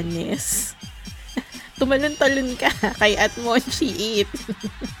Ibanez. Tumalon-talon ka kay at Monchi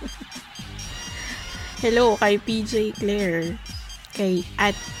 8. Hello kay PJ Claire. Kay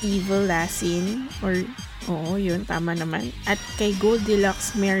at Evil Lasin or oo, yun, tama naman. At kay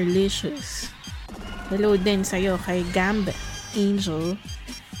Goldilocks Merlicious. Hello din sa'yo kay Gamb Angel.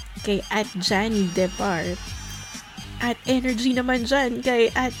 Kay at Johnny Depart. At energy naman dyan kay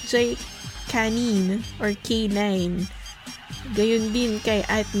at J Canine or K9. Gayon din kay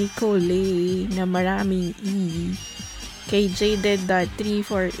at Nicole na maraming E. Kay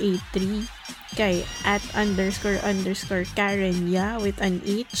Jaded.3483. Kay at __ Karen Ya with an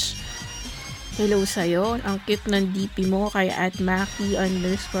H. Hello sa'yo. Ang cute ng DP mo kay at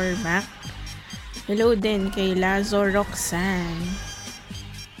Maki_Mac. Hello din kay Lazo Roxanne.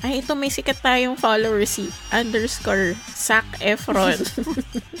 Ay, ito may sikat tayong follower si _Zac Efron.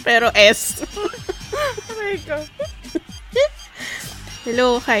 Pero S. Oh my God.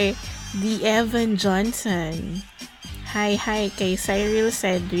 Hello kay D. Evan Johnson. Hi kay Cyril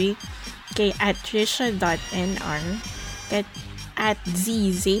Cedric. Kay at Trisha.nr. Kay at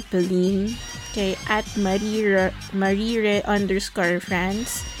Z Zeppelin. Kay at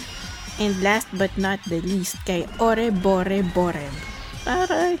Marire_France. And last but not the least, kay Ore Bore Bore.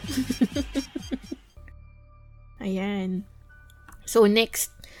 Aray! Ayan. So, next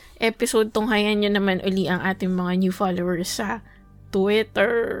episode, tunghayan nyo naman uli ang ating mga new followers sa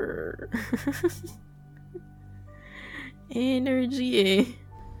Twitter. Energy eh.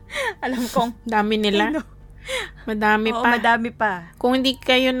 Alam kong, Dami nila. Madami oo, pa. madami pa. Kung hindi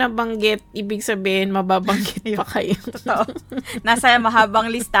kayo nabanggit, ibig sabihin, mababanggit pa kayo. Totoo. Nasa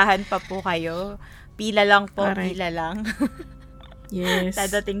mahabang listahan pa po kayo. Pila lang po, Aray. pila lang. Yes.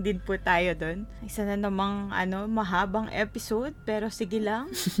 Dadating din po tayo doon. Isa na namang mahabang episode, pero sige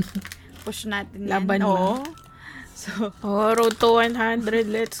lang. Push natin yan. Laban mo. Oo. So, Road to 100,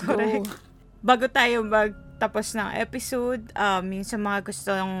 let's correct. go. Bago tayo magtapos ng episode, yung sa mga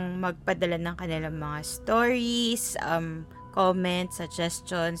gustong magpadala ng kanilang mga stories, comments,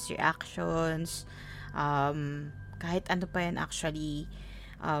 suggestions, reactions, kahit ano pa yan actually,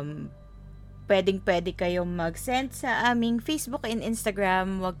 pwedeng-pwede kayong mag-send sa aming Facebook and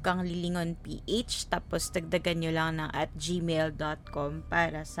Instagram, Huwag Kang Lilingon PH, tapos dagdagan nyo lang ng @gmail.com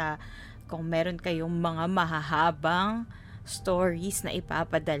para sa kung meron kayong mga mahahabang stories na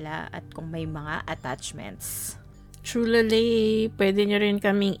ipapadala at kung may mga attachments. Truly, pwede nyo rin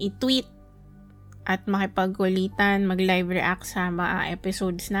kaming i-tweet at makipagkulitan, mag-live react sa mga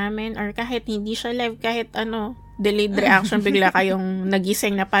episodes namin, or kahit hindi siya live, kahit delayed reaction, bigla kayong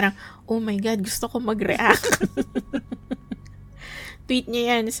nagising na parang, oh my God, gusto ko mag-react. Tweet nyo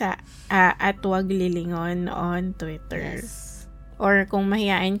yan sa @waglilingon on Twitter. Yes. Or kung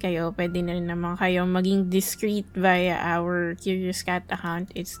mahihain kayo, pwede na rin naman kayo maging discreet via our Curious Cat account.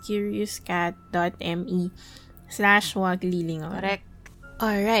 It's curiouscat.me/waglilingon. Correct.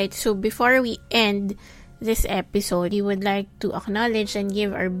 Alright, so before we end this episode, we would like to acknowledge and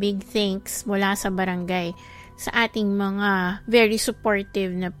give our big thanks mula sa barangay sa ating mga very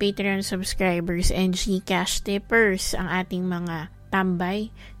supportive na Patreon subscribers and GCash tippers, ang ating mga tambay,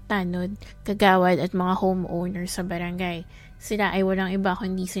 tanod, kagawad at mga homeowners sa barangay. Sila ay walang iba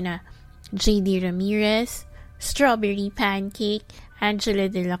kundi sina JD Ramirez, Strawberry Pancake, Angela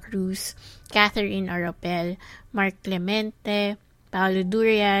De La Cruz, Catherine Oropel, Mark Clemente, Paolo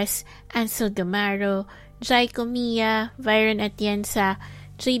Durias, Ansel Gamaro, Jai Comia, Byron Atienza,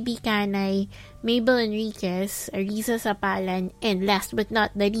 JB Canay, Mabel Enriquez, Ariza Sapalan, and last but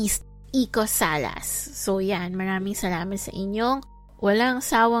not the least, Iko Salas. So yan, maraming salamat sa inyong walang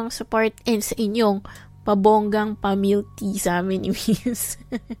sawang support and sa inyong pabonggang pamilk tea sa amin ni Muse.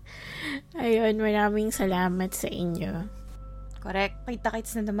 Ayun, maraming salamat sa inyo. Correct.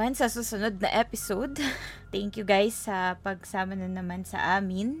 Kita-kits na naman sa susunod na episode. Thank you guys sa pagsama na naman sa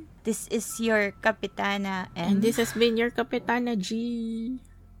amin. This is your Kapitana M. And this has been your Kapitana G.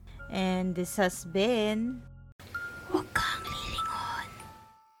 And this has been... Waka.